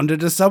street down to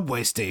the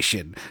subway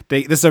station.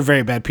 This is a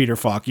very bad Peter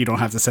Falk. You don't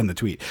have to send the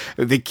tweet.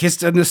 They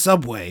kissed on the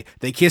subway.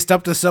 They kissed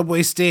up the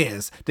subway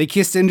stairs. They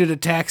kissed into the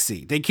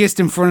taxi. They kissed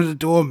in front of the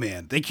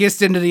doorman. They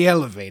kissed into the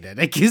elevator.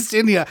 They kissed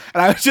in the... And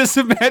I was just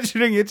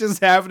imagining it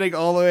just happening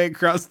all the way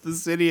across the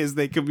city as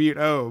they commute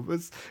home.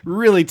 It's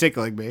really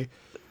tickling me.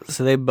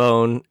 So they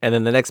bone, and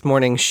then the next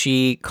morning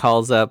she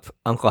calls up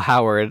Uncle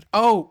Howard.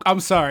 Oh,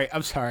 I'm sorry.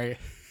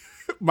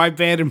 My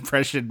bad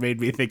impression made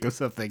me think of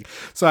something.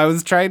 So I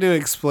was trying to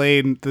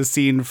explain the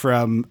scene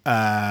from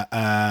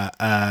Farts.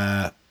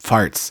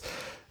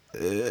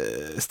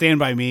 Stand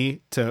By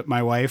Me to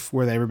my wife,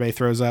 where everybody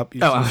throws up.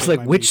 I was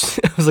like, which?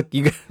 I was like,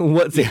 you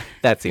what scene?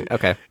 That scene.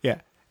 Okay.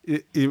 Yeah.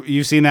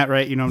 You've seen that,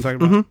 right? You know what I'm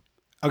talking about?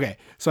 Mm-hmm. Okay.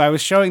 So I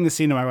was showing the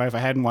scene to my wife. I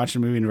hadn't watched a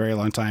movie in a very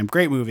long time.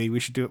 Great movie. We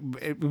should do it.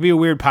 It would be a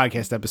weird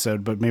podcast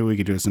episode, but maybe we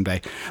could do it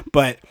someday.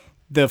 But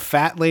the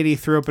fat lady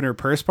threw up in her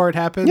purse part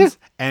happens,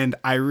 and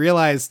I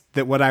realized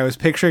that what I was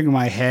picturing in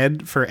my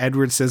head for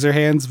Edward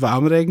Scissorhands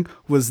vomiting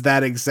was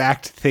that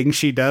exact thing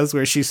she does,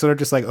 where she sort of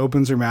just like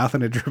opens her mouth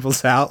and it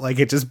dribbles out, like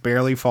it just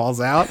barely falls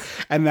out.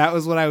 And that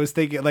was what I was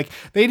thinking. Like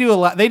they do a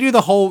lot. They do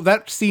the whole,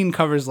 that scene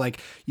covers like,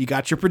 you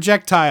got your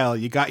projectile,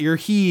 you got your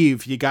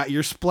heave, you got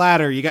your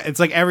splatter, it's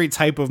like every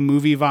type of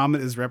movie vomit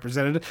is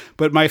represented.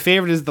 But my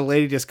favorite is the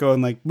lady just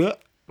going like, bleh.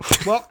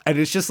 Well, and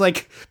it's just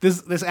like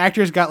this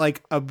actor's got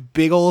like a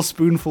big old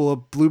spoonful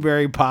of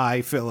blueberry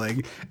pie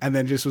filling, and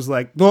then just was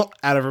like, well,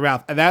 out of her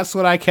mouth. And that's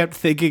what I kept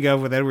thinking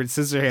of with Edward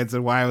Scissorhands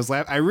and why I was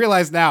laughing. I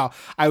realize now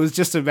I was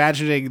just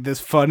imagining this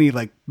funny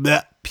like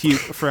bleh, puke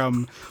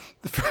from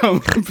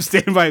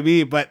Stand By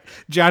Me, but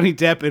Johnny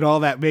Depp in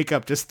all that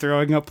makeup just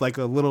throwing up like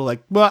a little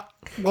like blah,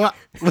 blah,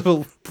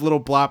 little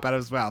blop out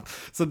of his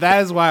mouth. So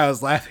that is why I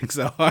was laughing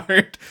so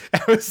hard.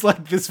 It was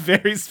like this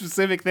very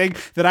specific thing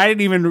that I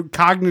didn't even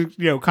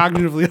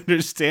cognitively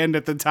understand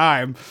at the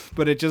time,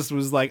 but it just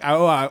was like,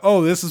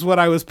 oh, this is what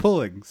I was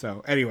pulling.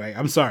 So anyway,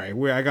 I'm sorry.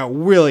 I got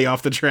really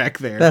off the track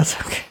there. That's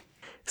okay.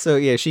 So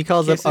yeah, she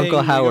calls up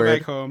Uncle Howard go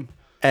back home.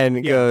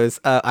 And goes,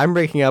 I'm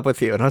breaking up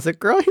with you. And I was like,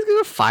 girl, he's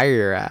going to fire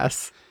your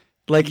ass.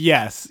 Like,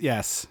 yes.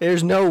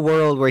 There's no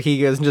world where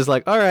he goes and just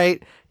like, all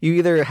right, you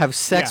either have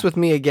sex with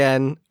me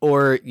again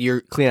or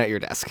you clean out your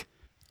desk.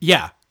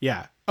 Yeah.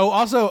 Oh,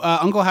 also,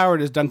 Uncle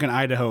Howard is Duncan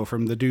Idaho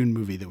from the Dune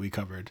movie that we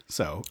covered.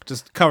 So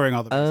just covering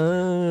all the bases.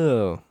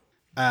 Oh.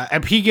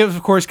 And he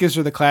of course gives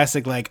her the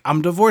classic, like,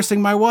 I'm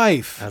divorcing my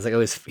wife. I was like, oh,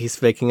 he's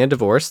faking a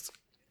divorce.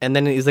 And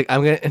then he's like,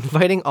 I'm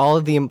inviting all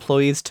of the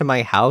employees to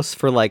my house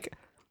for like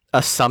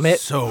A summit?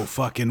 So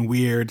fucking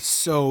weird.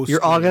 So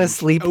You're all gonna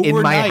sleep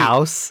in my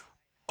house?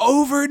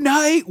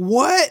 Overnight?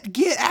 What?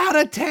 Get out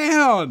of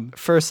town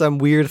for some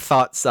weird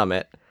thought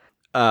summit.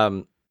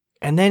 And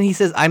then he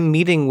says, I'm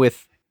meeting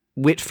with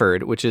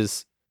Whitford, which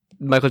is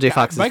Michael J.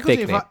 Fox's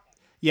fake name.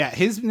 Yeah,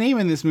 his name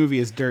in this movie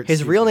is Dirt.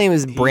 His real name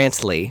is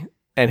Brantley,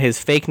 and his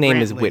fake name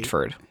is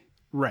Whitford.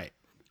 Right.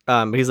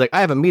 But he's like,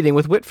 I have a meeting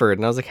with Whitford.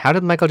 And I was like, how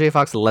did Michael J.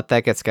 Fox let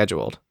that get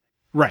scheduled?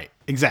 Right,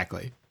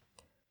 exactly.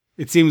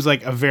 It seems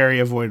like a very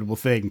avoidable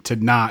thing to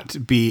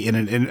not be in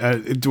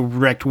a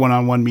direct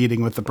one-on-one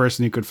meeting with the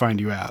person who could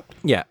find you out.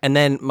 Yeah, and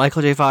then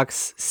Michael J.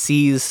 Fox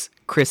sees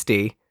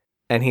Christy,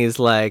 and he's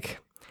like,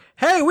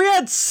 hey, we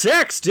had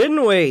sex,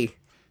 didn't we?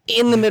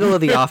 In the middle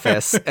of the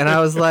office. And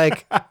I was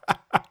like,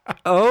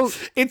 oh.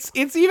 It's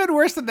even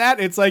worse than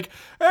that. It's like,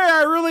 hey,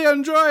 I really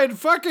enjoyed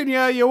fucking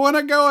you. You want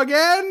to go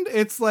again?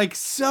 It's like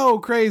so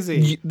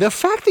crazy. The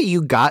fact that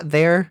you got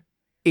there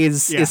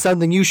is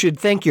something you should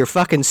thank your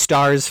fucking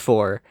stars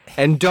for,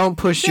 and don't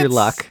push your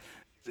luck.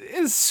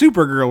 It's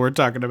Supergirl we're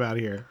talking about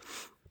here.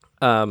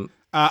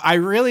 I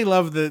really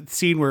love the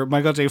scene where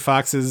Michael J.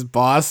 Fox's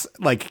boss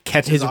like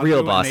catches his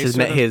real boss, his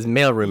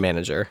mailroom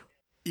manager.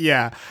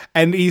 Yeah,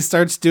 and he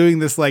starts doing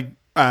this like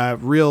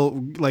real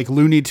like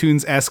Looney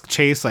Tunes-esque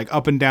chase, like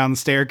up and down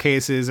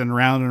staircases and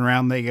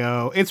round they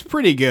go. It's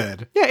pretty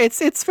good. Yeah,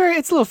 it's a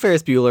little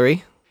Ferris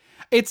Bueller-y.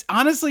 It's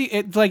honestly,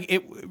 it's like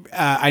it.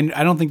 I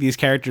don't think these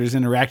characters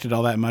interacted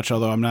all that much,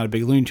 although I'm not a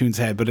big Looney Tunes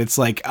head. But it's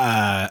like, oh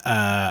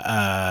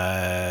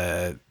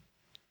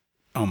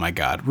my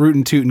god,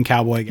 Rootin' Tootin'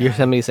 Cowboy Guy.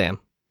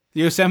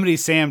 Yosemite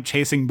Sam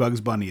chasing Bugs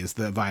Bunny is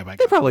the vibe I got.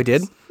 They probably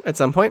did at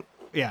some point.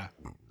 Yeah.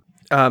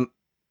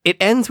 It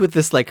ends with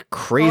this like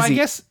crazy. Well, I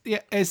guess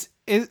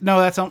no,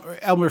 that's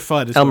Elmer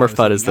Fudd. Elmer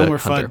Fudd is the Elmer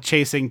hunter. Fudd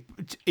chasing.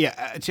 Yeah.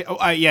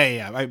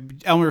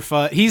 Elmer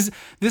Fudd.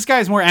 This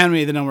guy's more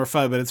animated than Elmer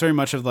Fudd, but it's very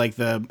much of like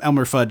the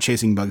Elmer Fudd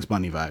chasing Bugs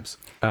Bunny vibes.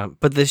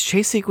 But this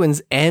chase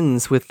sequence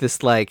ends with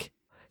this like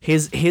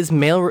his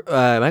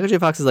Michael J.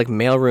 Fox's like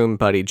mailroom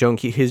buddy Joan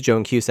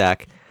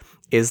Cusack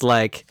is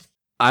like,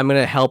 I'm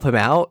gonna help him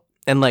out,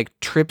 and like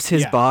trips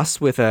his boss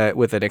with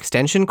an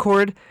extension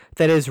cord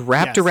that is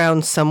wrapped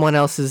around someone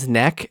else's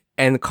neck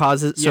and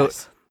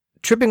causes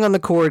tripping on the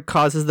cord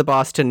causes the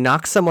boss to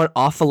knock someone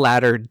off a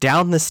ladder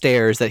down the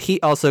stairs that he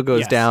also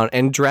goes down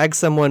and drag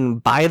someone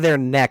by their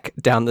neck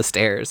down the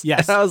stairs.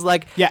 Yes. And I was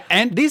like,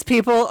 and these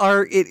people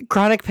are in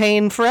chronic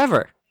pain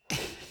forever.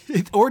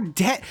 Or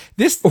dead.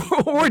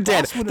 Or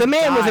dead. The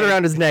man with it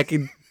around his neck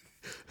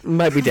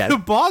might be dead. The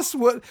boss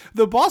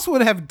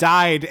would have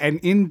died, and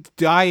in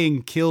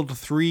dying killed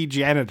 3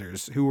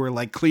 janitors who were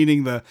like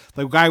cleaning the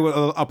guy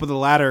up with the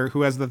ladder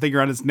who has the thing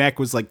around his neck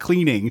was like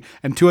cleaning,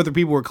 and 2 other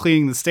people were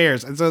cleaning the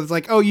stairs. And so it's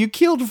like, oh, you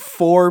killed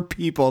 4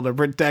 people to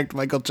protect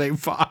Michael J.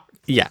 Fox.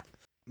 Yeah.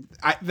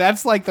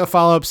 That's like the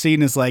follow-up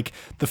scene is like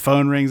the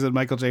phone rings at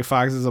Michael J.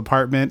 Fox's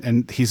apartment,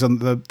 and he's on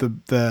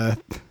the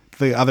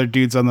other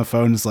dude's on the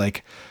phone is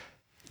like,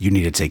 you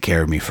need to take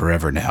care of me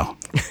forever now,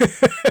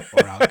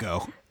 or I'll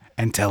go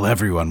and tell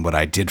everyone what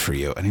I did for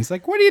you. And he's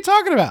like, what are you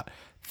talking about?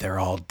 They're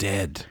all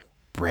dead,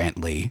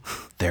 Brantley.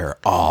 They're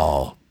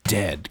all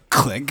dead.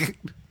 Click.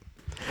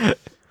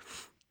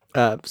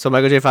 So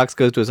Michael J. Fox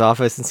goes to his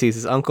office and sees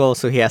his uncle,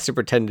 so he has to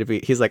pretend to be,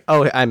 he's like,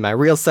 oh, I'm my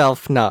real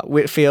self, not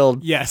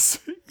Whitfield. Yes.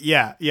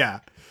 Yeah.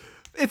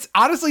 It's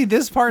honestly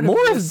this part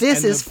more of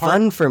this is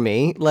fun for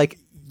me. Like,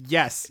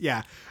 yes.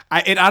 Yeah.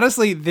 It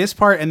honestly, this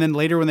part, and then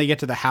later when they get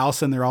to the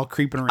house and they're all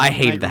creeping around. I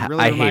hated that.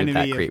 I hated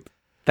that creep.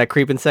 That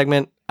creeping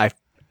segment, I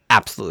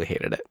absolutely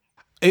hated it.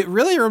 It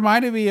really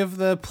reminded me of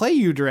the play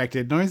you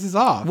directed, Noises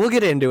Off. We'll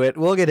get into it.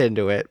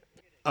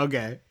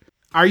 Okay.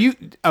 Are you?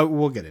 Oh,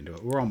 we'll get into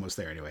it. We're almost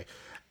there anyway.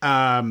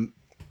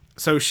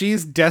 So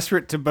she's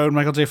desperate to bone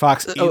Michael J.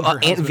 Fox.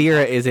 Aunt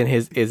Vera is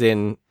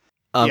in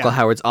Uncle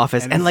Howard's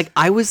office, and like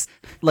I was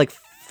like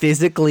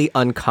physically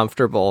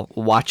uncomfortable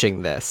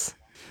watching this.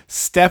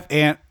 Step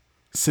aunt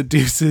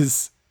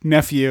seduces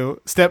nephew.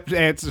 Step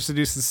aunt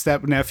seduces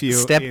step nephew.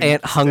 Step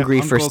aunt hungry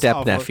for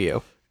step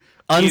nephew.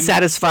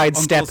 Unsatisfied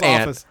step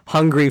aunt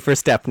hungry for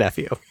step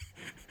nephew.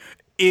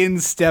 In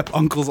step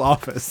uncle's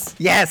office.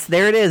 Yes,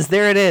 there it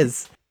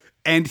is.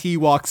 And he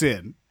walks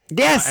in.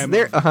 Yes,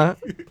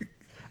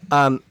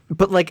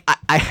 but like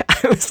I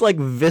was like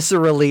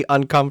viscerally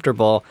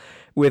uncomfortable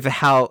with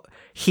how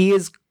he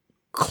is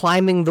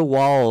climbing the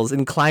walls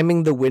and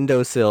climbing the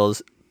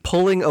windowsills,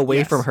 pulling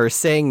away from her,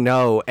 saying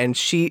no, and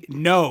she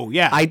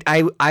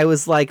I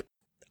was like,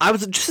 I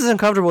was just as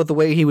uncomfortable with the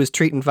way he was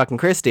treating fucking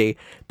Christy,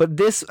 but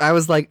this I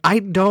was like, I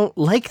don't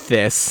like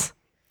this.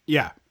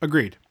 Yeah,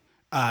 agreed.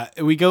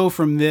 We go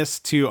from this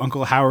to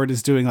Uncle Howard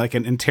is doing like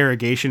an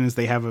interrogation as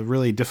they have a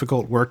really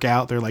difficult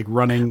workout. They're like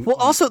running. Well,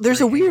 also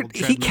there's a weird,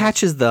 he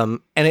catches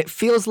them and it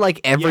feels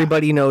like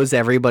everybody knows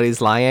everybody's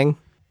lying.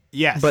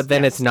 Yes. But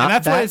then it's not. And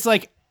that's why it's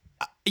like,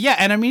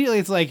 and immediately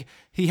it's like,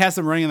 he has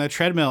them running on the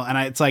treadmill, and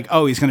it's like,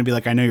 oh, he's going to be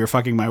like, I know you're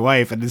fucking my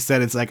wife. And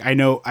instead it's like, I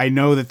know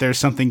that there's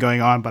something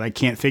going on, but I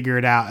can't figure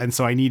it out. And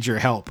so I need your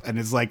help. And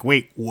it's like,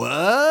 wait,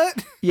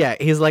 what? Yeah.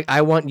 He's like,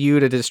 I want you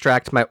to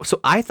distract so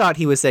I thought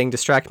he was saying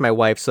distract my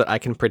wife so that I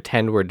can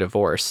pretend we're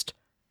divorced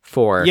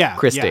for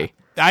Christy.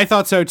 Yeah. I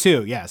thought so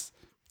too. Yes.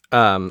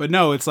 But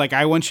no, it's like,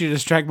 I want you to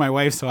distract my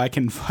wife so I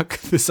can fuck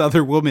this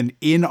other woman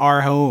in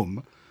our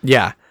home.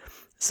 Yeah.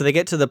 So they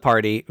get to the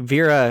party.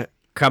 Vera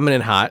coming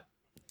in hot,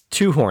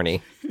 too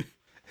horny.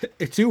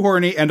 Too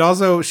horny, and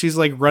also she's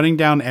like running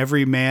down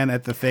every man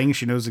at the thing.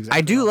 She knows exactly.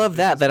 I do love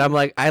that I'm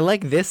like, I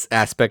like this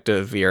aspect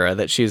of Vera,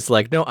 that she's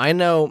like, no, I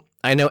know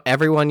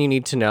everyone you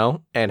need to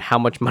know and how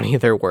much money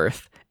they're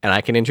worth, and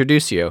I can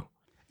introduce you.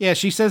 Yeah,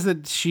 she says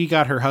that she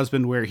got her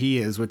husband where he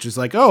is, which is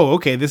like, oh,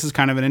 okay, this is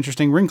kind of an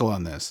interesting wrinkle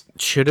on this.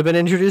 Should have been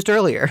introduced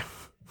earlier.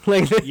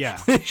 Like,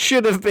 yeah, it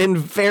should have been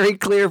very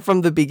clear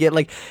from the beginning.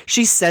 Like,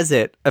 she says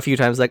it a few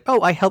times, like, oh,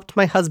 I helped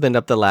my husband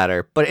up the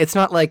ladder, but it's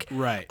not like,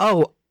 right.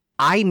 Oh,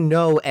 I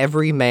know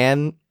every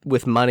man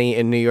with money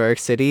in New York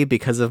City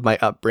because of my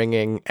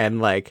upbringing, and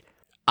like,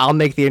 I'll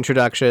make the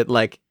introduction.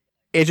 Like,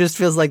 it just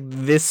feels like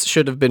this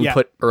should have been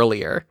put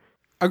earlier.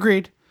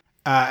 Agreed.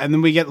 And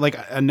then we get like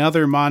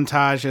another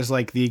montage as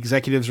like the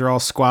executives are all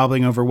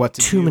squabbling over what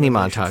to do. Too many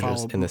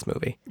montages in this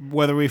movie.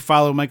 Whether we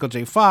follow Michael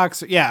J.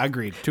 Fox. Yeah,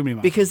 agreed. Too many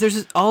montages. Because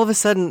there's all of a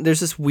sudden, there's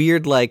this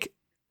weird, like,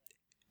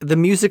 the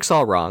music's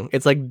all wrong.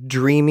 It's like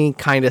dreamy,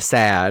 kind of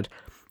sad.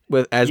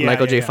 As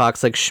Michael J.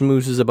 Fox like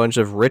schmoozes a bunch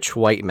of rich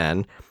white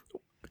men,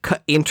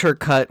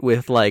 intercut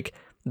with like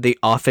the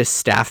office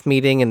staff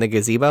meeting in the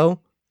gazebo,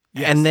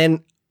 and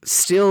then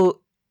still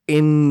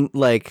in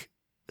like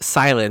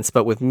silence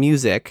but with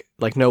music,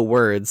 like no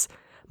words,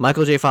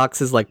 Michael J.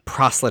 Fox is like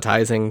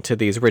proselytizing to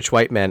these rich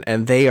white men,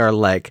 and they are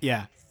like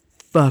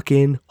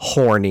fucking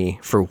horny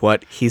for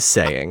what he's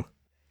saying.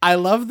 I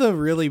love the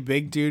really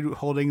big dude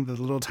holding the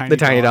little tiny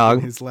dog.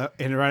 In his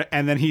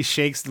and then he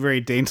shakes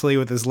very daintily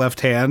with his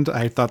left hand.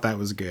 I thought that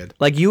was good.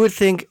 Like, you would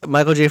think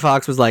Michael J.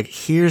 Fox was like,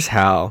 here's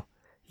how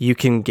you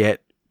can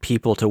get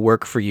people to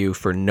work for you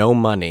for no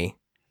money,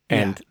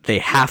 and they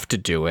have to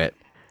do it,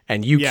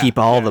 and you keep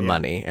all the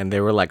money. And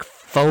they were like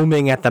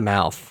foaming at the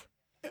mouth.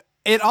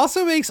 It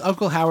also makes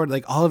Uncle Howard,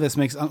 like all of this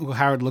makes Uncle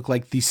Howard look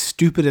like the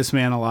stupidest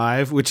man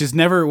alive, which is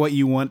never what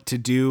you want to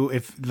do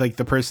if like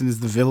the person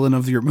is the villain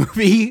of your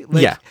movie.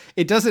 Like,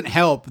 it doesn't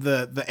help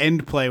the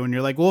end play when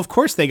you're like, well, of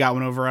course they got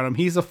one over on him.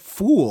 He's a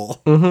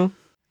fool.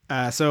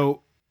 Mm-hmm.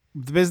 So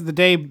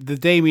the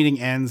day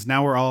meeting ends.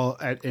 Now we're all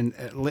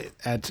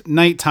at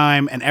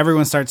nighttime, and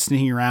everyone starts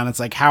sneaking around. It's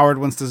like Howard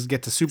wants to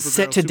get to Supergirl.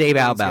 Set to Day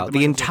Bow Bow.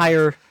 The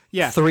entire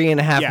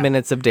 3.5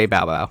 minutes of Day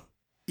Bow Bow.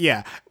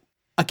 Yeah.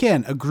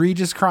 Again,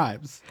 egregious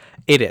crimes.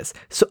 It is.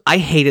 So I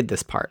hated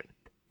this part.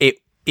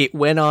 It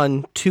went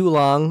on too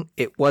long.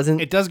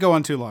 It does go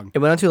on too long. It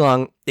went on too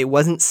long. It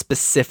wasn't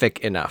specific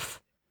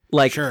enough.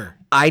 Like,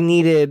 I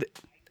needed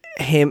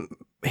him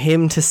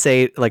to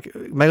say, like,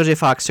 Michael J.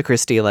 Fox to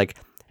Christy, like,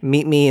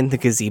 meet me in the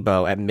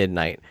gazebo at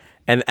midnight.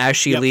 And as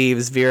she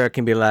leaves, Vera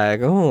can be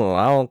like, oh,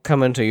 I'll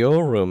come into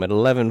your room at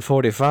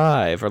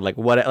 11:45 or like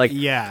what, like,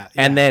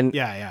 and then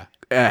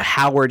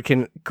Howard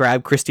can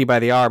grab Christy by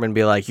the arm and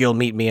be like, you'll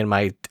meet me in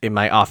my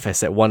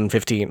office at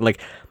 1:15. Like,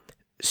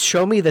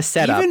 show me the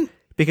setup,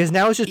 because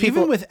now it's just people.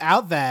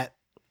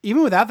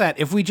 Even without that,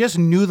 if we just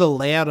knew the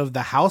layout of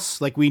the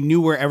house, like we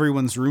knew where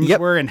everyone's rooms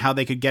were and how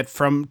they could get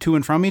to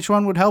and from each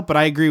one would help. But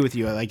I agree with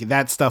you. Like,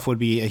 that stuff would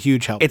be a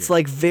huge help. It's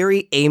like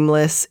very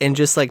aimless and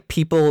just like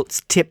people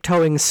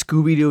tiptoeing,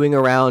 Scooby-Dooing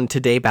around to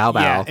Day Bow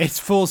Bow. Yeah, it's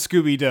full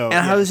Scooby-Doo. And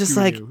I was just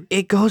like,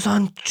 it goes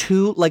on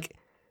too, like,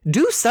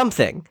 do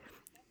something.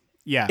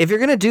 Yeah. If you're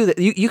going to do that,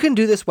 you can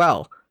do this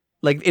well.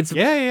 Like, it's,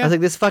 I was like,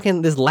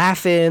 this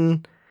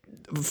laughing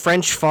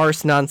French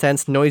farce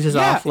nonsense, noises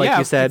off, like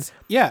you said.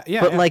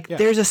 But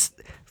there's a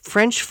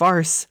French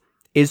farce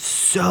is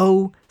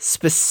so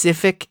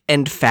specific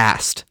and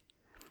fast.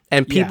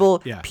 And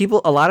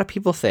a lot of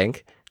people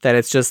think that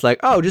it's just like,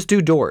 oh, just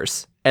do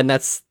doors. And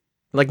that's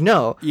like,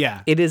 no.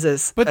 Yeah. It is a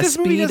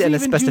speed and a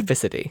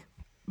specificity.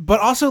 But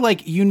also,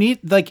 like, you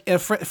need, like,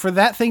 for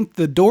that thing,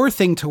 the door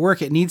thing to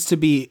work, it needs to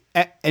be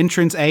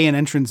entrance A and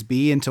entrance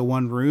B into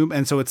one room.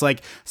 And so it's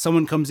like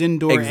someone comes in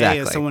door A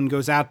as someone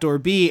goes out door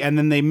B, and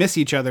then they miss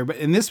each other. But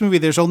in this movie,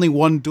 there's only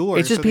one door.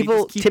 It's just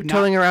people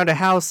tiptoeing around a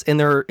house in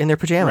their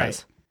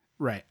pajamas.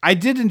 Right. I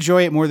did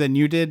enjoy it more than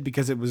you did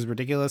because it was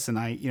ridiculous.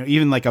 And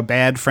even like a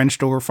bad French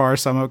door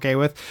farce, I'm okay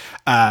with.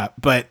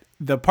 But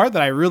the part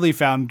that I really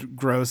found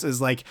gross is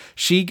like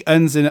she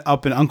ends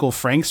up in Uncle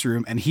Frank's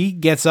room, and he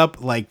gets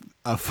up like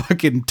a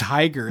fucking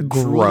tiger,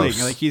 drooling,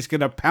 like he's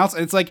gonna pounce.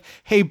 And it's like,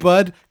 hey,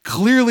 bud,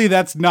 clearly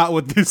that's not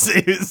what this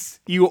is.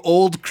 You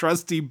old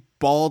crusty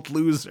bald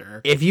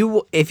loser. If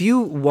you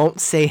won't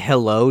say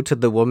hello to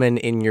the woman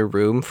in your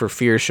room for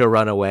fear she'll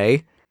run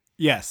away,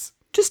 yes,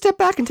 just step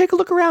back and take a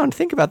look around.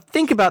 Think about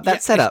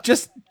that setup.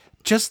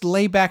 Just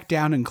lay back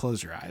down and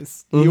close your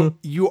eyes. Mm-hmm.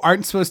 You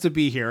aren't supposed to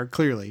be here,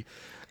 clearly.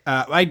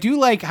 I do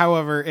like,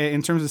 however,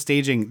 in terms of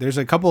staging, there's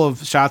a couple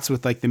of shots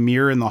with like the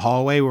mirror in the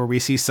hallway where we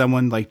see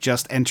someone like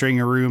just entering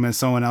a room as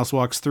someone else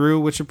walks through,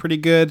 which are pretty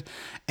good.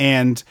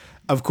 And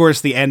of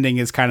course, the ending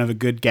is kind of a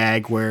good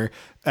gag where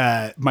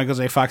Michael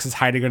J. Fox is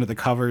hiding under the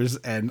covers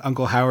and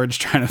Uncle Howard's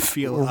trying to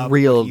feel up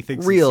real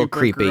Supergirl.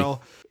 creepy.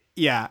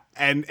 Yeah,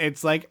 and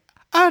it's like,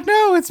 oh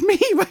no, it's me,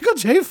 Michael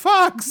J.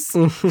 Fox.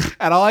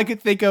 And all I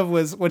could think of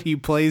was when he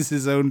plays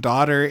his own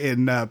daughter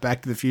in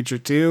Back to the Future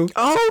 2.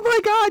 Oh my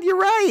God, you're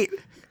right.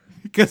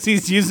 Because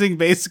he's using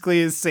basically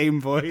his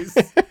same voice.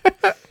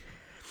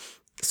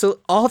 So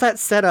all that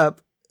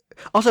setup.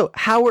 Also,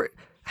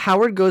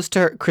 Howard goes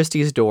to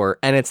Christie's door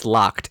and it's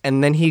locked.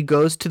 And then he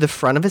goes to the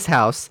front of his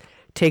house,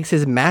 takes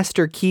his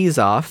master keys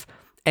off,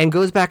 and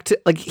goes back to,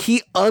 like,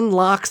 he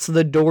unlocks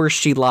the door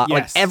she locked.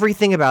 Yes. Like,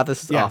 everything about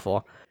this is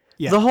awful.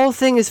 Yeah. The whole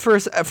thing is for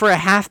a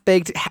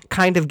half-baked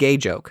kind of gay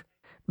joke.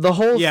 The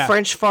whole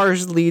French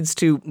farce leads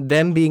to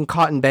them being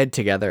caught in bed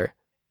together,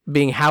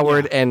 being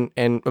Howard and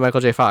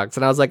Michael J. Fox.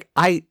 And I was like,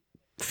 I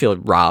feel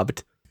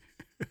robbed.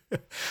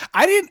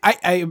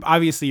 I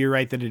obviously you're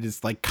right that it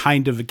is like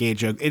kind of a gay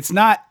joke. It's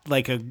not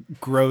like a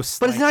gross,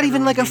 but it's not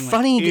even like a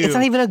funny, it's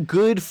not even a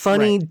good,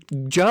 funny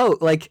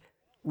joke. Like,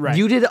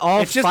 you did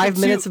all 5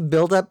 minutes of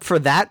build up for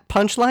that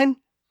punchline.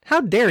 How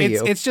dare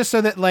you? It's just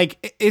so that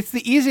like, it's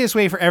the easiest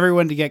way for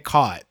everyone to get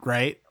caught,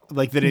 right?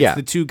 Like that it's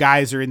the two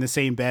guys are in the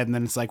same bed and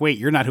then it's like, wait,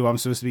 you're not who I'm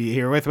supposed to be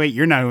here with. Wait,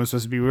 you're not who I'm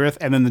supposed to be with.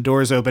 And then the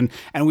doors open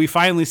and we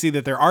finally see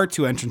that there are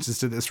two entrances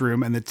to this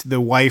room and the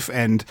wife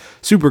and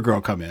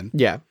Supergirl come in.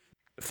 Yeah.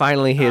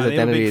 Finally, his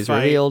identity is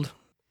revealed.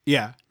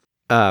 Yeah.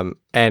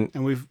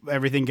 And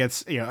everything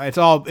gets, it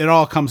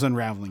all comes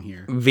unraveling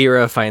here.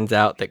 Vera finds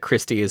out that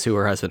Christy is who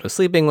her husband was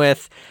sleeping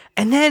with.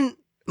 And then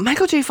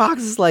Michael J.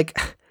 Fox is like,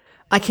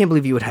 I can't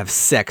believe you would have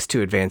sex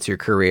to advance your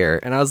career.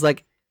 And I was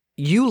like,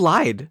 you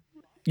lied.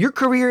 Your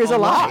career is a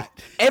lie.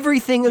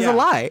 Everything is a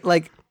lie.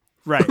 Like,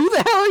 who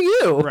the hell are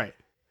you? Right.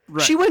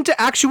 She went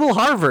to actual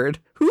Harvard.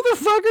 Who the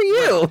fuck are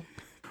you?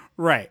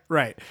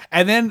 Right.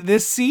 And then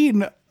this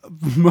scene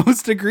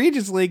most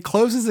egregiously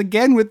closes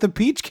again with the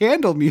peach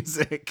candle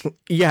music.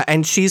 Yeah,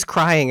 and she's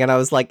crying, and I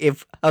was like,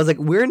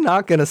 we're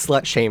not gonna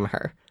slut shame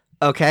her,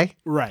 okay?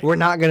 Right. We're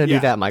not gonna do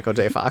that, Michael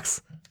J.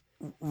 Fox.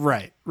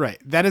 Right.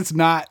 That is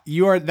not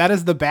that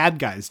is the bad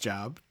guy's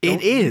job.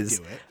 It is.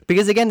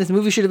 Because again, this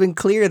movie should have been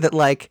clear that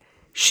like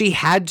she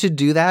had to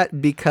do that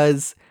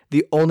because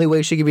the only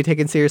way she could be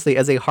taken seriously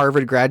as a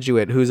Harvard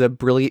graduate who's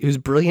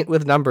brilliant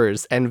with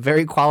numbers and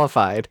very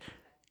qualified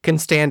can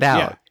stand out.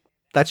 Yeah.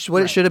 That's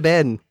what it should have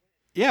been.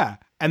 Yeah.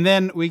 And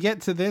then we get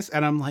to this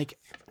and I'm like,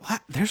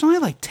 what? There's only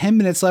like 10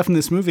 minutes left in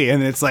this movie.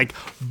 And it's like,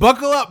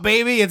 buckle up,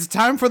 baby. It's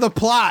time for the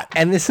plot.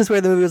 And this is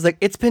where the movie was like,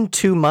 it's been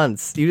 2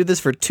 months. You did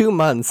this for 2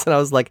 months. And I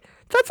was like,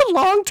 that's a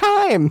long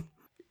time.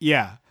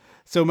 Yeah.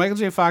 So Michael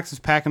J. Fox is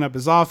packing up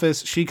his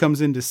office. She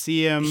comes in to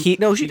see him. She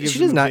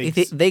does not.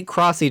 They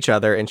cross each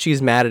other and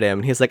she's mad at him.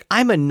 And he's like,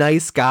 I'm a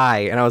nice guy.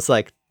 And I was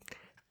like,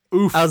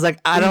 oof. I was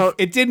like,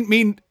 It didn't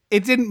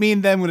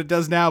mean then what it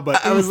does now,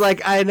 but I was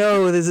like, I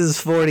know this is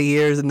 40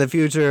 years in the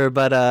future,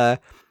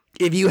 but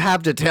if you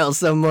have to tell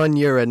someone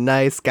you're a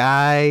nice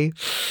guy,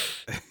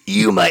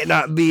 you might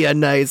not be a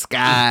nice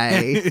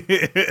guy.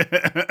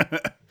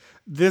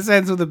 This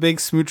ends with a big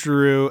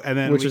smoocheroo, and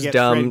then we get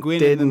Fred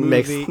Gwynn in the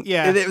movie.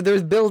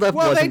 There's build up.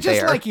 Well, they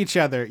just like each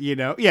other,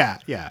 Yeah.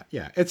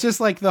 It's just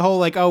like the whole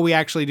like, oh, we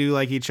actually do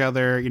like each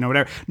other,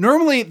 whatever.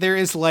 Normally there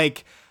is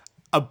like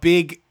a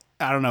big,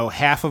 I don't know,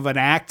 half of an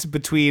act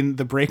between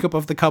the breakup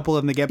of the couple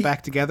and they get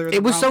back together.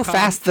 It was so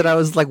fast that I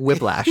was like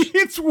whiplash.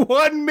 It's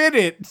 1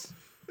 minute.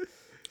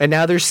 And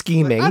now they're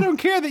scheming. Like, I don't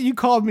care that you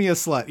called me a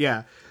slut.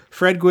 Yeah.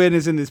 Fred Gwynn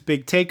is in this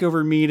big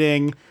takeover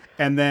meeting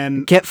and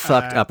then get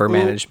fucked upper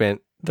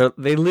management.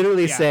 They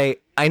literally say,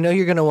 I know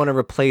you're going to want to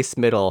replace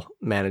middle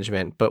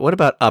management, but what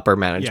about upper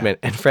management?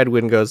 Yeah. And Fred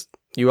Gwynn goes,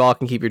 you all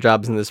can keep your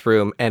jobs in this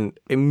room. And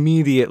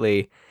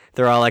immediately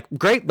they're all like,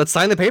 great, let's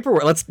sign the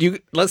paperwork.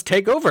 Let's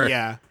take over.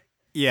 Yeah.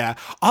 Yeah.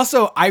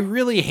 Also, I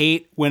really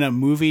hate when a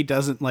movie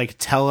doesn't like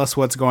tell us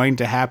what's going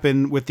to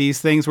happen with these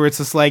things, where it's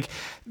just like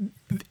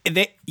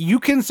you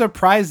can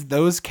surprise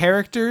those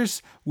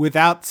characters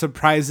without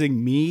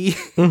surprising me.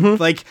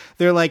 Mm-hmm. Like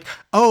they're like,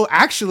 oh,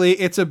 actually,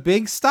 it's a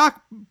big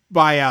stock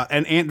buyout,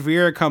 and Aunt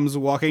Vera comes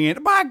walking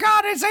in. My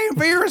God, it's Aunt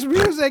Vera's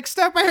music.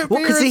 Step Aunt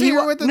Vera's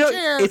here with the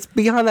chair. It's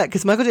beyond that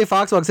because Michael J.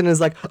 Fox walks in and is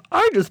like,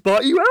 I just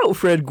bought you out,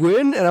 Fred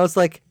Gwynn, and I was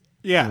like,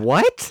 yeah,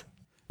 what?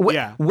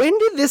 When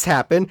did this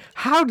happen?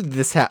 How did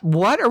this happen?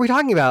 What are we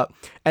talking about?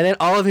 And then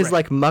all of his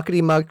like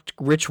muckety muck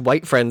rich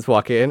white friends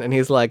walk in and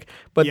he's like,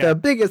 but the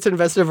biggest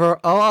investor of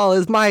all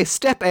is my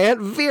step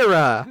aunt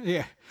Vera.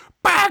 Yeah.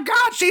 By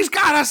God, she's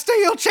got a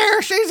steel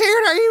chair. She's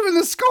here to even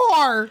the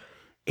score.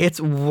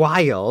 It's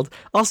wild.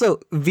 Also,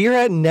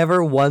 Vera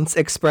never once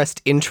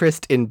expressed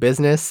interest in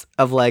business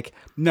of like,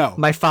 no,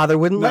 my father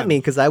wouldn't let me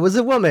because I was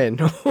a woman.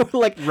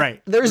 Like,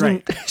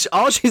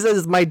 all she says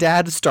is my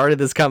dad started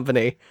this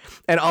company,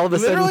 and all of a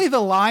sudden, literally the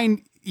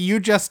line you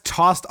just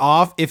tossed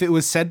off, if it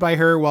was said by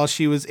her while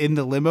she was in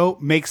the limo,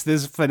 makes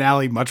this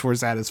finale much more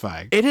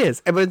satisfying. It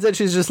is. But then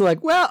she's just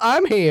like, well,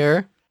 I'm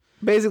here.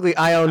 Basically,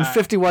 I own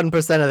 51%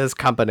 of this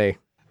company.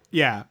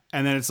 Yeah.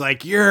 And then it's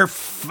like, you're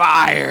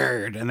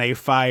fired. And they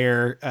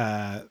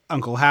fire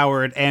Uncle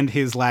Howard and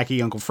his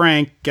lackey, Uncle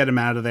Frank, get him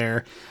out of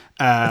there.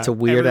 That's a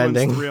weird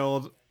ending.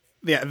 Thrilled.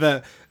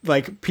 Yeah.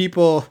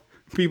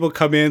 People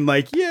come in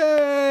like,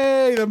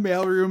 yay. The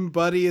mailroom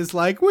buddy is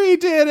like, we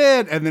did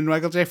it. And then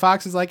Michael J.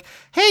 Fox is like,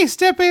 hey,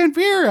 Step Aunt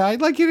Vera,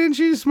 I'd like you to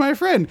introduce my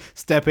friend.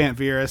 Step Aunt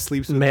Vera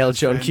sleeps with Male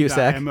Joan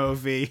Cusack.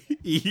 MOV.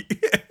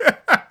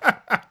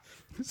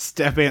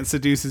 Step Aunt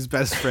seduces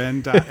best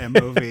friend.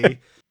 MOV.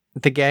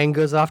 The gang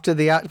goes off to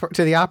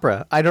the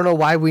opera. I don't know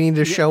why we need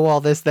to show all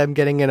this. Them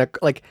getting in a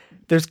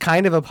There's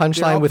kind of a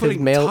punchline with his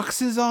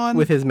tuxes on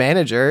with his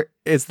manager.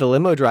 It's the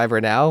limo driver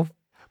now.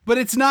 But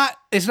it's not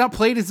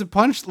played as a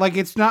punch. Like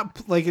it's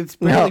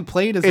barely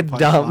played as a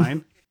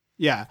punchline.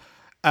 Yeah.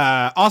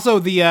 Also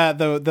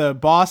the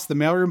boss, the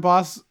mailroom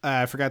boss,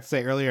 I forgot to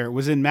say earlier,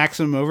 was in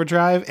Maximum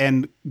Overdrive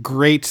and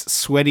great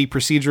sweaty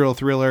procedural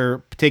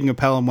thriller Taking a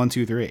Pelham 1,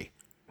 2, 3.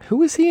 Who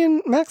was he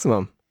in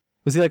Maximum?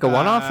 Was he like a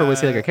one-off or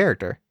was he like a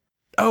character?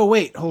 Oh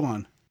wait, hold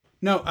on.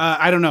 No,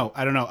 I don't know.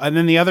 And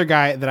then the other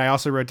guy that I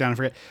also wrote down, I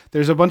forget.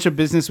 There's a bunch of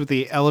business with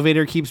the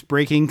elevator keeps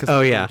breaking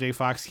because J.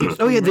 Fox keeps.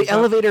 Oh yeah, the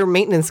elevator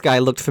maintenance guy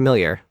looked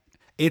familiar.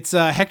 It's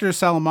Hector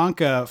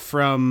Salamanca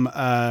from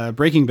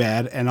Breaking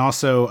Bad and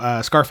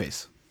also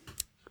Scarface.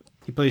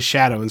 He plays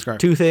Shadow in Scarface.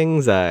 Two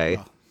things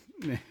But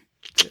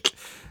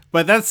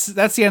that's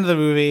the end of the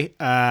movie.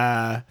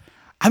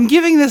 I'm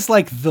giving this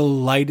like the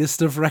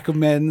lightest of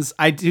recommends.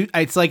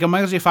 It's like a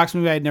Michael J. Fox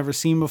movie I'd never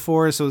seen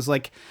before. So it's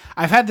like,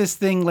 I've had this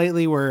thing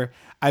lately where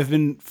I've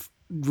been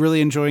really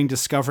enjoying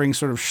discovering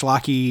sort of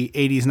schlocky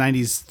 80s,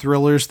 90s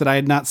thrillers that I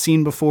had not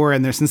seen before.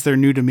 And since they're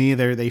new to me,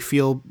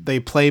 they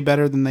play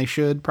better than they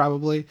should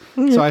probably.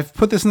 Mm-hmm. So I've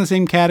put this in the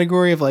same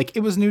category of like,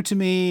 it was new to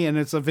me and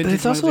it's a vintage. But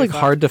it's also like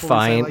hard to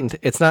find.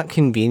 It's not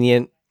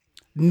convenient.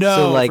 No,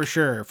 so, like,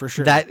 for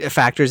sure. That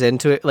factors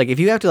into it. Like if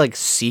you have to like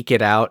seek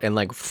it out and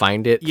like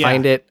find it,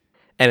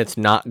 and it's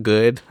not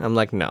good, I'm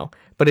like, no.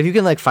 But if you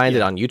can like find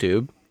it on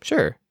YouTube,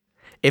 sure.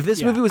 If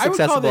this movie was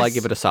accessible, I'd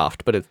give it a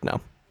soft, but it's no.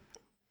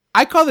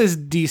 I call this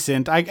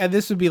decent.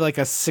 This would be like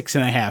a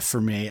 6.5 for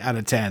me out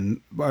of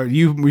 10. Or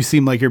we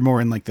seem like you're more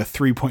in like the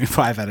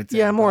 3.5 out of 10.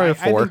 Yeah, more at a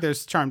 4. I think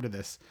there's charm to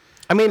this.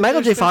 I mean,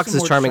 Michael J. Fox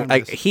is charming.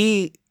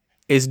 He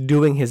is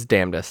doing his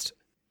damnedest,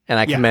 and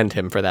I commend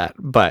him for that.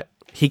 But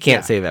he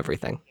can't save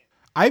everything.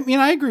 I mean,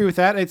 I agree with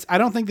that. I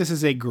don't think this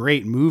is a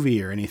great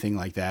movie or anything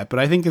like that, but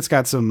I think it's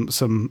got some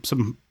some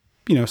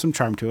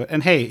charm to it.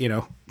 And hey,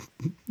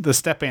 the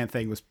Step Aunt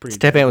thing was pretty.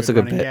 Step Aunt was a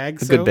good bit.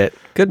 Gag, good bit.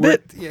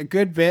 Yeah,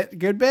 good bit.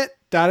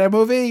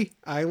 .mov.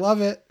 I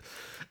love it.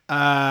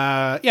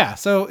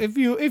 So if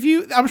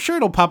you, I'm sure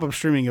it'll pop up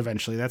streaming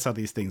eventually. That's how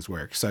these things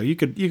work. So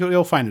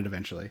you'll find it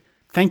eventually.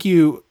 Thank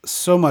you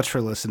so much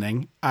for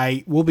listening.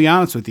 I will be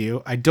honest with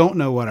you. I don't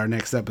know what our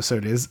next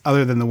episode is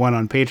other than the one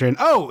on Patreon.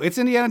 Oh, it's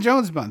Indiana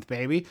Jones month,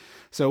 baby.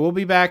 So we'll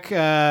be back.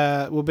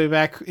 We'll be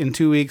back in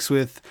 2 weeks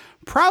with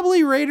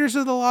probably Raiders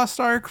of the Lost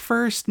Ark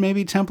first,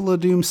 maybe Temple of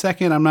Doom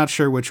second. I'm not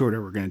sure which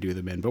order we're going to do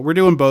them in, but we're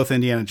doing both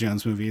Indiana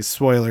Jones movies.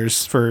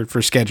 Spoilers for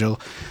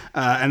schedule.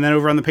 And then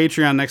over on the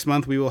Patreon next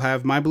month, we will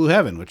have My Blue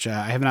Heaven, which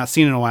I have not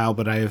seen in a while,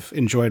 but I've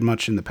enjoyed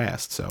much in the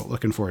past. So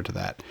looking forward to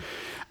that.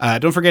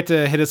 Don't forget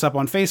to hit us up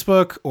on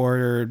Facebook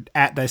or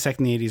at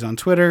Dissecting the 80s on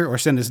Twitter, or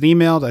send us an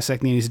email,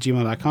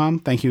 dissectingthe80s@gmail.com.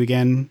 Thank you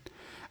again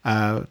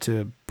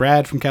to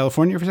Brad from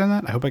California for sending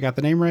that. I hope I got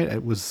the name right.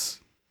 It was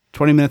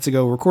 20 minutes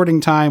ago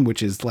recording time,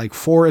 which is like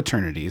 4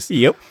 eternities.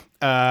 Yep.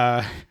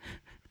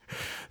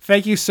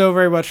 Thank you so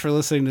very much for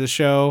listening to the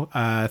show.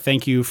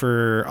 Thank you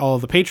for all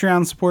of the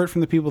Patreon support from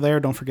the people there.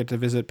 Don't forget to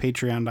visit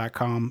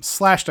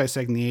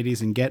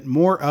patreon.com/dissectingthe80s and get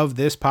more of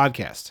this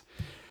podcast.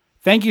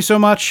 Thank you so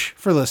much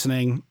for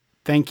listening.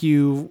 Thank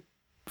you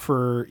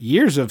for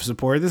years of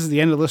support. This is the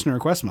end of Listener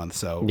Request Month,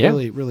 so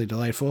really, really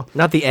delightful.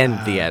 Not the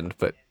end,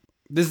 but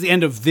this is the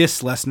end of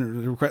this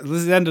listener request. This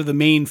is the end of the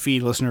main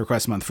feed Listener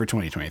Request Month for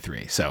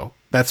 2023. So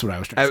that's what I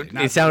was trying to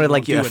say. It sounded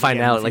like you find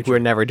out like we're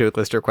never doing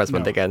Listener Request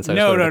Month again. So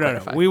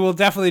no. We will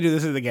definitely do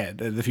this again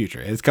in the future.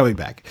 It's coming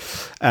back.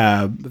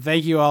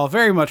 Thank you all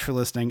very much for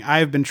listening.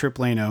 I've been Trip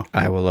Lano.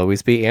 I will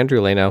always be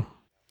Andrew Lano.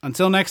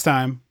 Until next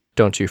time.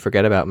 Don't you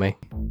forget about me.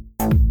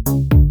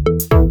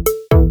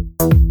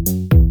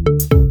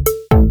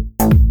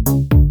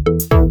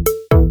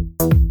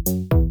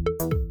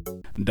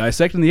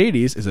 Dissecting the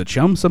 80s is a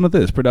Chum Some of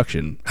This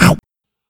production. Ow.